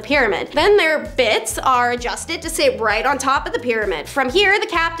over top of the pyramid. Then their bits are adjusted to sit right on top of the pyramid. From here, the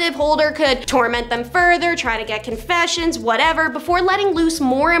captive holder could torment them further, try to get confessions, whatever, before letting loose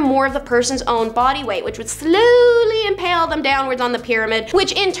more and more of the person's own body weight, which would slowly impale them downwards on the pyramid,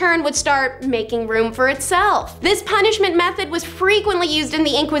 which in turn would start making room for itself. This punishment method was frequently used in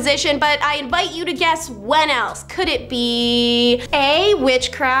the Inquisition, but I invite you to guess when else. Could it be A,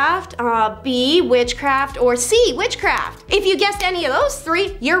 witchcraft, B, witchcraft, or C, witchcraft? If you guessed any of those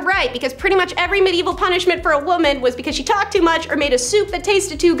 3, you're right, because pretty much every medieval punishment for a woman was because she talked too much or made a soup that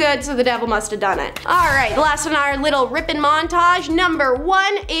tasted too good, so the devil must have done it. Alright, last in our little ripping montage, number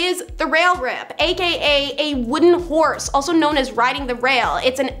 1 is the rail rip, aka a wooden horse, also known as riding the rail.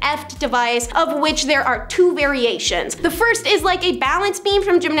 It's an effed device of which there are 2 variations. The first is like a balance beam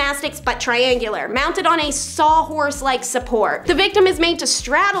from gymnastics but triangular, mounted on a sawhorse-like support. The victim is made to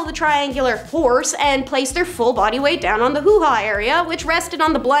straddle the triangular horse and place their full body weight down on the hoo-ha area, which rested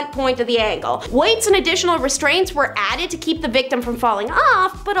on the blunt point of the angle. Weights and additional restraints were added to keep the victim from falling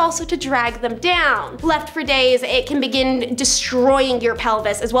off, but also to drag them down. Left for days, it can begin destroying your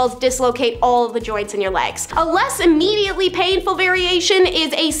pelvis as well as dislocate all of the joints in your legs. A less immediately painful variation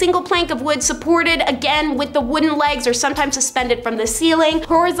is a single plank of wood supported, again with the wooden legs or sometimes suspended from the ceiling,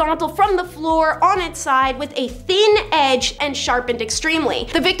 horizontal from the floor on its side with a thin edge and sharpened extremely.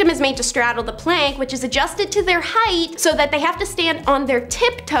 The victim is made to straddle the plank, which is adjusted to their height so that they have to stand on their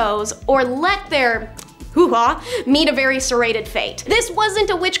tiptoes or let their hoo-ha, meet a very serrated fate. This wasn't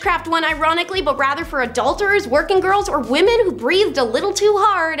a witchcraft one ironically, but rather for adulterers, working girls, or women who breathed a little too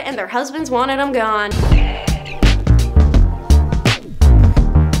hard and their husbands wanted them gone.